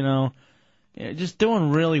successful, just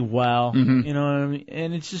doing really well, you know what I mean?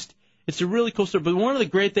 And it's a really cool story. But one of the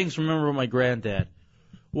great things to remember with my granddad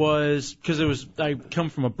was, because I come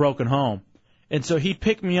from a broken home, and so he'd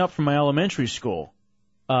pick me up from my elementary school,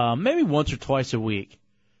 maybe once or twice a week,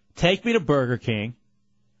 take me to Burger King,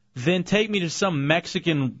 then take me to some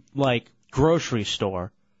Mexican, grocery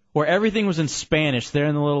store, where everything was in Spanish there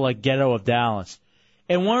in the little, ghetto of Dallas.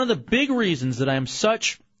 And one of the big reasons that I'm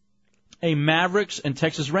such a Mavericks and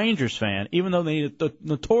Texas Rangers fan, even though they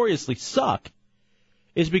notoriously suck,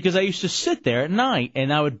 is because I used to sit there at night,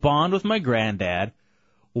 and I would bond with my granddad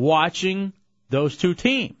watching those two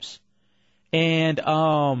teams. And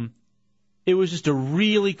it was just a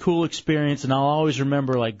really cool experience, and I'll always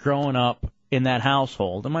remember, growing up in that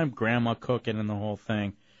household, and my grandma cooking and the whole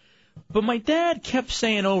thing. But my dad kept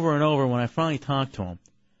saying over and over when I finally talked to him,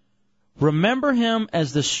 remember him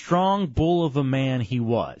as the strong bull of a man he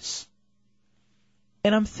was.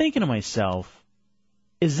 And I'm thinking to myself,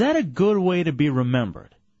 is that a good way to be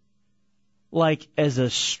remembered? As a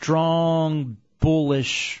strong,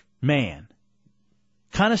 bullish man.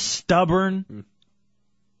 Kind of stubborn.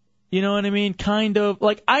 You know what I mean? Kind of.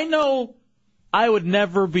 I know I would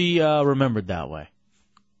never be remembered that way.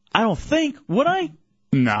 I don't think. Would I?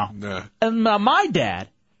 No. And my dad,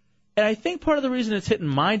 and I think part of the reason it's hitting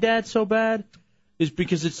my dad so bad is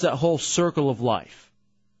because it's that whole circle of life.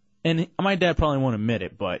 And my dad probably won't admit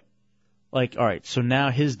it, but, all right, so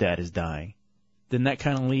now his dad is dying. Then that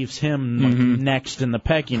kind of leaves him next in the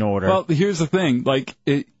pecking order. Well, here's the thing.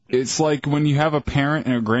 It's like when you have a parent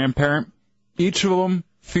and a grandparent, each of them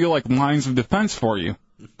feel like lines of defense for you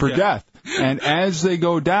for death. And as they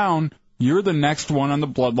go down, you're the next one on the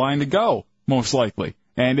bloodline to go, most likely.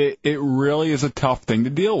 And it really is a tough thing to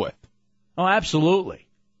deal with. Oh, absolutely.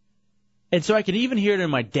 And so I can even hear it in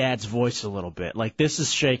my dad's voice a little bit. This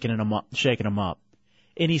is shaking him up.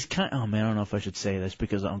 And he's oh man, I don't know if I should say this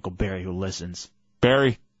because of Uncle Barry who listens.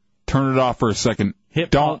 Barry, turn it off for a second.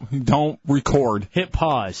 Don't record. Hit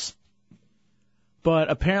pause.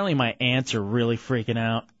 But apparently my aunts are really freaking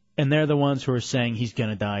out. And they're the ones who are saying he's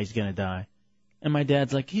gonna die. And my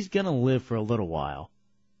dad's like, he's gonna live for a little while.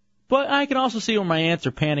 But I can also see where my aunts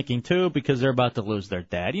are panicking, too, because they're about to lose their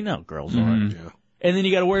dad. You know how girls are. Yeah. And then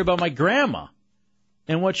you got to worry about my grandma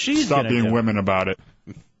and what she's going to do. Stop being women about it.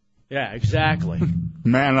 Yeah, exactly.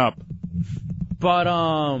 Man up. But,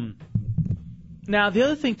 now the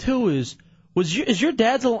other thing, too, is your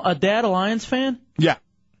dad a Lions fan? Yeah.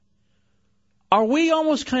 Are we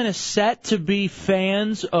almost kind of set to be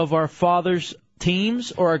fans of our father's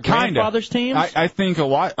teams or our grandfather's teams? I think a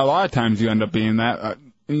lot of times you end up being that.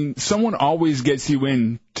 Someone always gets you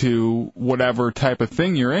into whatever type of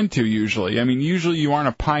thing you're into usually. Usually you aren't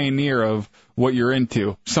a pioneer of what you're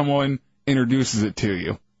into. Someone introduces it to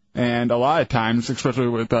you. And a lot of times, especially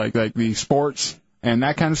with like the sports and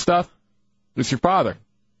that kind of stuff, it's your father.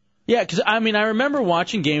 Yeah, because, I remember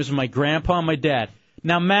watching games with my grandpa and my dad.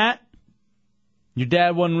 Now, Matt, your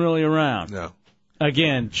dad wasn't really around. No.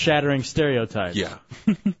 Again, shattering stereotypes. Yeah.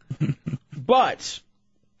 But...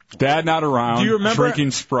 Dad not around, do you remember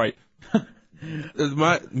drinking Sprite.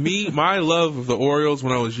 My love of the Orioles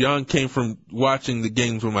when I was young came from watching the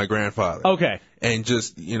games with my grandfather. Okay. And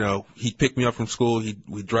just, he'd pick me up from school,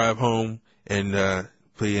 we'd drive home and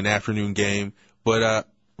play an afternoon game. But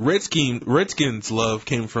Redskins love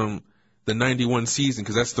came from the 91 season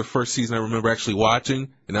because that's the first season I remember actually watching,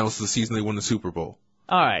 and that was the season they won the Super Bowl.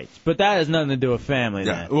 All right, but that has nothing to do with family,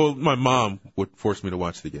 Yeah, then. well, my mom would force me to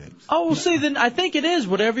watch the games. Oh, well, see, then I think it is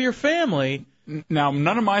whatever your family. Now,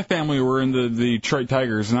 none of my family were into the Detroit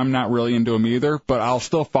Tigers, and I'm not really into them either, but I'll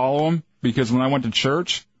still follow them because when I went to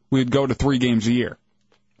church, we'd go to 3 games a year.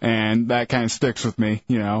 And that kind of sticks with me,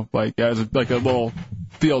 as a little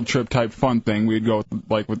field trip type fun thing. We'd go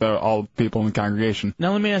with all the people in the congregation.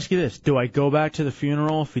 Now, let me ask you this. Do I go back to the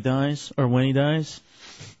funeral if he dies or when he dies?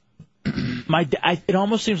 it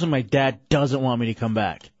almost seems like my dad doesn't want me to come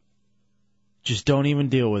back. Just don't even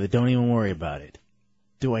deal with it. Don't even worry about it.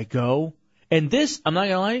 Do I go? And this, I'm not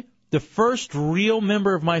gonna lie, the first real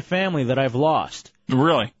member of my family that I've lost.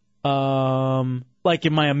 Really? Like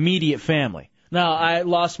in my immediate family. Now, I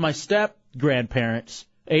lost my step-grandparents.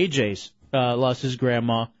 AJ's lost his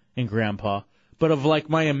grandma and grandpa. But of like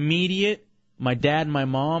my immediate, my dad and my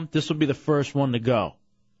mom, this will be the first one to go.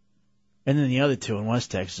 And then the other two in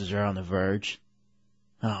West Texas are on the verge.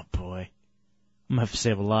 Oh, boy. I'm going to have to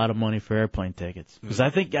save a lot of money for airplane tickets. Because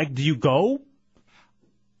I think, do you go?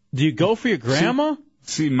 Do you go for your grandma?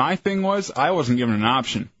 See, my thing was, I wasn't given an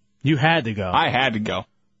option. You had to go. I had to go.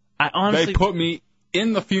 I honestly... They put me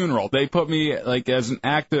in the funeral. They put me, like, as an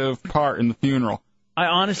active part in the funeral. I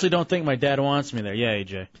honestly don't think my dad wants me there. Yeah,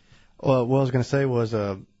 AJ. Well, what I was going to say was,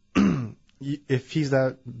 if he's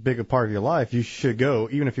that big a part of your life, you should go,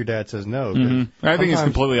 even if your dad says no. I think it's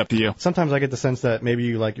completely up to you. Sometimes I get the sense that maybe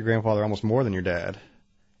you like your grandfather almost more than your dad.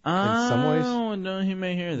 In some ways. Oh, no, he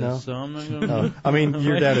may hear this, No? so I'm not going to... No. I mean,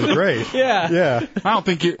 your dad is great. Yeah. Yeah. I don't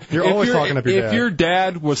think You're always talking up your dad. If your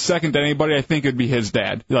dad was second to anybody, I think it'd be his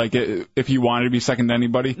dad. Like, if you wanted to be second to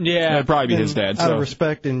anybody, it'd probably be his dad. Out So. of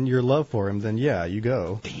respect and your love for him, then yeah, you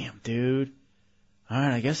go. Damn, dude. All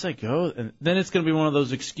right, I guess I go. And then it's going to be one of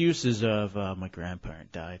those excuses of my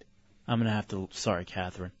grandparent died. I'm going to have to... Sorry,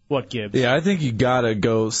 Catherine. What, Gibbs? Yeah, I think you got to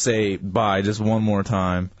go say bye just one more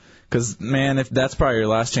time. Because, man, if that's probably your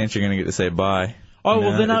last chance you're going to get to say bye. Oh,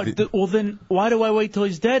 well, then why do I wait till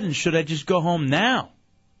he's dead, and should I just go home now?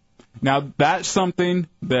 Now, that's something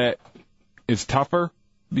that is tougher,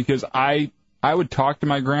 because I would talk to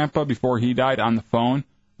my grandpa before he died on the phone,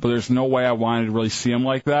 but there's no way I wanted to really see him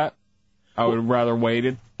like that. I would have rather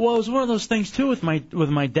waited. Well, it was one of those things, too, with my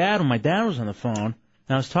dad. When my dad was on the phone, and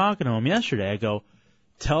I was talking to him yesterday, I go,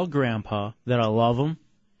 tell Grandpa that I love him,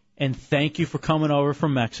 and thank you for coming over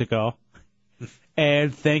from Mexico,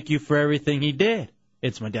 and thank you for everything he did.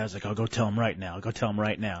 It's my dad's like, I'll go tell him right now. I'll go tell him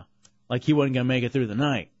right now. Like he wasn't going to make it through the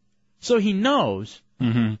night. So he knows,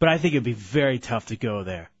 but I think it'd be very tough to go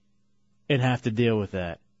there and have to deal with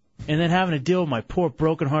that. And then having to deal with my poor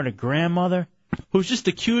broken-hearted grandmother, who's just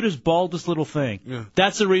the cutest, baldest little thing. Yeah.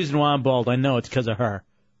 That's the reason why I'm bald. I know it's because of her.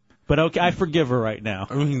 But okay, I forgive her right now.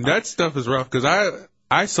 I mean, that stuff is rough, because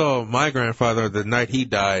I saw my grandfather the night he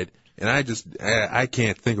died, and I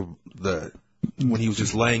can't think of when he was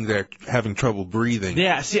just laying there having trouble breathing.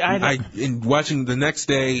 Yeah, see, and watching the next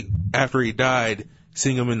day after he died,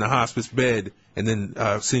 seeing him in the hospice bed, and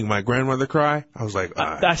then seeing my grandmother cry, I was like,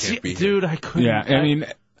 I can't be dude, I couldn't. Yeah, I mean,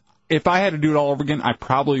 if I had to do it all over again, I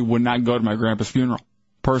probably would not go to my grandpa's funeral,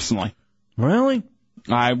 personally. Really?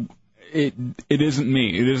 It isn't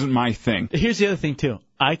me. It isn't my thing. Here's the other thing, too.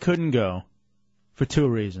 I couldn't go for two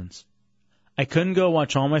reasons. I couldn't go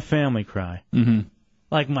watch all my family cry. Mm-hmm.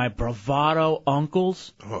 Like my bravado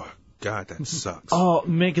uncles. Oh, God, that sucks. Oh,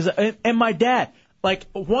 man, and my dad. Like,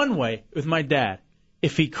 one way with my dad,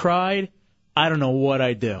 if he cried, I don't know what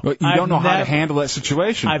I'd do. But you don't know how to handle that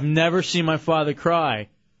situation. I've never seen my father cry,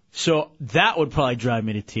 so that would probably drive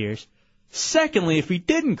me to tears. Secondly, if he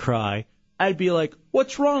didn't cry, I'd be like,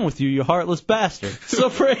 what's wrong with you, you heartless bastard? So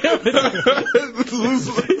for him,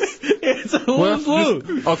 it's a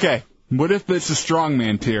lose-lose. Okay, what if it's a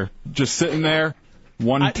strongman tear? Just sitting there,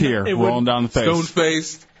 one tear rolling down the face.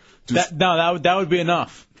 Stone-faced. That would be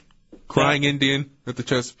enough. Crying Indian at the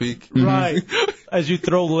Chesapeake. Right. As you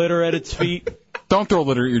throw litter at its feet. Don't throw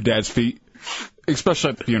litter at your dad's feet, especially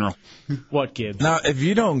at the funeral. What, Gibbs? Now, if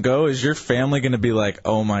you don't go, is your family going to be like,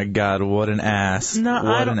 oh, my God, what an ass? No,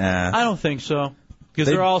 what an ass. I don't think so. Because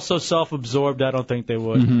they're all so self-absorbed, I don't think they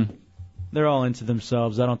would. Mm-hmm. They're all into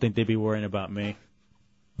themselves. I don't think they'd be worrying about me.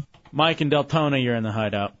 Mike and Deltona, you're in the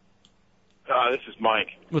hideout. This is Mike.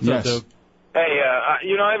 What's up, dude? Hey,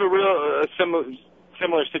 I have a real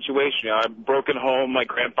similar situation. I'm broken home. My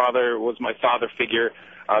grandfather was my father figure.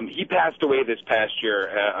 He passed away this past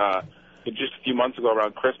year, just a few months ago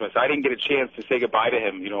around Christmas. I didn't get a chance to say goodbye to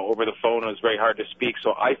him. Over the phone, it was very hard to speak.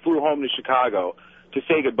 So I flew home to Chicago to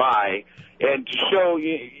say goodbye and to show,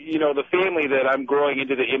 the family that I'm growing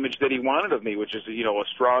into the image that he wanted of me, which is, a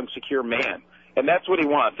strong, secure man. And that's what he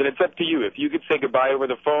wants. And it's up to you. If you could say goodbye over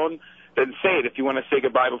the phone, then say it. If you want to say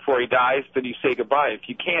goodbye before he dies, then you say goodbye. If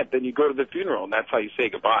you can't, then you go to the funeral, and that's how you say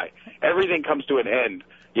goodbye. Everything comes to an end.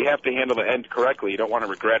 You have to handle the end correctly. You don't want to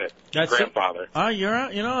regret it. That's grandfather.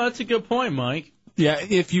 That's a good point, Mike. Yeah,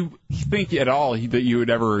 if you think at all that you would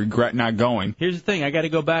ever regret not going. Here's the thing. I got to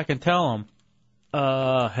go back and tell him,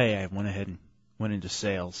 hey, I went ahead and went into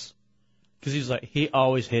sales. Because he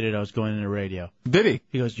always hated I was going into radio. Did he?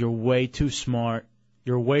 He goes, you're way too smart.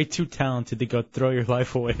 You're way too talented to go throw your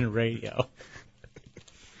life away in radio.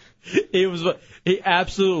 He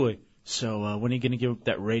absolutely. So when are you going to give up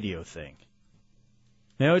that radio thing?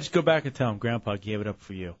 Now just go back and tell him, Grandpa gave it up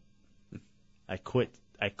for you. I quit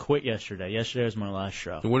yesterday. Yesterday was my last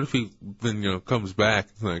show. And what if he then comes back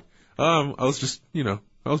like, I was just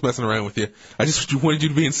I was messing around with you. I just wanted you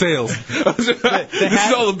to be in sales. This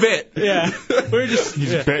is all a bit. Yeah, we're just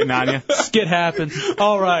He's betting on you. Skit happens.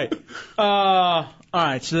 All right. All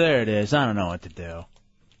right. So there it is. I don't know what to do.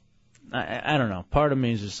 I don't know. Part of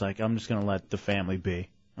me is just like I'm just gonna let the family be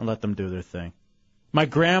and let them do their thing. My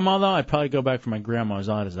grandma though, I'd probably go back for my grandma. As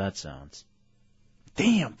odd as that sounds.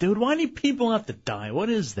 Damn, dude. Why do people have to die? What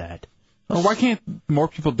is that? Or why can't more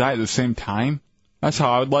people die at the same time? That's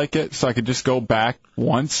how I would like it, so I could just go back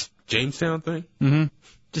once. Jamestown thing? Mm-hmm.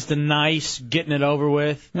 Just a nice getting it over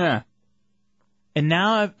with. Yeah. And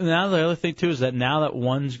now the other thing, too, is that now that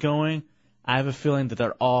one's going, I have a feeling that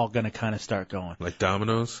they're all going to kind of start going. Like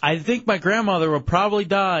dominoes? I think my grandmother will probably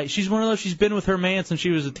die. She's one of those, she's been with her man since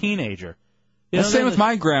she was a teenager. The same with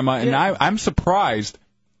my grandma, and I'm surprised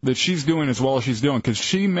that she's doing as well as she's doing, because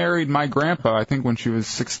she married my grandpa, I think, when she was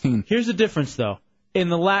 16. Here's the difference, though. In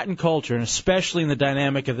the Latin culture, and especially in the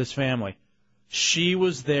dynamic of this family, she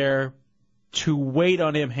was there to wait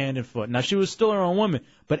on him hand and foot. Now, she was still her own woman,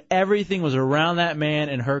 but everything was around that man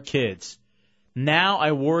and her kids. Now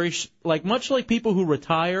I worry, much like people who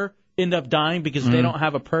retire end up dying because they don't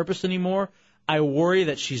have a purpose anymore, I worry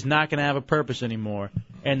that she's not going to have a purpose anymore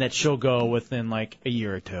and that she'll go within, a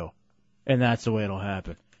year or two. And that's the way it'll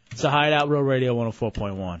happen. It's a Hideout, Real Radio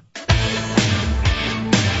 104.1.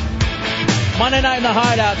 Monday night in the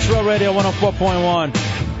Hideout, it's Real Radio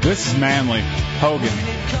 104.1. This is Manly. Hogan.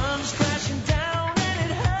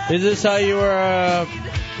 Is this how you were,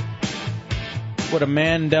 what a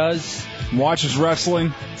man does? Watches wrestling.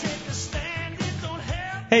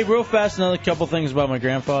 Hey, real fast, another couple things about my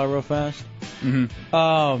grandfather, real fast.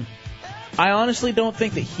 Mm-hmm. I honestly don't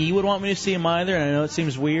think that he would want me to see him either, and I know it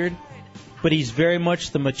seems weird, but he's very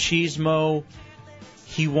much the machismo,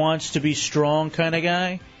 he wants to be strong kind of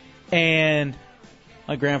guy. And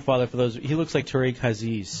my grandfather, he looks like Tariq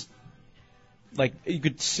Aziz. You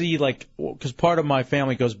could see, because part of my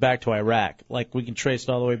family goes back to Iraq. We can trace it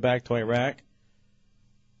all the way back to Iraq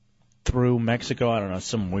through Mexico. I don't know,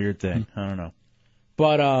 some weird thing. I don't know.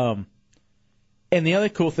 But, and the other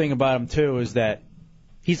cool thing about him, too, is that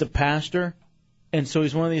he's a pastor, and so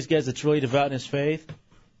he's one of these guys that's really devout in his faith.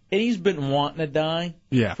 And he's been wanting to die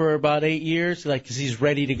for about 8 years, because he's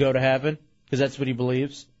ready to go to heaven, because that's what he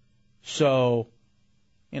believes. So,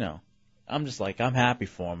 I'm just I'm happy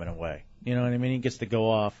for him in a way. You know what I mean? He gets to go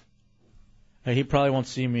off. He probably won't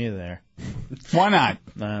see me there. Why not?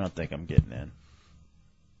 No, I don't think I'm getting in.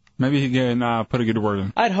 Maybe he can put a good word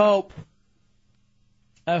in. I'd hope.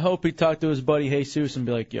 I hope he talked to his buddy Jesus and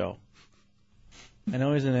be like, yo, I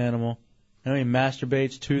know he's an animal. I know he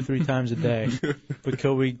masturbates 2-3 times a day. But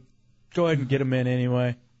could we go ahead and get him in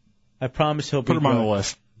anyway? I promise he'll be good. Put him on the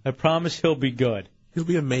list. I promise he'll be good. He'll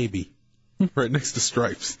be a maybe. Right next to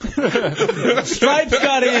Stripes. Stripes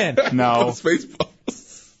got in. No.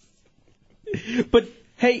 But,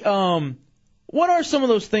 hey, what are some of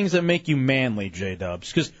those things that make you manly, J-Dubs?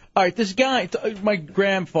 Because, all right, this guy, my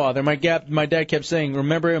grandfather, my dad kept saying,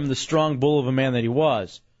 remember him, the strong bull of a man that he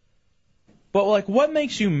was. But, what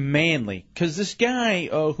makes you manly? Because this guy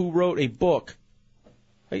who wrote a book,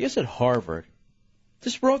 I guess at Harvard,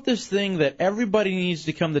 just wrote this thing that everybody needs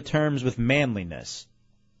to come to terms with manliness.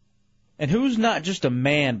 And who's not just a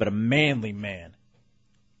man, but a manly man?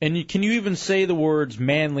 And can you even say the words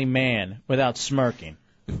manly man without smirking?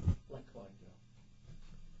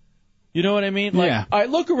 You know what I mean? Yeah. All right,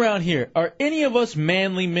 look around here. Are any of us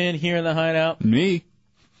manly men here in the Hideout? Me?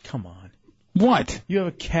 Come on. What? You have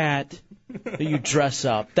a cat that you dress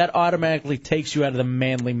up. That automatically takes you out of the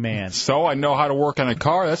manly man. So I know how to work on a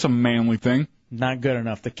car. That's a manly thing. Not good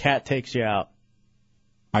enough. The cat takes you out.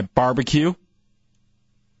 I barbecue.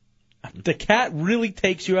 The cat really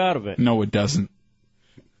takes you out of it. No, it doesn't.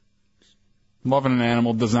 Loving an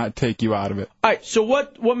animal does not take you out of it. All right, so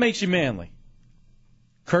what makes you manly?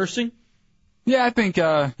 Cursing? Yeah, I think,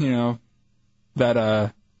 that,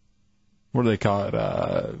 what do they call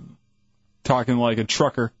it? Talking like a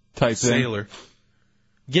trucker type thing. Sailor.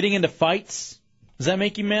 Getting into fights? Does that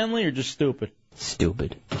make you manly or just stupid?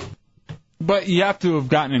 Stupid. But you have to have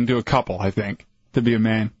gotten into a couple, I think, to be a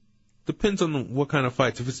man. Depends on what kind of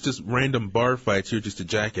fights. If it's just random bar fights, you're just a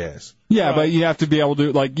jackass. Yeah, but you have to be able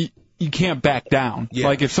to, you can't back down.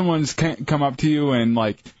 Yeah. If someone's come up to you and,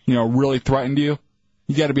 really threatened you,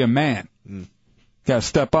 you got to be a man. Got to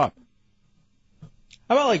step up.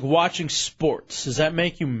 How about like watching sports? Does that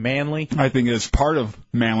make you manly? I think it's part of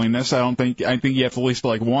manliness. I think you have to at least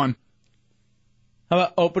like one. How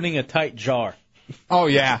about opening a tight jar? Oh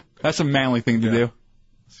yeah, that's a manly thing to do.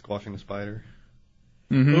 Squashing a spider.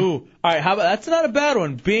 Mm-hmm. Ooh, all right. How about that's not a bad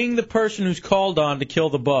one. Being the person who's called on to kill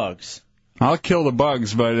the bugs. I'll kill the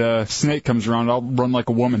bugs, but snake comes around, I'll run like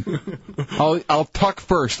a woman. I'll tuck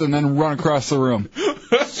first and then run across the room.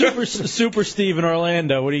 Super Steve in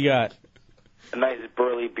Orlando. What do you got? A nice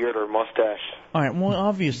burly beard or mustache. All right. Well,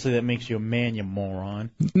 obviously that makes you a man, you moron.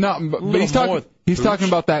 No, but he's talking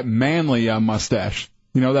about that manly mustache.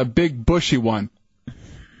 You know, that big bushy one.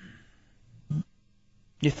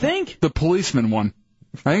 You think? The policeman one.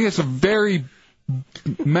 I think it's a very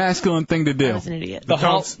masculine thing to do. I was an idiot. The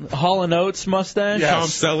Hall & Oates mustache? Yes. Tom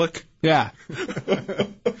Selleck. Yeah.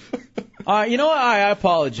 You know what? I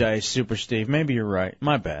apologize, Super Steve. Maybe you're right.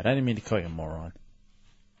 My bad. I didn't mean to call you a moron.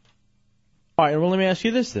 All right, well, let me ask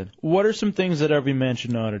you this then. What are some things that every man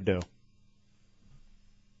should know how to do?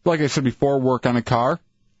 Like I said before, work on a car.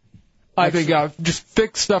 I think just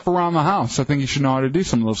fix stuff around the house. I think you should know how to do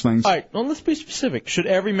some of those things. All right, well, let's be specific. Should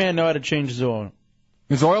every man know how to change his oil?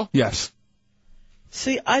 His oil? Yes.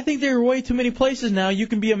 See, I think there are way too many places now you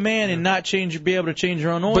can be a man and not be able to change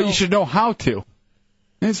your own oil. But you should know how to.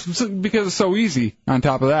 It's because it's so easy on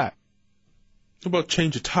top of that. How about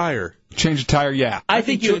change a tire? Change a tire, yeah. I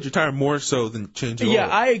think change a tire more so than change oil. Yeah,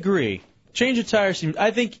 I agree. Change a tire seems... I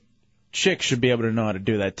think chicks should be able to know how to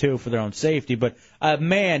do that, too, for their own safety. But a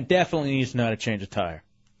man definitely needs to know how to change a tire.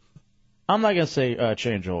 I'm not going to say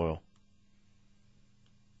change oil.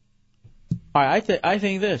 All right, I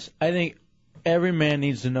think this. I think every man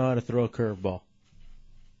needs to know how to throw a curveball.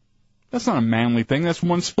 That's not a manly thing. That's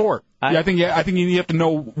one sport. I think you have to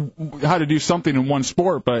know how to do something in one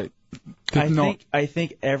sport, but I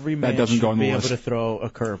think every man doesn't should go on the be list. able to throw a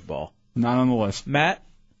curveball. Not on the list. Matt?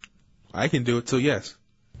 I can do it, so yes.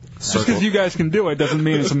 Just because you guys can do it doesn't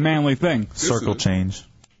mean it's a manly thing. Circle change.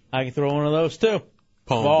 I can throw one of those, too.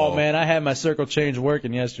 Palm oh, ball. Man, I had my circle change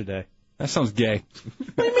working yesterday. That sounds gay.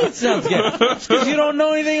 What do you mean it sounds gay? It's because you don't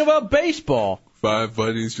know anything about baseball. 5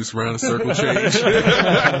 buddies just round a circle change.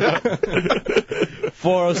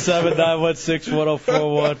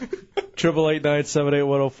 407-916-1041.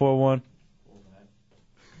 888-978-1041.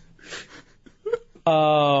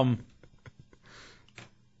 All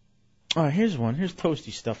right, here's one. Here's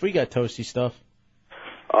toasty stuff. We got toasty stuff.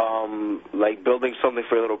 Like building something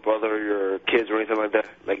for your little brother or your kids or anything like that,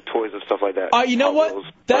 like toys and stuff like that. You know what?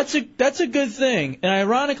 That's a good thing. And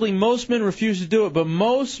ironically, most men refuse to do it, but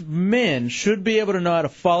most men should be able to know how to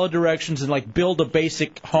follow directions and like build a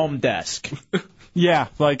basic home desk. Yeah,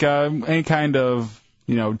 like any kind of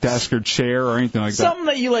desk or chair or anything like that. Something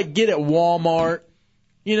that you like get at Walmart.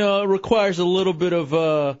 You know, it requires a little bit of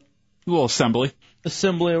a little assembly.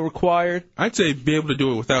 Assembly required. I'd say be able to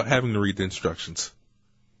do it without having to read the instructions.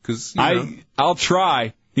 Cause, I'll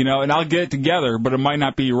try, and I'll get it together, but it might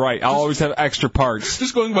not be right. I'll always have extra parts.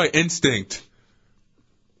 Just going by instinct.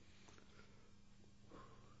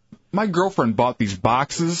 My girlfriend bought these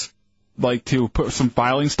boxes, like to put some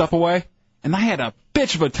filing stuff away, and I had a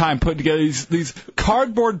bitch of a time putting together these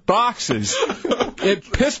cardboard boxes.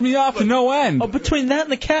 It pissed me off to no end. Oh, between that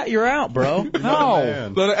and the cat, you're out, bro. No. A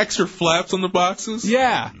lot of extra flaps on the boxes?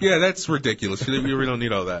 Yeah. Yeah, that's ridiculous. We really don't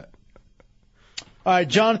need all that. All right,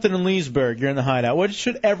 Jonathan in Leesburg, you're in the Hideout. What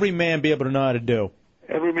should every man be able to know how to do?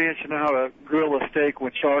 Every man should know how to grill a steak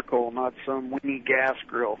with charcoal, not some weenie gas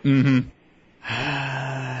grill. Mm-hmm.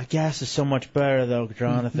 Gas is so much better, though,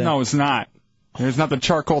 Jonathan. No, it's not. There's not the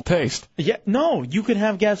charcoal taste. Yeah, no, you can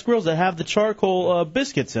have gas grills that have the charcoal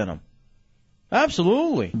biscuits in them.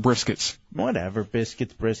 Absolutely. Briskets. Whatever,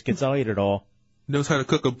 biscuits, briskets, I'll eat it all. Knows how to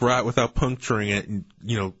cook a brat without puncturing it and,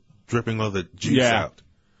 dripping all the juice out.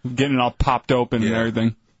 Getting it all popped open and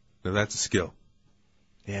everything. Now that's a skill.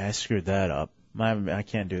 Yeah, I screwed that up. I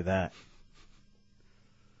can't do that.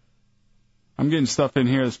 I'm getting stuff in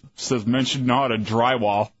here that says men should know how to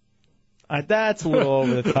drywall. That's a little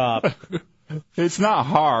over the top. It's not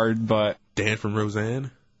hard, but... Dan from Roseanne?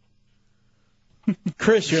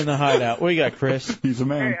 Chris, you're in the Hideout. What do you got, Chris? He's a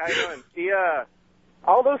man. Hey, how you doing?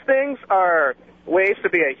 All those things are ways to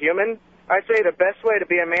be a human. I'd say the best way to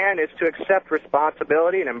be a man is to accept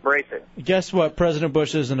responsibility and embrace it. Guess what? President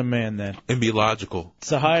Bush isn't a man then. And be logical.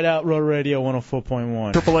 It's a Hideout, Road Radio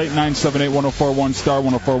 104.1. 888-978-1041, star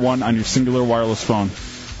 1041 on your singular wireless phone.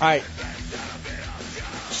 All right.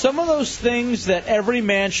 Some of those things that every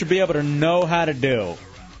man should be able to know how to do.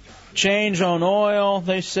 Change on oil,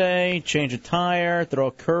 they say. Change a tire. Throw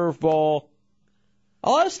a curveball. A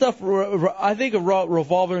lot of stuff, I think,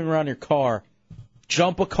 revolving around your car.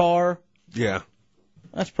 Jump a car. Yeah.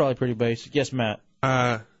 That's probably pretty basic. Yes, Matt.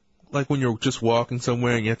 Like when you're just walking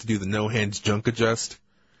somewhere and you have to do the no hands junk adjust.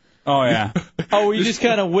 Oh, yeah. Oh, you just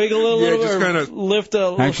kind of wiggle a little, just or kind of lift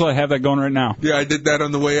a Actually, I have that going right now. Yeah, I did that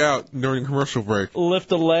on the way out during commercial break.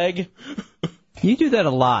 lift a leg. You do that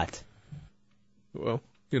a lot. Well,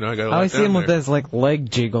 you know, I got a I lot always see down him with there. this like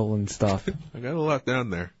leg jiggle and stuff. I got a lot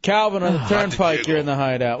down there. Calvin on the turnpike. You're in the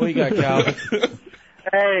hideout. What do you got, Calvin?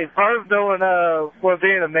 Hey, part of knowing what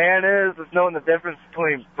being a man is knowing the difference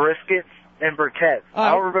between briskets and briquettes. I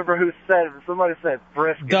don't remember who said it, but somebody said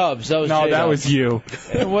brisket. Dubs. That was No, J-Dubs. that was you.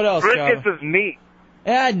 And what else, Briskets Calvin? is meat.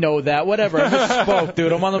 Yeah, I know that. Whatever. I misspoke,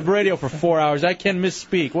 dude. I'm on the radio for 4 hours. I can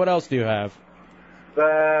misspeak. What else do you have?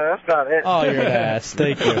 That's not it. Oh, you're an ass.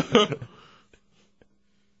 Thank you.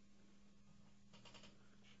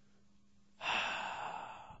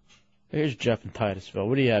 Here's Jeff in Titusville.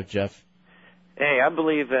 What do you have, Jeff? Hey, I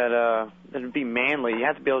believe that it'd be manly. You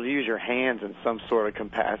have to be able to use your hands in some sort of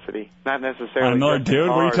capacity, not necessarily. Another just dude?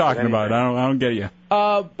 What are you cars, talking but about? anything. I don't get you.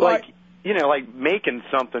 Like, you know, like making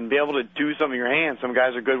something, be able to do something with your hands. Some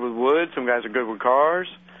guys are good with wood, some guys are good with cars.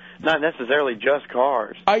 Not necessarily just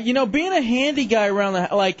cars. You know, being a handy guy around the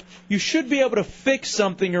like, you should be able to fix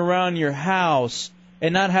something around your house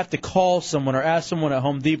and not have to call someone or ask someone at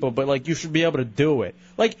Home Depot, but like you should be able to do it.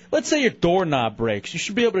 Like, let's say your doorknob breaks, you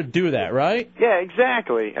should be able to do that, right? Yeah,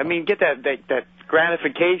 exactly. I mean, get that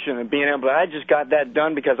gratification of being able to, I just got that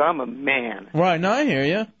done because I'm a man. Right, no, I hear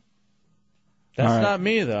you. That's All right. not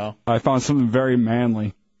me, though. I found something very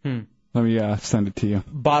manly. Hmm. Let me send it to you.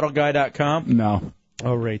 BottleGuy.com? No.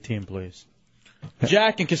 Oh, Ray Team, please.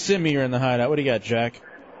 Jack and Kissimmee are in the hideout. What do you got, Jack?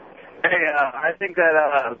 Hey, I think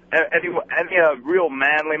that any real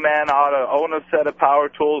manly man ought to own a set of power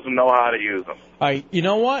tools and know how to use them. You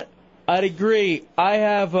know what? I'd agree. I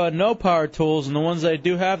have no power tools, and the ones I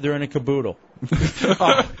do have, they're in a caboodle.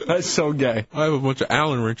 Oh, that's so gay. I have a bunch of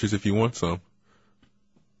Allen wrenches if you want some.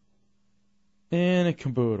 In a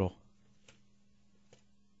caboodle.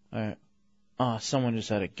 All right. Oh, someone just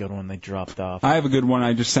had a good one. They dropped off. I have a good one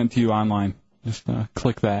I just sent to you online. Just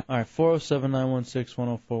click that. All right,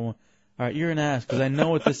 407-916-1041. All right, you're an ass because I know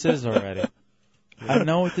what this is already. I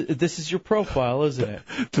know what this is your profile, isn't it?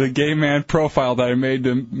 The gay man profile that I made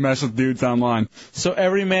to mess with dudes online. So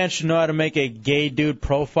every man should know how to make a gay dude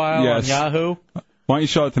profile Yes. on Yahoo? Why don't you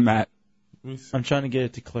show it to Matt? I'm trying to get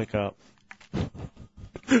it to click up.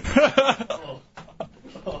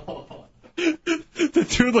 The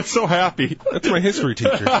dude looks so happy. That's my history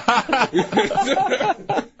teacher.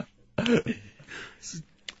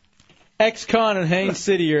 Ex-con in Haines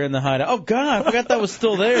City are in the hideout. Oh, God, I forgot that was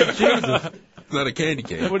still there. Jesus. It's not a candy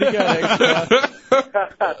cane. What do you got,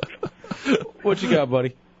 Ex-con? What you got,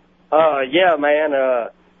 buddy? Yeah, man.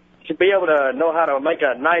 Should be able to know how to make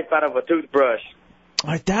a knife out of a toothbrush.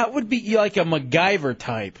 All right, that would be like a MacGyver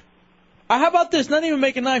type. How about this? Not even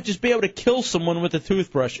make a knife, just be able to kill someone with a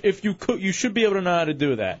toothbrush. If you could, you should be able to know how to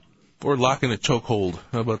do that. Or lock in a chokehold.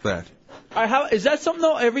 How about that? Is that something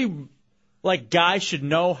though? Every guy should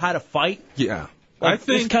know how to fight. Yeah, Like, I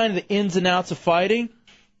think this kind of the ins and outs of fighting.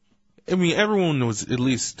 I mean, everyone was at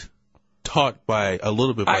least taught by a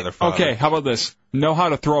little bit by their father. Okay, how about this? Know how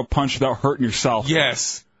to throw a punch without hurting yourself.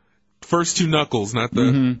 Yes. First two knuckles, not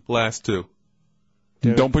the last two.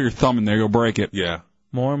 Dude. Don't put your thumb in there, you'll break it. Yeah.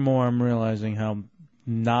 More and more, I'm realizing how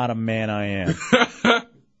not a man I am.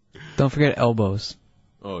 Don't forget elbows.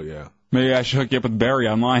 Oh, yeah. Maybe I should hook you up with Barry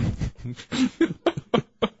online.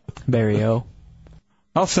 Barry O.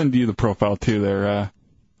 I'll send you the profile too there,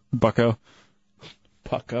 bucko.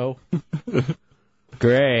 Pucko.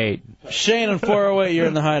 Great. Shane on 408, you're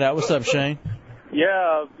in the hideout. What's up, Shane?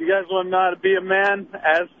 Yeah, you guys want to know how to be a man?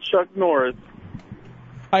 Ask Chuck Norris.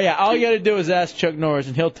 Oh, yeah, all you got to do is ask Chuck Norris,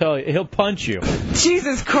 and he'll tell you. He'll punch you.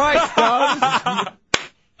 Jesus Christ, Doug.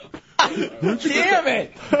 Damn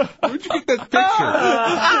it! Where'd you get that picture?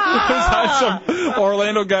 It was on some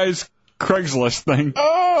Orlando guy's Craigslist thing.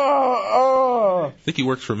 I think he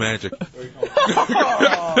works for Magic.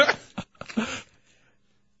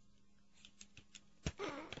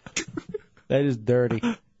 That is dirty.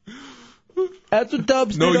 That's what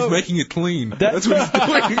Dubs No, did. he's making it clean. That's what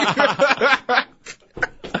he's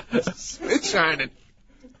doing. Spit shining.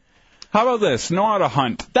 How about this? Know how to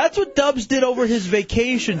hunt. That's what Dubs did over his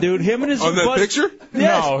vacation, dude. Him and his On that buddy, picture?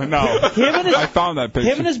 Yes. No. Him and his, I found that picture.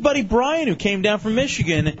 Him and his buddy Brian, who came down from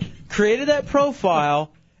Michigan, created that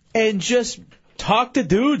profile and just talked to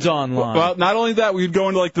dudes online. Well, not only that, we'd go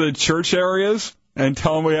into like the church areas and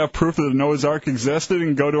tell them we have proof that the Noah's Ark existed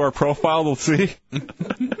and go to our profile, they'll see.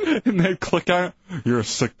 And they'd click on it. You're a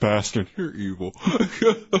sick bastard. You're evil.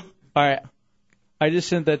 All right. I just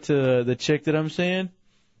sent that to the chick that I'm seeing.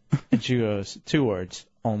 And she goes, 2 words,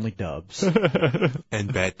 only Dubs.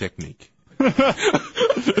 And bad technique.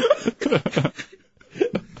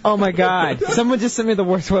 Oh my God! Someone just sent me the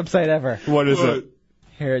worst website ever. What is it?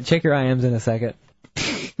 Here, check your IMs in a second.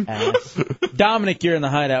 Ass. Dominic, you're in the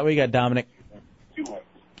hideout. What you got, Dominic?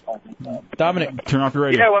 Dominic. Turn off your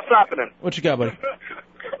radio. Yeah, what's happening? What you got, buddy?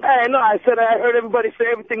 Hey, no, I said I heard everybody say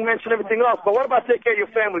everything, mention everything else, but what about take care of your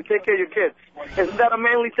family, take care of your kids? Isn't that a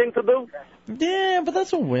manly thing to do? Yeah, but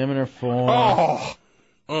that's what women are for.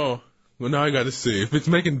 Oh. Well, now I got to see. If it's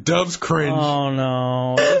making Dubs cringe. Oh,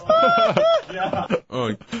 no.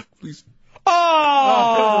 Oh, please.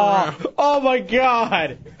 Oh my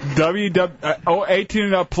God. 18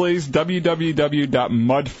 and up, please.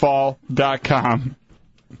 www.mudfall.com.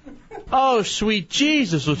 Oh, sweet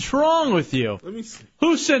Jesus, what's wrong with you? Let me see.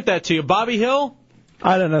 Who sent that to you, Bobby Hill?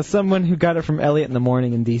 I don't know. Someone who got it from Elliot in the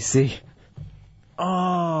morning in D.C.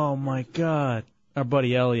 Oh, my God. Our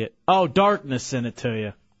buddy Elliot. Oh, Darkness sent it to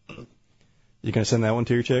you. You gonna send that one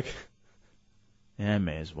to your chick? Yeah, I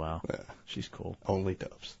may as well. Yeah. She's cool. Only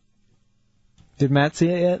Dubs. Did Matt see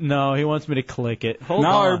it yet? No, he wants me to click it. Hold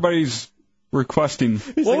now on. everybody's requesting.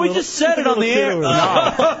 Well, we just said it on the air.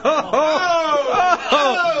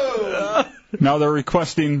 Now they're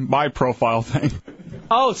requesting my profile thing.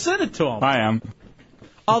 Oh, send it to him. I am.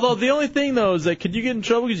 Although the only thing, though, is that could you get in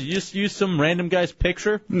trouble because you just used some random guy's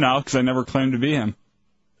picture? No, because I never claimed to be him.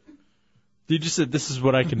 You just said, this is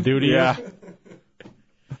what I can do to you? Yeah.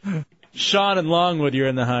 Sean and Longwood, you're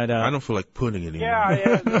in the hideout. I don't feel like putting it anymore.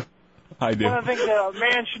 Yeah. I do. One of the things a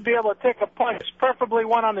man should be able to take a punch, preferably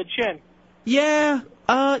one on the chin. Yeah,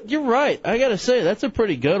 you're right. I got to say, that's a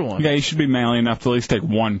pretty good one. Yeah, you should be manly enough to at least take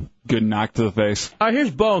one good knock to the face. All right,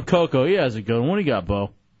 here's Bo and Coco. He has a good one. What do you got, Bo?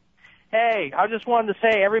 Hey, I just wanted to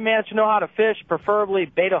say every man should know how to fish, preferably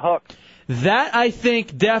bait a hook. That, I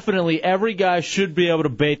think, definitely every guy should be able to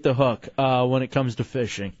bait the hook when it comes to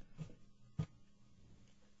fishing.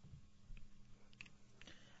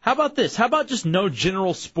 How about this? How about just no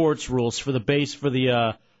general sports rules for the base for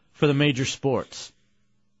the major sports?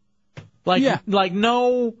 Like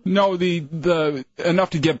no the enough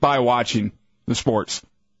to get by watching the sports.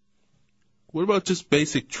 What about just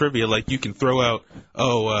basic trivia? Like you can throw out,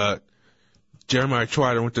 Jeremiah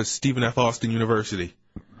Trotter went to Stephen F. Austin University.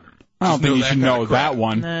 I don't think you should know that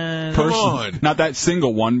one. Come on. Not that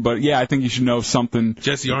single one, but yeah, I think you should know something.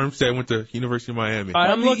 Jesse Armstead went to University of Miami.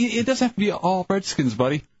 It doesn't have to be all Redskins,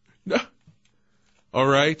 buddy. All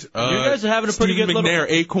right. You guys are having a pretty Steve good McNair,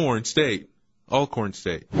 little... Acorn State. Alcorn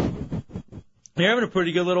State. You're having a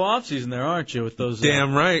pretty good little offseason there, aren't you, with those...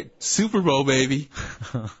 Damn right. Super Bowl, baby.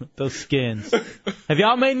 Those skins. Have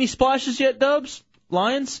y'all made any splashes yet, Dubs?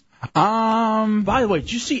 Lions? By the way,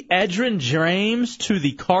 did you see Edgerrin James to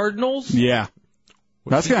the Cardinals? Yeah.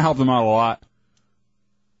 That's going to help them out a lot.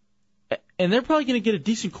 And they're probably going to get a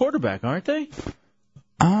decent quarterback, aren't they?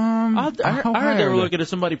 I heard they were looking at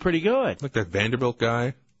somebody pretty good. Like that Vanderbilt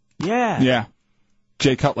guy? Yeah. Yeah.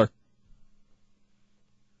 Jay Cutler.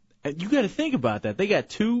 You got to think about that. They got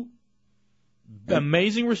 2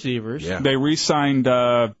 amazing receivers. Yeah. They re-signed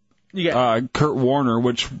Kurt Warner,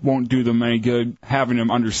 which won't do them any good having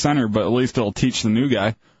him under center, but at least it'll teach the new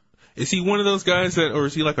guy. Is he one of those guys or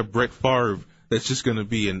is he like a Brett Favre that's just going to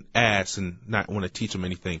be an ass and not want to teach him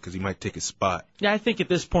anything because he might take his spot? Yeah, I think at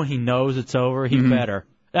this point he knows it's over. He better.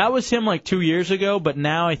 That was him like 2 years ago, but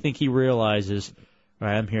now I think he realizes, all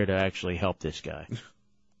right, I'm here to actually help this guy.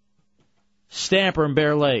 Stamper in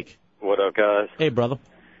Bear Lake. What up, guys? Hey, brother.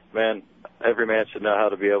 Man, every man should know how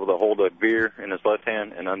to be able to hold a beer in his left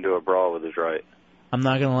hand and undo a bra with his right. I'm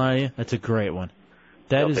not going to lie to you. That's a great one.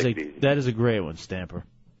 That is a great one, Stamper.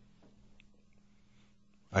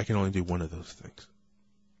 I can only do one of those things.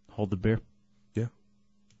 Hold the beer? Yeah.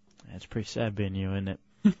 That's pretty sad being you, isn't it?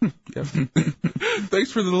 Yep.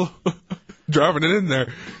 Thanks for the little dropping it in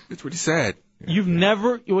there. It's pretty sad. You've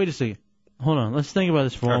never... Wait a second. Hold on. Let's think about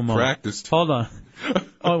this for one moment. Practiced. Hold on.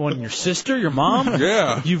 Oh, when your sister, your mom?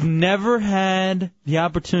 Yeah. You've never had the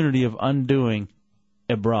opportunity of undoing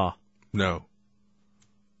a bra? No.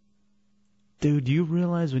 Dude, do you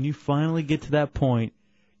realize when you finally get to that point,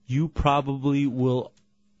 you probably will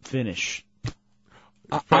finish?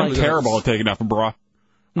 I'm terrible at taking off a bra.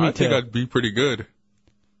 I think I'd be pretty good.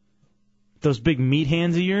 Those big meat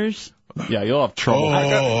hands of yours? Yeah, you'll have trouble.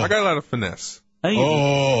 I got a lot of finesse.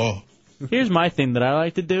 Here's my thing that I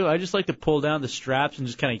like to do. I just like to pull down the straps and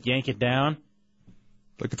just kind of yank it down.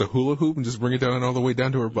 Like it's a hula hoop and just bring it down all the way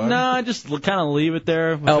down to her body? No, I just kind of leave it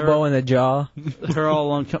there. With Elbow in the jaw. Her all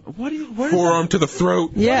along. What do you? Where does Forearm to the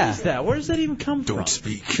throat. What is that? Where does that even come from? Don't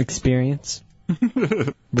speak. Experience.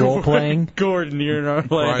 Role playing. Gordon, you're in our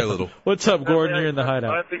Cry a little. What's up, Gordon? You're in the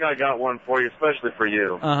hideout. I think I got one for you, especially for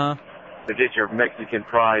you. Uh-huh. To get your Mexican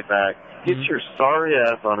pride back. Get your sorry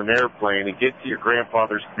ass on an airplane and get to your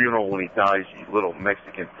grandfather's funeral when he dies, you little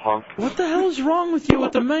Mexican punk. What the hell is wrong with you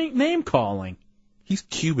with the name calling? He's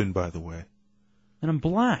Cuban, by the way. And I'm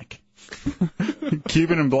black.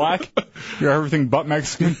 Cuban and black? You're everything but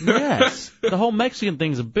Mexican? Yes. The whole Mexican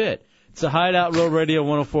thing's a bit. It's a Hideout, Real Radio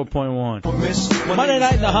 104.1. Monday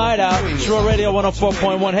night in the Hideout, it's Real Radio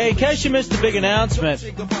 104.1. Hey, in case you missed the big announcement,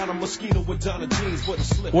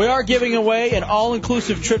 we are giving away an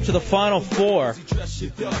all-inclusive trip to the Final Four.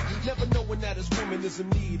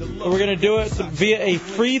 We're going to do it via a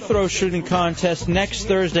free throw shooting contest next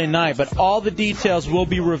Thursday night, but all the details will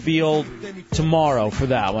be revealed tomorrow for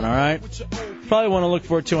that one, all right? Probably want to look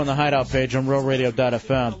for it, too, on the Hideout page on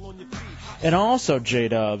RealRadio.fm. And also,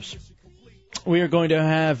 J-Dubs, we are going to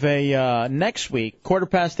have a, next week, quarter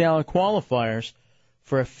past the hour qualifiers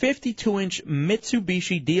for a 52-inch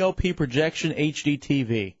Mitsubishi DLP projection HD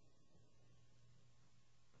TV.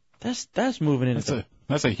 That's moving into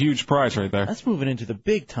that's a huge prize right there. That's moving into the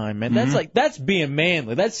big time, man. That's being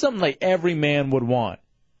manly. That's something like every man would want.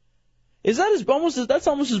 That's almost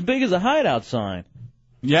as big as a Hideout sign.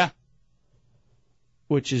 Yeah.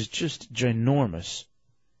 Which is just ginormous.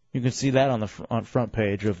 You can see that on the front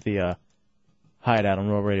page of the Hideout on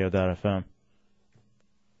RealRadio.fm.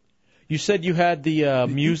 You said you had the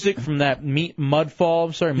music from that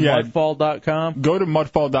Mudfall.com? Go to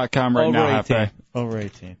mudfall.com right now, Hefe. Over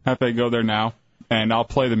 18. Hefe, go there now, and I'll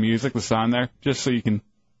play the music that's on there, just so you can...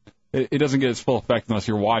 It doesn't get its full effect unless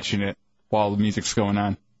you're watching it while the music's going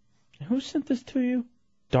on. Who sent this to you?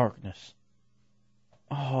 Darkness.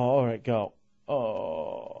 Oh, all right, go.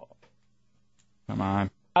 Oh. Come on.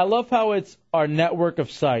 I love how it's our network of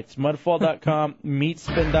sites. Mudfall.com,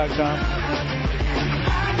 meatspin.com.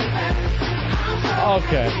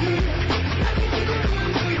 Okay.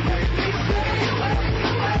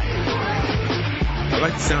 I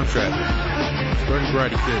like the soundtrack. Starting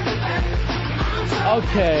Karate Kid.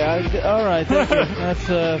 Okay, all right, thank you. That's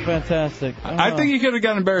fantastic. I think you could have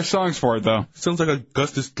gotten better songs for it, though. Sounds like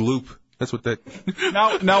Augustus Gloop. That's what that...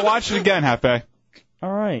 Now watch it again, Hefe.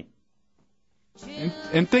 All right.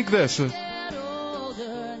 And think this. What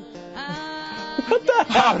the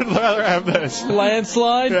hell? I would rather have this.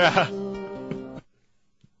 Landslide? Yeah.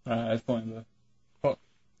 I was playing the... Oh.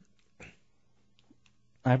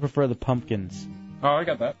 I prefer the pumpkins. Oh, I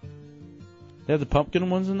got that. They have the pumpkin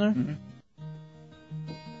ones in there? Mm-hmm.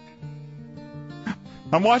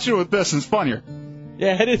 I'm watching it with this, and it's funnier.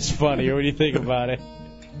 Yeah, it is funnier when you think about it.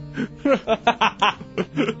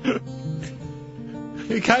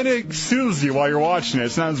 It kind of soothes you while you're watching it.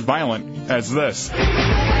 It's not as violent as this. All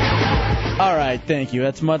right, thank you.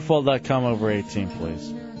 That's mudfall.com over 18,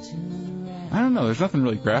 please. I don't know. There's nothing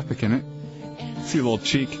really graphic in it. See a little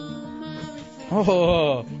cheek.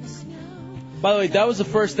 Oh. By the way, that was the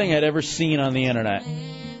first thing I'd ever seen on the internet.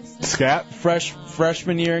 Scat?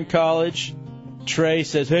 Freshman year in college. Trey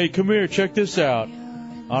says, hey, come here, check this out.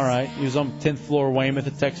 All right. He was on 10th floor Weymouth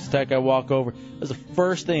at Texas Tech. I walk over. That was the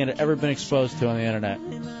first thing I'd ever been exposed to on the internet.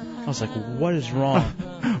 I was like, what is wrong?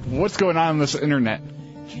 What's going on this internet?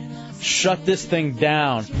 Shut this thing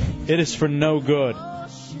down. It is for no good.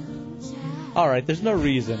 All right, there's no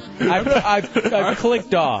reason. I've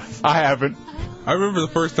clicked off. I haven't. I remember the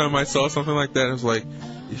first time I saw something like that, I was like,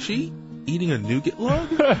 is she eating a nougat log?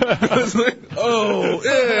 I was like, oh,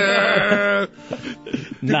 yeah.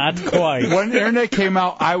 Not quite. When the internet came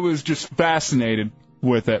out, I was just fascinated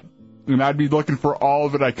with it. And I'd be looking for all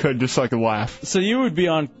of it I could just so I could laugh. So you would be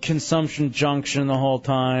on Consumption Junction the whole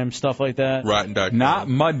time, stuff like that? Rotten.com. Not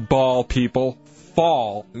Mudball, people.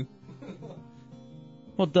 Fall.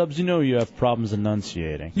 Well, Dubs, you know you have problems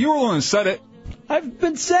enunciating. You were the one who said it. I've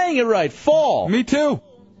been saying it right. Fall. Me too.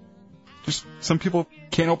 Just some people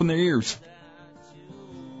can't open their ears.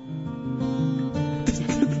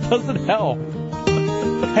 Doesn't help.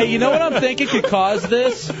 Hey, you know what I'm thinking could cause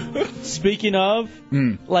this? Speaking of,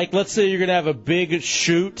 like, let's say you're going to have a big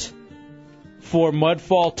shoot for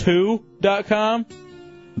mudfall2.com.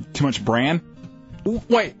 Too much brand?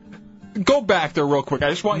 Wait. Go back there real quick.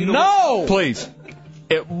 I just want you to... No! Please.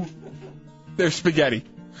 They're spaghetti.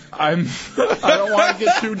 I don't want to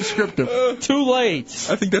get too descriptive. Too late.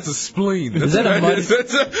 I think that's a spleen. Is that a mud?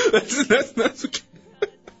 That's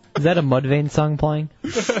Is that a Mudvayne song playing?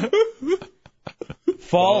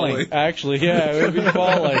 Falling, actually, yeah, it would be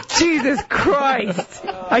falling. Jesus Christ!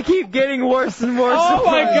 I keep getting worse and worse. Oh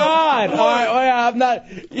my God! All right, I'm not.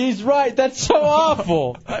 He's right. That's so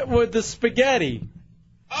awful with the spaghetti.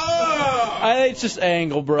 I think it's just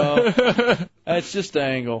angle, bro. It's just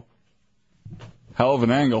angle. Hell of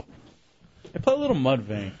an angle. Hey, play a little mud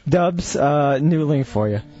vein. Dubs, new link for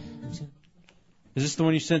you. Is this the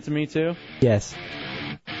one you sent to me too? Yes.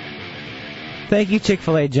 Thank you,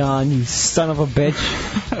 Chick-fil-A, John, you son of a bitch.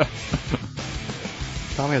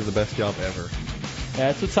 Tommy has the best job ever.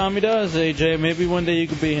 That's what Tommy does, AJ. Maybe one day you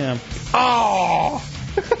could be him. Oh!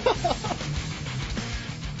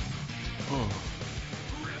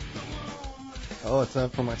 Oh, it's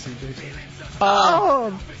up for my CJ.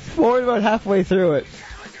 Oh, forward about halfway through it.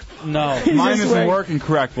 No. Mine isn't working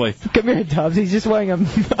correctly. Come here, Dubs. He's just wearing a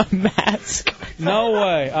mask. No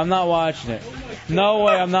way. I'm not watching it. No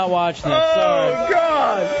way. I'm not watching it. Sorry. Oh,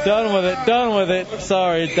 God. Done with it. Done with it.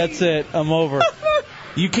 Sorry. That's it. I'm over.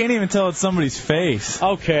 You can't even tell it's somebody's face.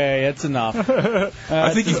 Okay, that's enough.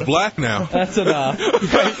 I think he's black now. That's enough.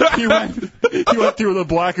 he went through the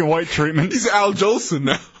black and white treatment. He's Al Jolson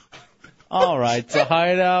now. All right, it's a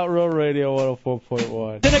Hideout, Real Radio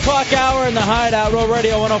 104.1. 10 o'clock hour in the Hideout, Real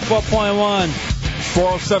Radio 104.1.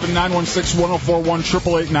 407-916-1041,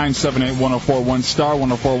 888-978-1041, star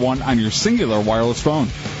 1041 on your singular wireless phone.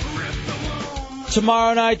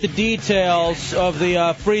 Tomorrow night, the details of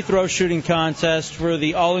the free throw shooting contest for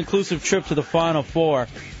the all-inclusive trip to the Final Four.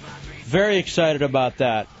 Very excited about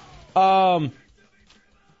that.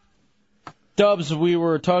 Dubs, we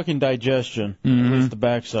were talking digestion. At least the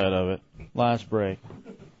backside of it. Last break.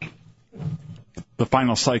 The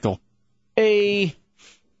final cycle. Well,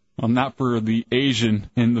 not for the Asian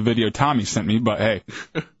in the video Tommy sent me, but hey.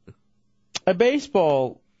 A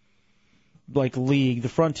baseball league, the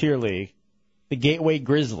Frontier League, the Gateway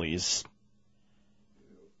Grizzlies,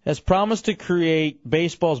 has promised to create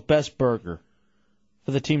baseball's best burger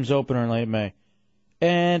for the team's opener in late May.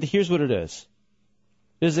 And here's what it is.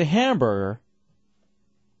 It is a hamburger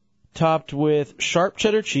topped with sharp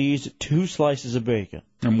cheddar cheese, 2 slices of bacon.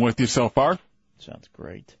 I'm with you so far. Sounds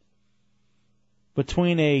great.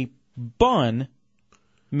 Between a bun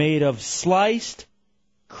made of sliced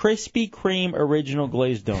Krispy Kreme original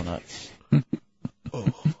glazed donuts.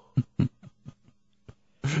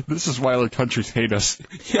 This is why other countries hate us.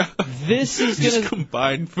 Yeah. This is just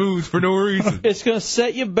combine foods for no reason. It's going to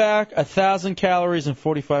set you back 1,000 calories and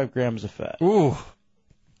 45 grams of fat. Ooh.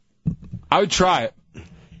 I would try it.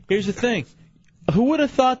 Here's the thing. Who would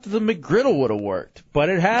have thought that the McGriddle would have worked? But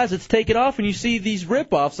it has. It's taken off, and you see these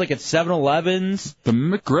rip-offs like at 7-Elevens. The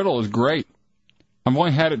McGriddle is great. I've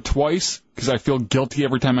only had it twice because I feel guilty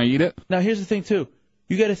every time I eat it. Now, here's the thing, too.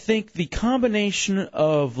 You got to think the combination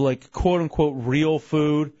of, quote-unquote, real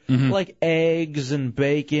food, like eggs and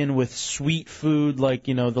bacon with sweet food, like,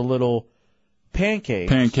 the little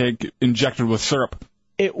pancakes. Pancake injected with syrup.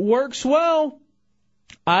 It works well.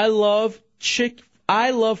 I love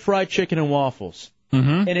fried chicken and waffles.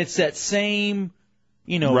 And it's that same,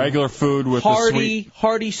 regular food with the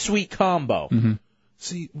hearty sweet combo.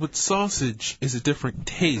 See, with sausage is a different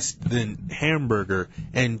taste than hamburger,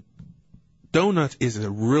 and donuts is a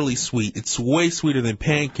really sweet. It's way sweeter than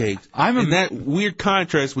pancakes. And that weird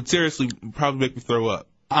contrast would seriously probably make me throw up.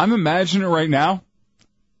 I'm imagining it right now,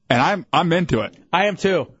 and I'm into it. I am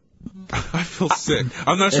too. I feel sick.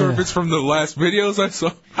 I'm not sure if it's from the last videos I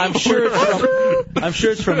saw. I'm sure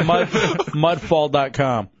it's from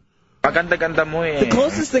mudfall.com. The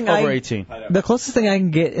closest thing Over 18. The closest thing I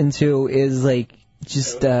can get into is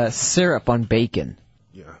just syrup on bacon.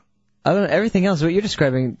 Yeah. Other than everything else, what you're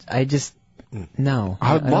describing, no.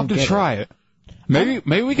 I'd love to try it. Maybe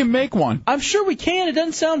we can make one. I'm sure we can. It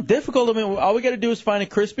doesn't sound difficult. I mean, all we got to do is find a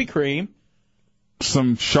Krispy Kreme,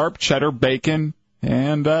 some sharp cheddar bacon,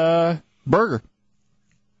 and burger.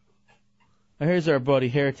 Here's our buddy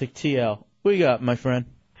Heretic TL. What you got, my friend?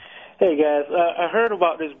 Hey guys, I heard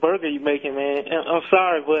about this burger you're making, man. And I'm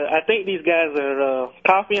sorry, but I think these guys are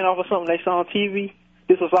copying off of something they saw on TV.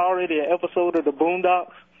 This was already an episode of the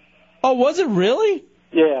Boondocks. Oh, was it really?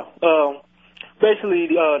 Yeah. Basically,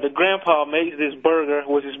 the grandpa makes this burger,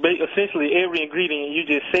 which is essentially every ingredient you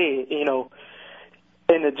just said,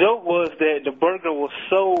 And the joke was that the burger was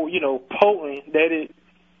so, potent that it,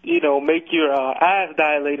 make your eyes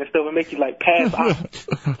dilate and stuff and make you pass out.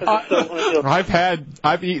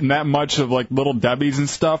 I've eaten that much of Little Debbie's and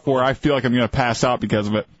stuff where I feel like I'm going to pass out because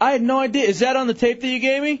of it. I had no idea. Is that on the tape that you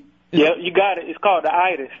gave me? Yeah, you got it. It's called the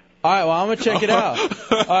itis. All right, well, I'm going to check it out.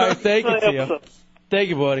 All right, thank you, Theo. Thank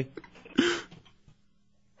you, buddy.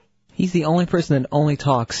 He's the only person that only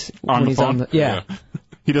talks on when the he's phone. on the yeah.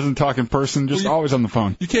 He doesn't talk in person, just always on the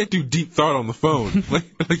phone. You can't do deep thought on the phone.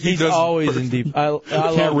 He's always in deep. I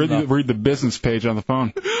can't read the business page on the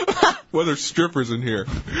phone. Well, there's strippers in here.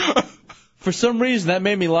 For some reason, that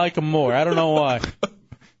made me like him more. I don't know why.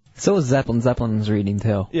 So was Zeppelin. Zeppelin was reading,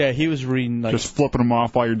 too. Yeah, he was reading like Just flipping them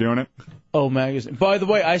off while you're doing it. O magazine. By the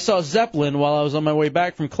way, I saw Zeppelin while I was on my way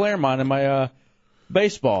back from Claremont in my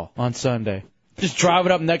baseball on Sunday. Just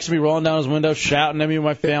driving up next to me, rolling down his window, shouting at me with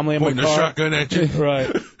my family in my Pointing a car. shotgun at you.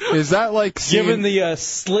 Right. Is that like seeing, Giving the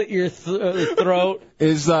slit your throat.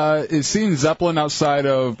 Is seeing Zeppelin outside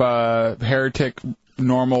of Heretic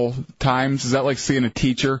normal times? Is that like seeing a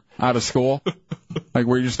teacher out of school? Like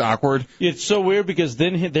where you're just awkward? It's so weird because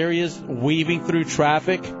then there he is weaving through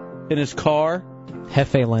traffic in his car.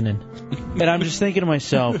 Hefe Lennon. And I'm just thinking to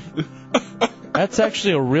myself, that's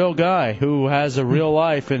actually a real guy who has a real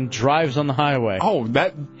life and drives on the highway. Oh,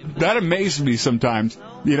 that amazes me sometimes.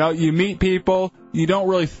 You know, you meet people, you don't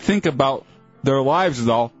really think about their lives at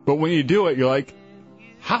all, but when you do it, you're like,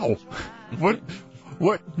 how?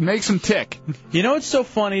 What makes them tick? You know what's so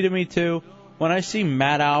funny to me, too? When I see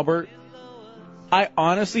Matt Albert, I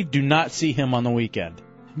honestly do not see him on the weekend.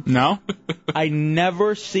 No? I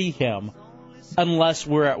never see him unless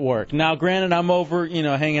we're at work. Now, granted, I'm over,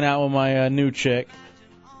 hanging out with my new chick.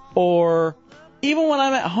 Or even when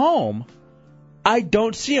I'm at home, I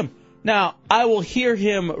don't see him. Now, I will hear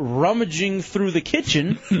him rummaging through the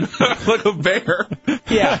kitchen. Like a bear.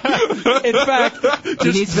 Yeah. In fact,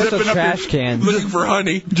 you need special trash cans. Looking for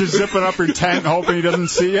honey. Just zipping up your tent, hoping he doesn't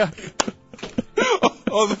see you.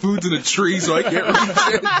 All the food's in a tree, so I can't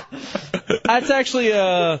reach it. That's actually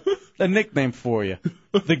a nickname for you.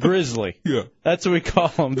 The Grizzly. Yeah. That's what we call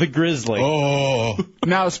him, the Grizzly. Oh.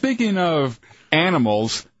 Now, speaking of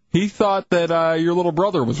animals, he thought that your little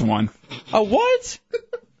brother was one. What?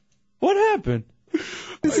 What happened?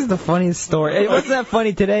 This is the funniest story. It wasn't that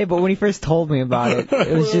funny today, but when he first told me about it,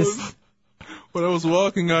 it was just... When I was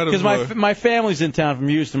walking out of... Because my family's in town from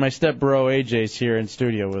Houston. My stepbro AJ's here in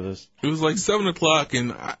studio with us. It was like 7 o'clock,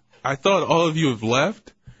 and I thought all of you have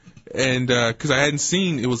left, and because I hadn't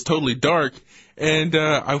seen, it was totally dark, and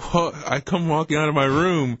I come walking out of my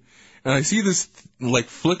room, and I see this like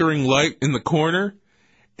flickering light in the corner,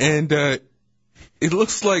 and it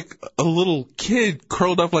looks like a little kid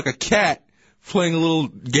curled up like a cat playing a little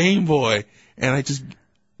Game Boy, and I just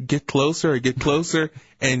get closer,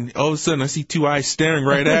 and all of a sudden I see two eyes staring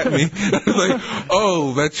right at me. I was like,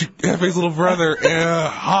 oh, that's Hefe's little brother.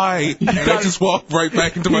 Hi. And I just walked right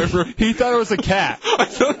back into my room. He thought it was a cat. I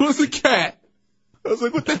thought it was a cat. I was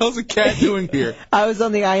like, what the hell's a cat doing here? I was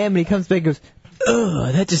on the IM, and he comes back and goes,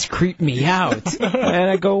 ugh, that just creeped me out. And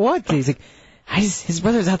I go, what? He's like, his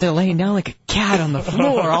brother's out there laying down like a cat on the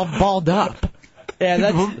floor, all balled up. Yeah,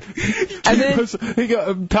 that's... And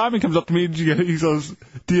then Tommy comes up to me and he goes,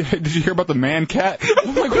 did you hear about the man cat?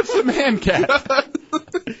 I'm like, what's the man cat?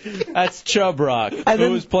 That's Chub Rock,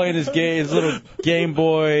 who was playing his little Game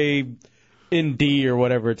Boy in D or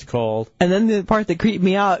whatever it's called. And then the part that creeped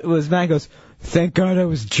me out was Matt goes, thank God I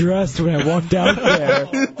was dressed when I walked out there.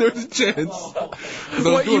 There's a chance.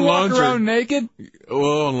 What, you walk around naked?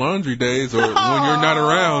 Well, on laundry days or when you're not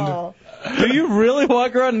around. Do you really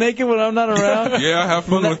walk around naked when I'm not around? Yeah, I have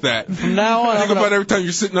fun with that. From now on, think about every time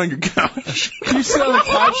you're sitting on your couch. You sit on the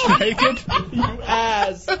couch naked? You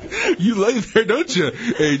ass. You lay there, don't you,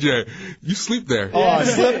 AJ? You sleep there. Oh, I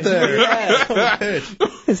slept there.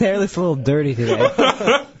 His hair looks a little dirty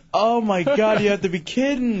today. Oh, my God, you have to be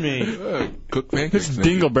kidding me. Cook pancakes. His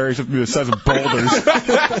dingleberries have to be the size of boulders.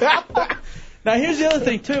 Now, here's the other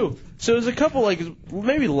thing, too. So, it was a couple,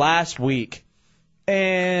 maybe last week,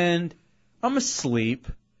 and I'm asleep.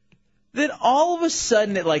 Then all of a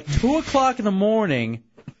sudden at 2 o'clock in the morning,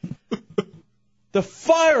 the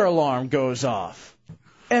fire alarm goes off.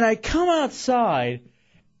 And I come outside,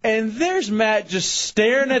 and there's Matt just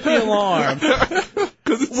staring at the alarm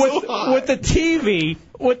with the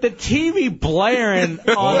TV blaring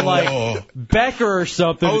on Becker or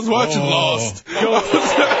something. I was watching Lost.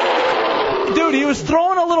 Dude, he was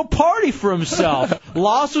throwing a little party for himself.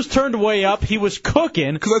 Lost was turned way up. He was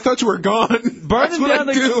cooking. Because I thought you were gone. Burning down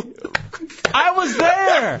I was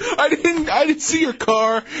there. I didn't see your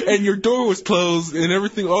car, and your door was closed, and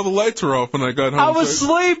everything. All the lights were off when I got home. I was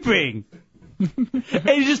sleeping. And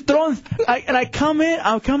he's just throwing. I come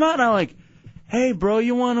out, and I'm like, hey, bro,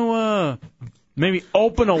 you want to maybe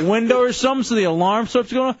open a window or something so the alarm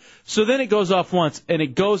starts going off? So then it goes off once, and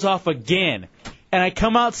it goes off again. And I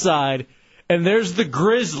come outside. And there's the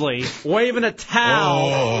Grizzly waving a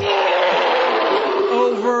towel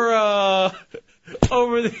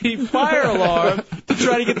over the fire alarm to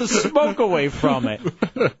try to get the smoke away from it.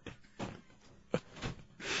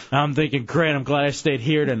 I'm thinking, great, I'm glad I stayed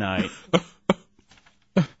here tonight.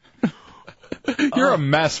 You're a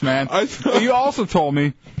mess, man. You also told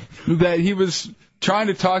me that he was trying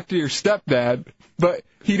to talk to your stepdad, but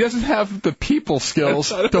he doesn't have the people skills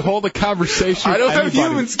to hold a conversation. I don't with have anybody.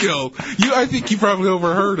 human skill. I think you probably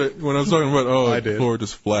overheard it when I was talking about, the floor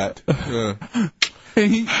just flat. Yeah. And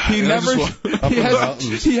he never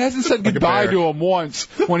he hasn't said goodbye to him once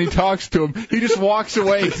when he talks to him. He just walks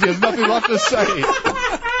away because he has nothing left to say.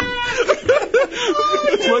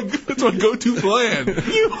 That's my go-to plan.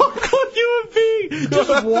 You are a human being,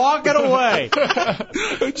 just walking away.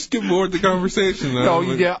 I just get bored of the conversation. No,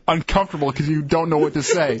 you get uncomfortable because you don't know what to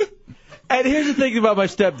say. And here's the thing about my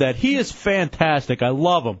stepdad. He is fantastic. I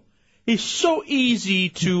love him. He's so easy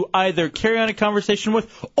to either carry on a conversation with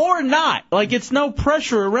or not. Like, it's no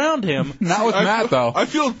pressure around him. Not with Matt, though. I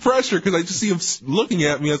feel pressure because I just see him looking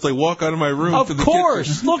at me as I walk out of my room. Of to the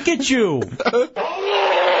course. kitchen. Look at you.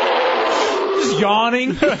 Just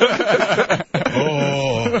yawning.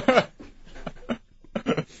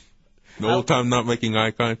 The whole time not making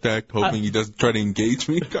eye contact, hoping he doesn't try to engage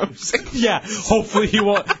me in conversation. Yeah, hopefully he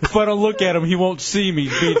won't. If I don't look at him, he won't see me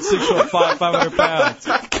being 6'5", 500 pounds.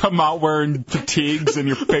 Come out wearing fatigues and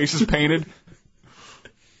your face is painted.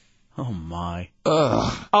 Oh, my.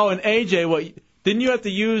 Ugh. Oh, and AJ, what? Didn't you have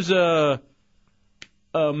to use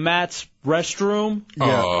Matt's restroom?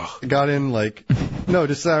 Yeah, got in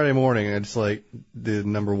just Saturday morning, and it's did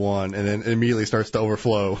number one, and then it immediately starts to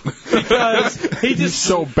overflow. Because he just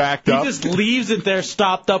so backed up. He just leaves it there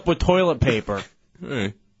stopped up with toilet paper.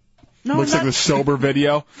 Hey. No, looks like the sober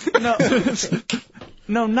video. No,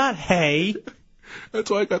 no, not hey. That's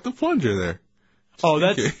why I got the plunger there. Oh,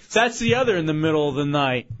 that's the other in the middle of the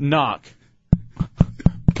night. Knock.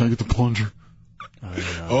 Can I get the plunger?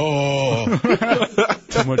 Oh.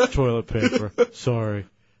 Too much toilet paper. Sorry.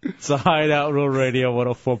 It's a Hideout Real Radio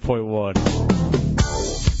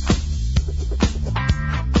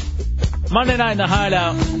 104.1. Monday night in the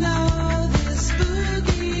Hideout.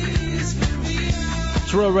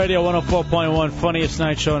 It's Real Radio 104.1, funniest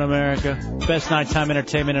night show in America. Best nighttime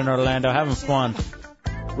entertainment in Orlando. Having fun.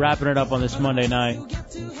 Wrapping it up on this Monday night.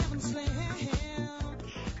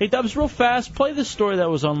 Hey, Dubs, real fast, play the story that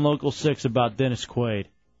was on Local 6 about Dennis Quaid.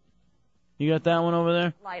 You got that one over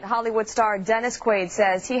there? Hollywood star Dennis Quaid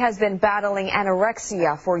says he has been battling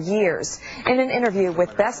anorexia for years. In an interview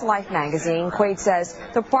with Best Life magazine, Quaid says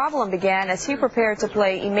the problem began as he prepared to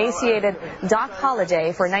play emaciated Doc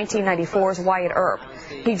Holliday for 1994's Wyatt Earp.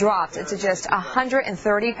 He dropped to just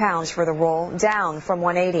 130 pounds for the role, down from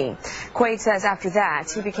 180. Quaid says after that,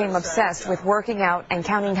 he became obsessed with working out and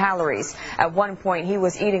counting calories. At one point, he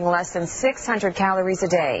was eating less than 600 calories a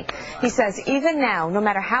day. He says even now, no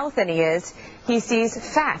matter how thin he is, he sees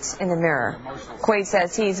fat in the mirror. Quaid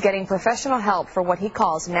says he's getting professional help for what he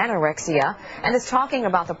calls manorexia and is talking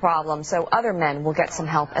about the problem so other men will get some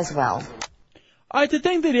help as well. All right, the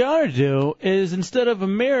thing that he ought to do is instead of a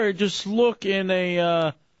mirror, just look in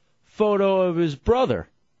a photo of his brother,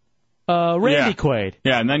 Randy Quaid.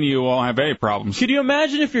 Yeah, and then you won't have any problems. Could you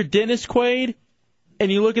imagine if you're Dennis Quaid and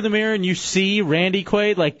you look in the mirror and you see Randy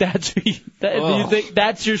Quaid? Like, do you think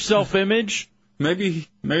that's your self-image? Maybe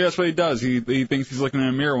that's what he does. He thinks he's looking in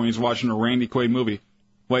a mirror when he's watching a Randy Quaid movie.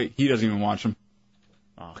 Wait, he doesn't even watch them.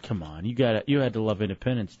 Oh, come on. You had to love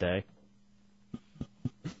Independence Day.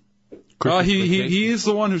 He is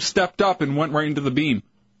the one who stepped up and went right into the beam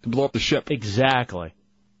to blow up the ship. Exactly.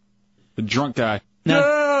 The drunk guy.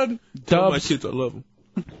 Dad! Tell my Dubs, kids I love them.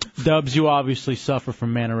 Dubs, you obviously suffer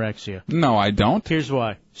from manorexia. No, I don't. Here's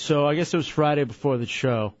why. So I guess it was Friday before the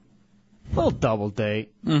show. A little double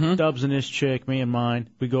date. Mm-hmm. Dubs and his chick, me and mine.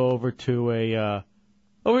 We go over to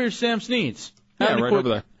over here, Sam Sneed's. Yeah, right over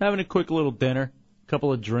there. Having a quick little dinner,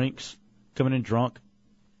 couple of drinks, coming in drunk.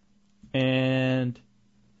 And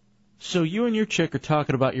so you and your chick are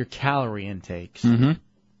talking about your calorie intakes. Mm-hmm.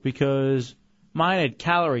 Because mine had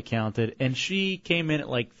calorie counted, and she came in at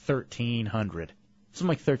like 1,300. Something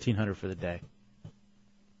like 1,300 for the day.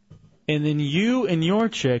 And then you and your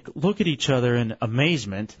chick look at each other in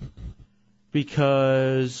amazement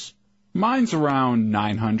because mine's around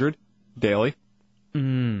 900 daily.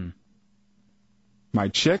 My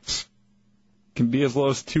chick's can be as low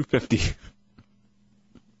as 250.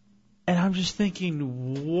 And I'm just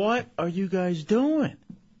thinking, what are you guys doing?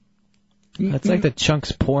 That's like the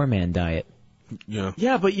Chunks poor man diet. Yeah.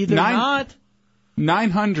 Yeah, but they're not.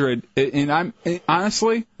 900, and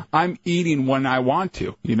honestly, I'm eating when I want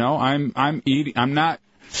to. You know, I'm eating. I'm not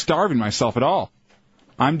starving myself at all.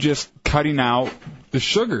 I'm just cutting out the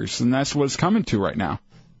sugars, and that's what it's coming to right now.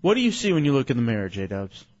 What do you see when you look in the mirror,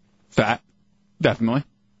 J-Dubs? Fat, definitely.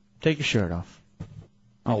 Take your shirt off.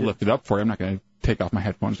 I'll lift it up for you. I'm not going to take off my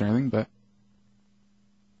headphones or anything, but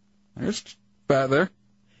there's fat there.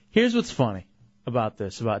 Here's what's funny about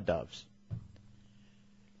this, about Dubs.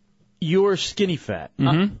 you're skinny fat.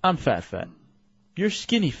 I'm fat. You're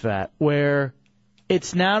skinny fat, where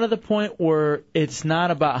it's now to the point where it's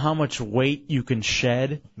not about how much weight you can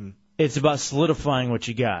shed. It's about solidifying what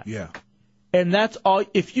you got. Yeah. And that's all.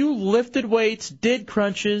 If you lifted weights, did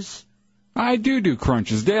crunches. I do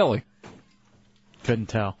crunches daily. Couldn't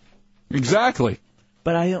tell. Exactly.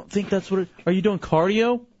 But I don't think that's what are you doing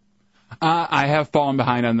cardio? I have fallen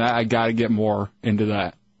behind on that. I got to get more into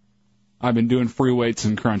that. I've been doing free weights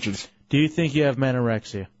and crunches. Do you think you have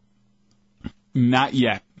anorexia? Not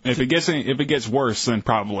yet. If it gets worse, then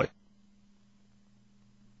probably.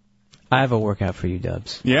 I have a workout for you,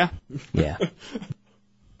 Dubs. Yeah? Yeah.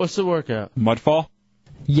 What's the workout? Mudfall?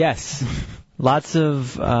 Yes. Lots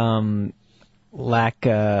of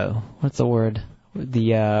what's the word?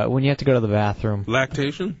 When you have to go to the bathroom.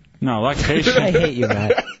 Lactation? No, lactation. I hate you,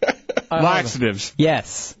 Matt. Laxatives.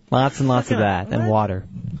 Yes. Lots and lots of that. And water.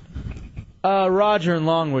 Roger in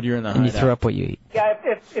Longwood, you're in the And you hideout. throw up what you eat. Yeah,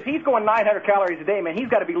 if he's going 900 calories a day, man, he's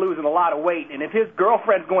got to be losing a lot of weight. And if his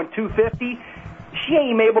girlfriend's going 250, she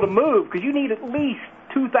ain't even able to move because you need at least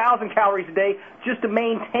 2,000 calories a day just to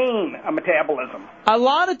maintain a metabolism. A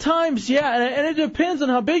lot of times, yeah, and it depends on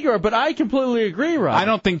how big you are, but I completely agree, Rob. I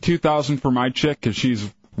don't think 2,000 for my chick, because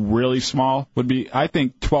she's really small, would be. I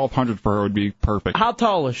think 1,200 for her would be perfect. How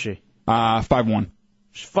tall is she? 5'1".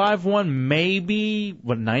 She's 5'1", maybe,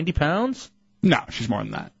 90 pounds? No, she's more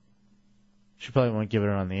than that. She probably won't give it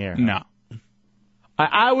on the air. No.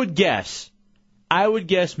 I would guess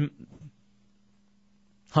 100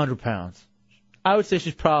 pounds. I would say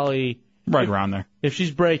she's probably... Right around there. If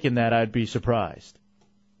she's breaking that, I'd be surprised.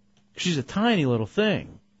 She's a tiny little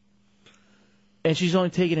thing. And she's only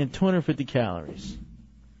taking in 250 calories.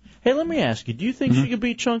 Hey, let me ask you, do you think she could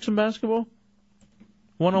beat Chunks in basketball?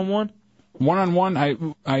 One-on-one?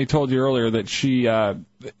 One-on-one, I told you earlier that she,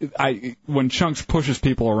 when Chunks pushes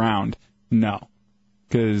people around, no.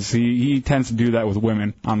 Because he tends to do that with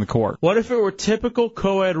women on the court. What if it were typical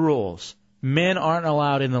co-ed rules? Men aren't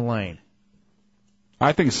allowed in the lane.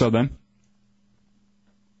 I think so, then.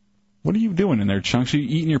 What are you doing in there, Chunks? Are you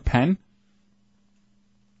eating your pen?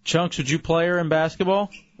 Chunks, would you play her in basketball?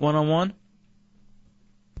 One-on-one?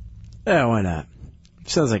 Yeah, why not?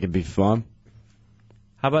 Sounds like it'd be fun.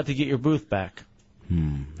 How about to get your booth back?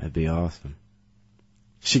 That'd be awesome.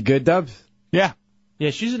 She good, Dubs? Yeah. Yeah,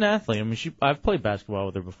 she's an athlete. I mean, I've played basketball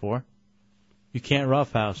with her before. You can't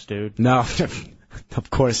roughhouse, dude. No, of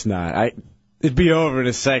course not. It'd be over in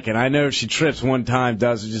a second. I know if she trips one time,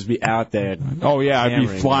 Dubs would just be out there. Oh, yeah, I'd be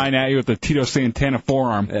flying at you with the Tito Santana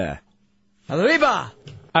forearm. Yeah. Arriba!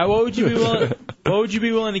 What would you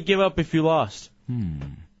be willing to give up if you lost?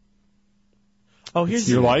 Oh, here's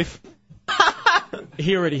your life?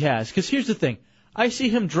 He already has. Because here's the thing. I see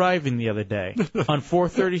him driving the other day on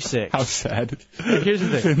 436. How sad. And here's the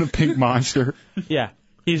thing. In the pink monster. Yeah,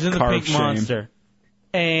 he's in the Carved pink shame. monster.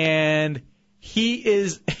 And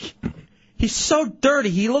he's so dirty,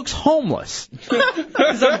 he looks homeless.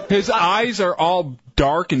 His eyes are all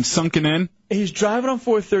dark and sunken in. He's driving on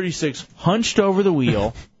 436, hunched over the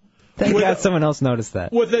wheel. Thank God someone else noticed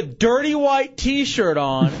that. With a dirty white T-shirt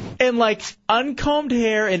on and like uncombed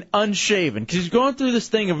hair and unshaven, because he's going through this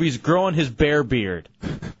thing of he's growing his bear beard,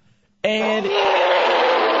 and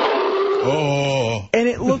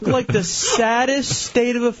it looked like the saddest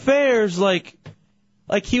state of affairs, like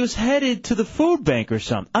he was headed to the food bank or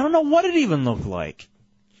something. I don't know what it even looked like.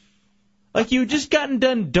 Like you had just gotten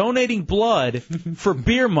done donating blood for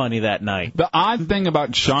beer money that night. The odd thing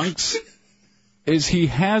about Chunks is he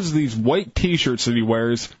has these white T-shirts that he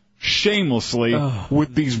wears shamelessly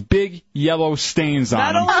with these big yellow stains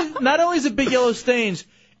on them. Not only is it big yellow stains,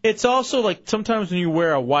 it's also like sometimes when you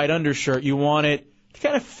wear a white undershirt, you want it to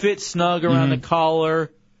kind of fit snug around the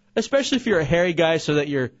collar, especially if you're a hairy guy, so that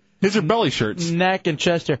your His are belly shirts. Neck and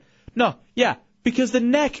chest hair. No, yeah, because the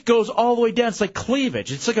neck goes all the way down. It's like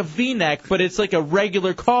cleavage. It's like a V-neck, but it's like a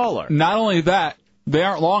regular collar. Not only that, they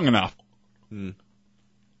aren't long enough.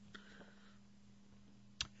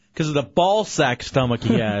 Because of the ball sack stomach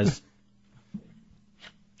he has.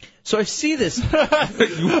 So I see this.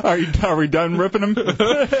 Are we done ripping him?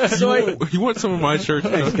 You want some of my shirts?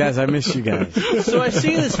 Thanks, guys. I miss you guys. So I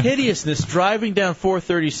see this hideousness driving down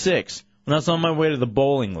 436 when I was on my way to the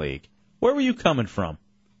bowling league. Where were you coming from?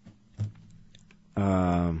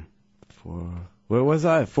 Where was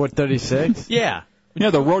I? 436? Yeah. Yeah,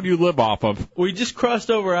 the road you live off of. We just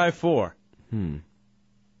crossed over I-4.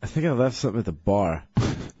 I think I left something at the bar.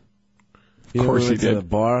 Of course you To did. the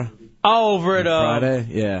bar. Oh, over at Friday?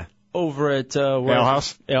 Yeah. Over at Ale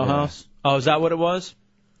House. Ale House. Oh, is that what it was?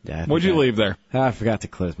 Yeah. What'd you leave there? I forgot to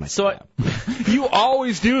close my. So You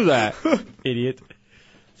always do that. Idiot.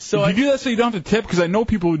 So you do that so you don't have to tip? Because I know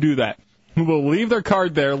people who do that. Who will leave their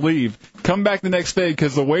card there, leave, come back the next day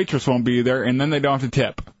because the waitress won't be there, and then they don't have to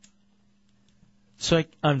tip. So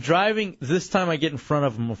I'm driving. This time I get in front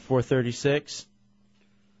of them at 436,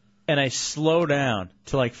 and I slow down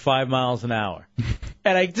to like 5 miles an hour.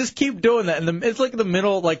 And I just keep doing that. And it's like in the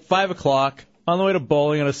middle, like 5 o'clock, on the way to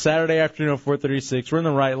bowling on a Saturday afternoon at 436. We're in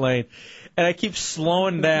the right lane. And I keep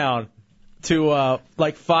slowing down to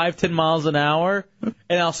like 5-10 miles an hour,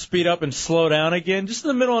 and I'll speed up and slow down again, just in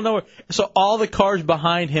the middle of nowhere. So all the cars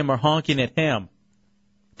behind him are honking at him,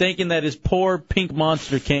 thinking that his poor pink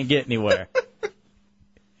monster can't get anywhere.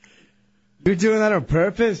 You're doing that on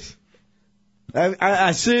purpose?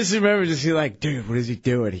 I seriously remember just being like, dude, what is he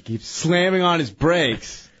doing? He keeps slamming on his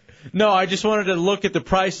brakes. No, I just wanted to look at the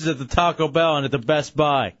prices at the Taco Bell and at the Best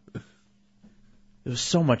Buy. It was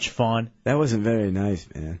so much fun. That wasn't very nice,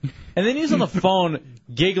 man. And then he's on the phone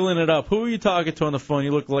giggling it up. Who are you talking to on the phone?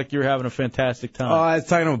 You look like you're having a fantastic time. Oh, I was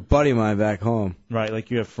talking to a buddy of mine back home. Right,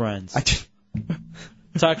 like you have friends.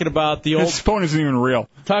 Talking about the old... His phone isn't even real.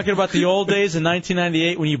 Talking about the old days in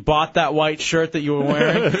 1998 when you bought that white shirt that you were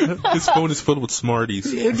wearing. His phone is filled with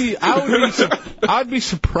Smarties. I'd be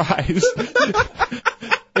surprised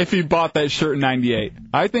if he bought that shirt in 98.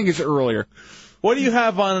 I think it's earlier. What do you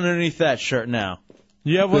have on underneath that shirt now?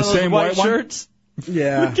 You have one of those same white white shirts?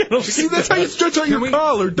 Yeah. See, that's how you stretch out your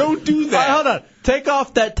collar. Don't do that. Hold on. Take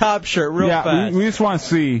off that top shirt real fast. We just want to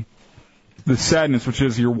see the sadness, which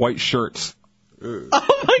is your white shirts.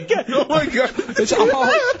 Oh, my God. Oh, my God. It's all...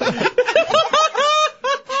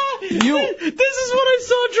 This is what I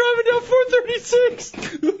saw driving down 436.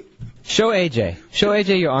 Show AJ. Show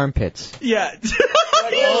AJ your armpits. Yeah. Don't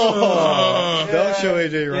show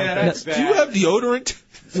AJ your armpits. Do you have deodorant?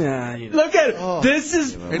 Yeah, Look at it. This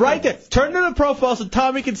is right there. Turn to the profile so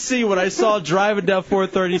Tommy can see what I saw driving down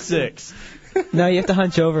 436. No, you have to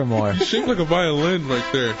hunch over more. You shape like a violin right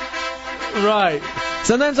there. Right.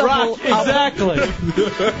 Sometimes I'll pull, exactly.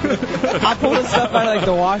 I'll pull this stuff out of like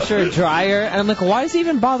the washer or dryer, and I'm like, why does he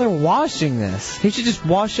even bother washing this? He should just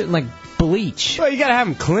wash it in like bleach. Well, you gotta have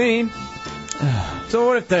them clean. So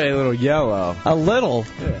what if they're a little yellow? A little.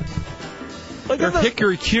 Yeah. They're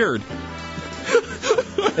hickory cured.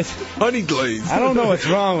 Honey glazed. I don't know what's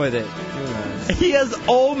wrong with it. He has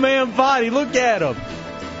old man body. Look at him.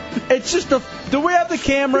 It's just a... Do we have the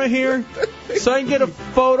camera here so I can get a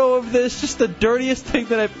photo of this? Just the dirtiest thing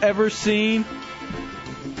that I've ever seen.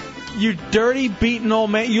 You dirty, beaten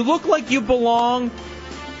old man. You look like you belong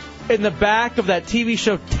in the back of that TV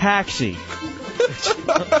show Taxi.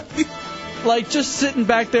 Like just sitting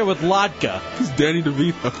back there with Latka. He's Danny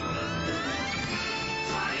DeVito.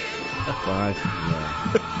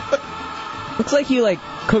 Looks like you like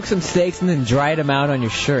cooked some steaks and then dried them out on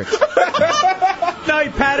your shirt. No, he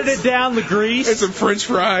patted it down, the grease. And some French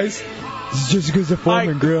fries. It's just because the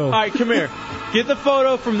Foreman grill. All right, come here. Get the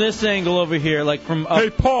photo from this angle over here, like from up, Hey,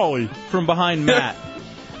 Paulie. from behind Matt.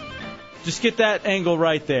 Just get that angle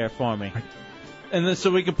right there for me. And then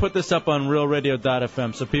so we can put this up on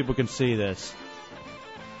realradio.fm so people can see this.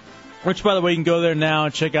 Which, by the way, you can go there now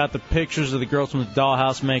and check out the pictures of the girls from the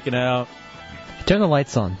dollhouse making out. Turn the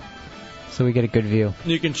lights on so we get a good view.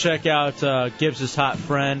 You can check out Gibbs' hot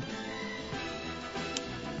friend.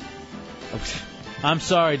 I'm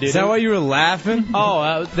sorry, dude. Is that why you were laughing?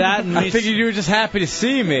 Oh, that and me. I figured you were just happy to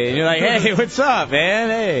see me. And you're like, hey, what's up, man?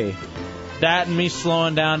 Hey. That and me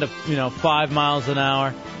slowing down to 5 miles an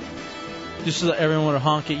hour, just so that everyone would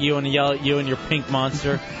honk at you and yell at you and your pink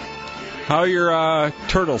monster. How are your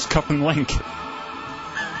turtles, Cup and Link?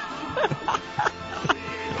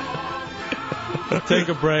 Take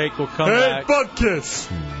a break. We'll come Hey, back. butt kiss.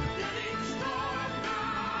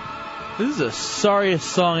 This is the sorriest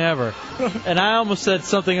song ever. And I almost said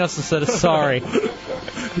something else instead of sorry.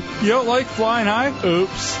 You don't like Flying High?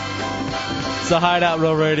 Oops. It's the Hideout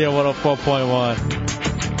Real Radio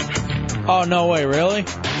 104.1. Oh, no way, really?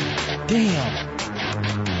 Damn.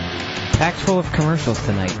 Packed full of commercials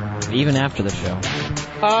tonight, even after the show.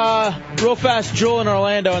 Real fast, Jewel in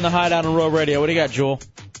Orlando in the Hideout on Real Radio. What do you got, Jewel?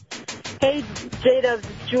 Hey, J-Dubs,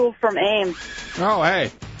 it's Jewel from Ames. Oh,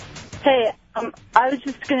 hey. Hey, I was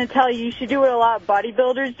just going to tell you, you should do what a lot of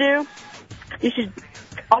bodybuilders do. You should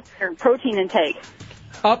up your protein intake.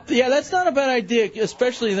 Yeah, that's not a bad idea,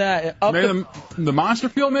 especially that. Maybe the Monster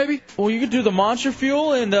Fuel, maybe? Well, you could do the Monster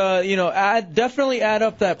Fuel and, definitely add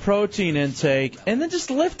up that protein intake and then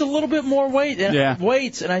just lift a little bit more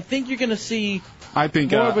weights, and I think you're going to see more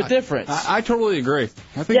of a difference. I totally agree.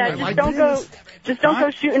 I think Just don't go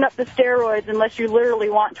shooting up the steroids unless you literally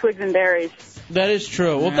want twigs and berries. That is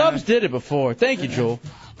true. Well, Dubs did it before. Thank you, Jewel.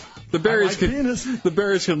 The berries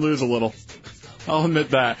can lose a little. I'll admit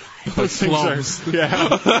that. Those things slums. are,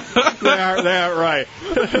 yeah, they are right.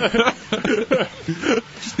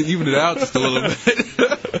 Just to even it out just a little bit.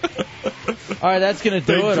 All right, that's going to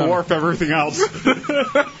do They it. dwarf everything else.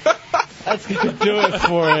 That's going to do it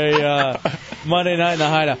for a Monday Night in the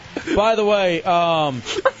Hideout. By the way, I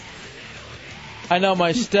know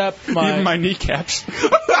Even my kneecaps.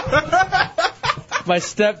 My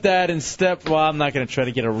stepdad and well, I'm not going to try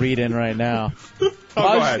to get a read in right now. Go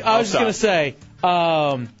ahead. I was just going to say,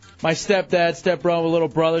 my stepdad, stepbrother, little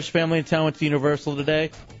brother's family in town went to Universal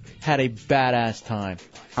today. Had a badass time.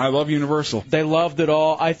 I love Universal. They loved it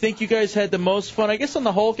all. I think you guys had the most fun, I guess, on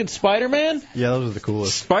the Hulk and Spider-Man. Yeah, those are the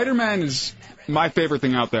coolest. Spider-Man is my favorite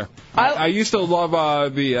thing out there. I used to love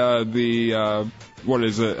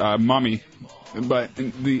Mummy. But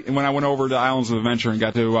when I went over to Islands of Adventure and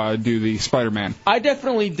got to do the Spider-Man. I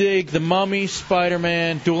definitely dig the Mummy,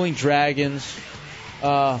 Spider-Man, Dueling Dragons,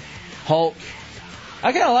 Hulk.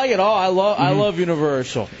 I kind of like it all. I love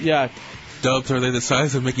Universal. Yeah. Dubs, are they the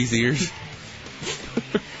size of Mickey's ears?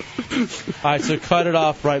 All right, so cut it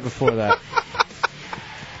off right before that.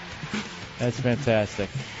 That's fantastic.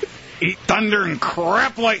 Eat thunder and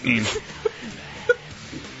crap lightning.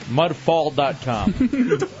 Mudfall.com.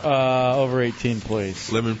 Over 18, please.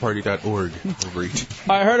 Lemonparty.org. Over 18.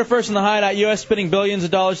 I heard it first in the Hideout. U.S. spending billions of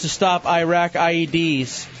dollars to stop Iraq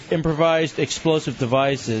IEDs, improvised explosive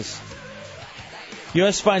devices.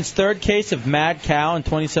 U.S. finds third case of mad cow in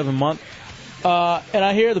 27 months. And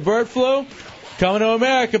I hear the bird flu coming to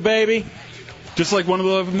America, baby. Just like one of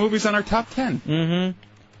the movies on our top 10. Mm-hmm.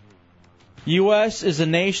 U.S. is a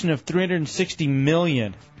nation of 360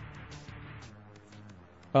 million.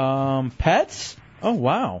 Pets? Oh,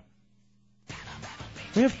 wow.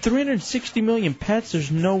 We have 360 million pets? There's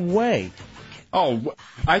no way. Oh,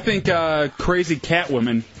 I think crazy cat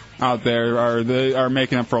women out there are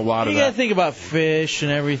making up for a lot of You that. gotta think about fish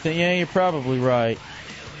and everything. Yeah, you're probably right.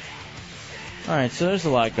 All right, so there's a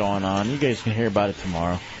lot going on. You guys can hear about it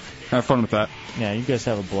tomorrow. Have fun with that. Yeah, you guys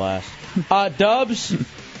have a blast. Dubs,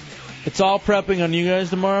 it's all prepping on you guys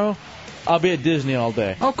tomorrow. I'll be at Disney all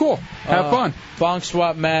day. Oh, cool. Have fun. Bonk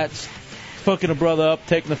swap mats, hooking a brother up,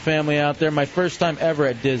 taking the family out there. My first time ever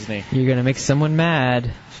at Disney. You're going to make someone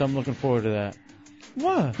mad. So I'm looking forward to that.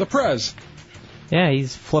 What? The Prez. Yeah,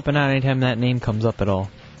 he's flipping out anytime that name comes up at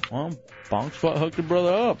all. Well, Bonk swap hooked a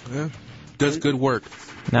brother up. Yeah. Does good work.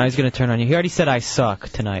 Now he's going to turn on you. He already said I suck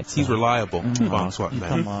tonight. So. He's reliable. Bonk swap man.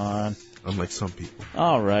 Come on. Unlike some people.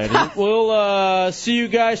 All right. We'll see you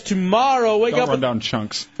guys tomorrow. Wake Don't up run down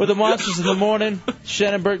chunks. with the Monsters in the morning.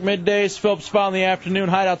 Shannonburg middays. Phillips Spot in the afternoon.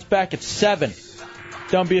 Hideout's back at 7.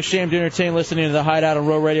 Don't be ashamed to entertain listening to the Hideout on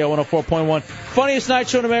Row Radio 104.1. Funniest night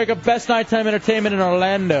show in America. Best nighttime entertainment in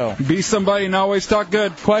Orlando. Be somebody and always talk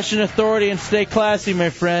good. Question authority and stay classy,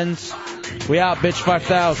 my friends. We out, bitch.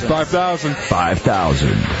 5,000. 5,000. 5,000.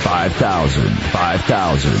 5,000.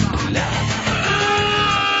 5,000.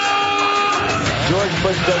 George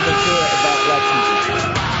Bush doesn't care about black people.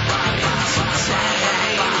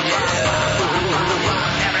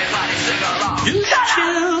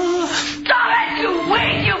 Stop it, you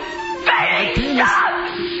weak, you baby! Stop!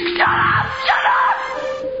 Shut up!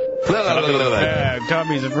 Yeah,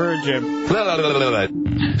 Tommy's a virgin. I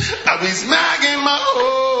be smacking my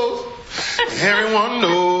hoes. Everyone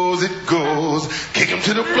knows it goes. Kick him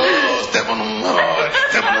to the floor. Step on them hard.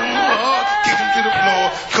 Step on them hard. Kick him to the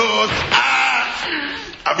floor. Cause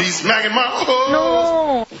I be smacking my hoes.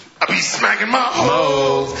 No. I be smacking my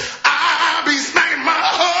hoes. I be smacking my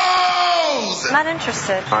hoes. Not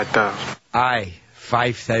interested. 5,000. Aye,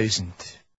 5,000.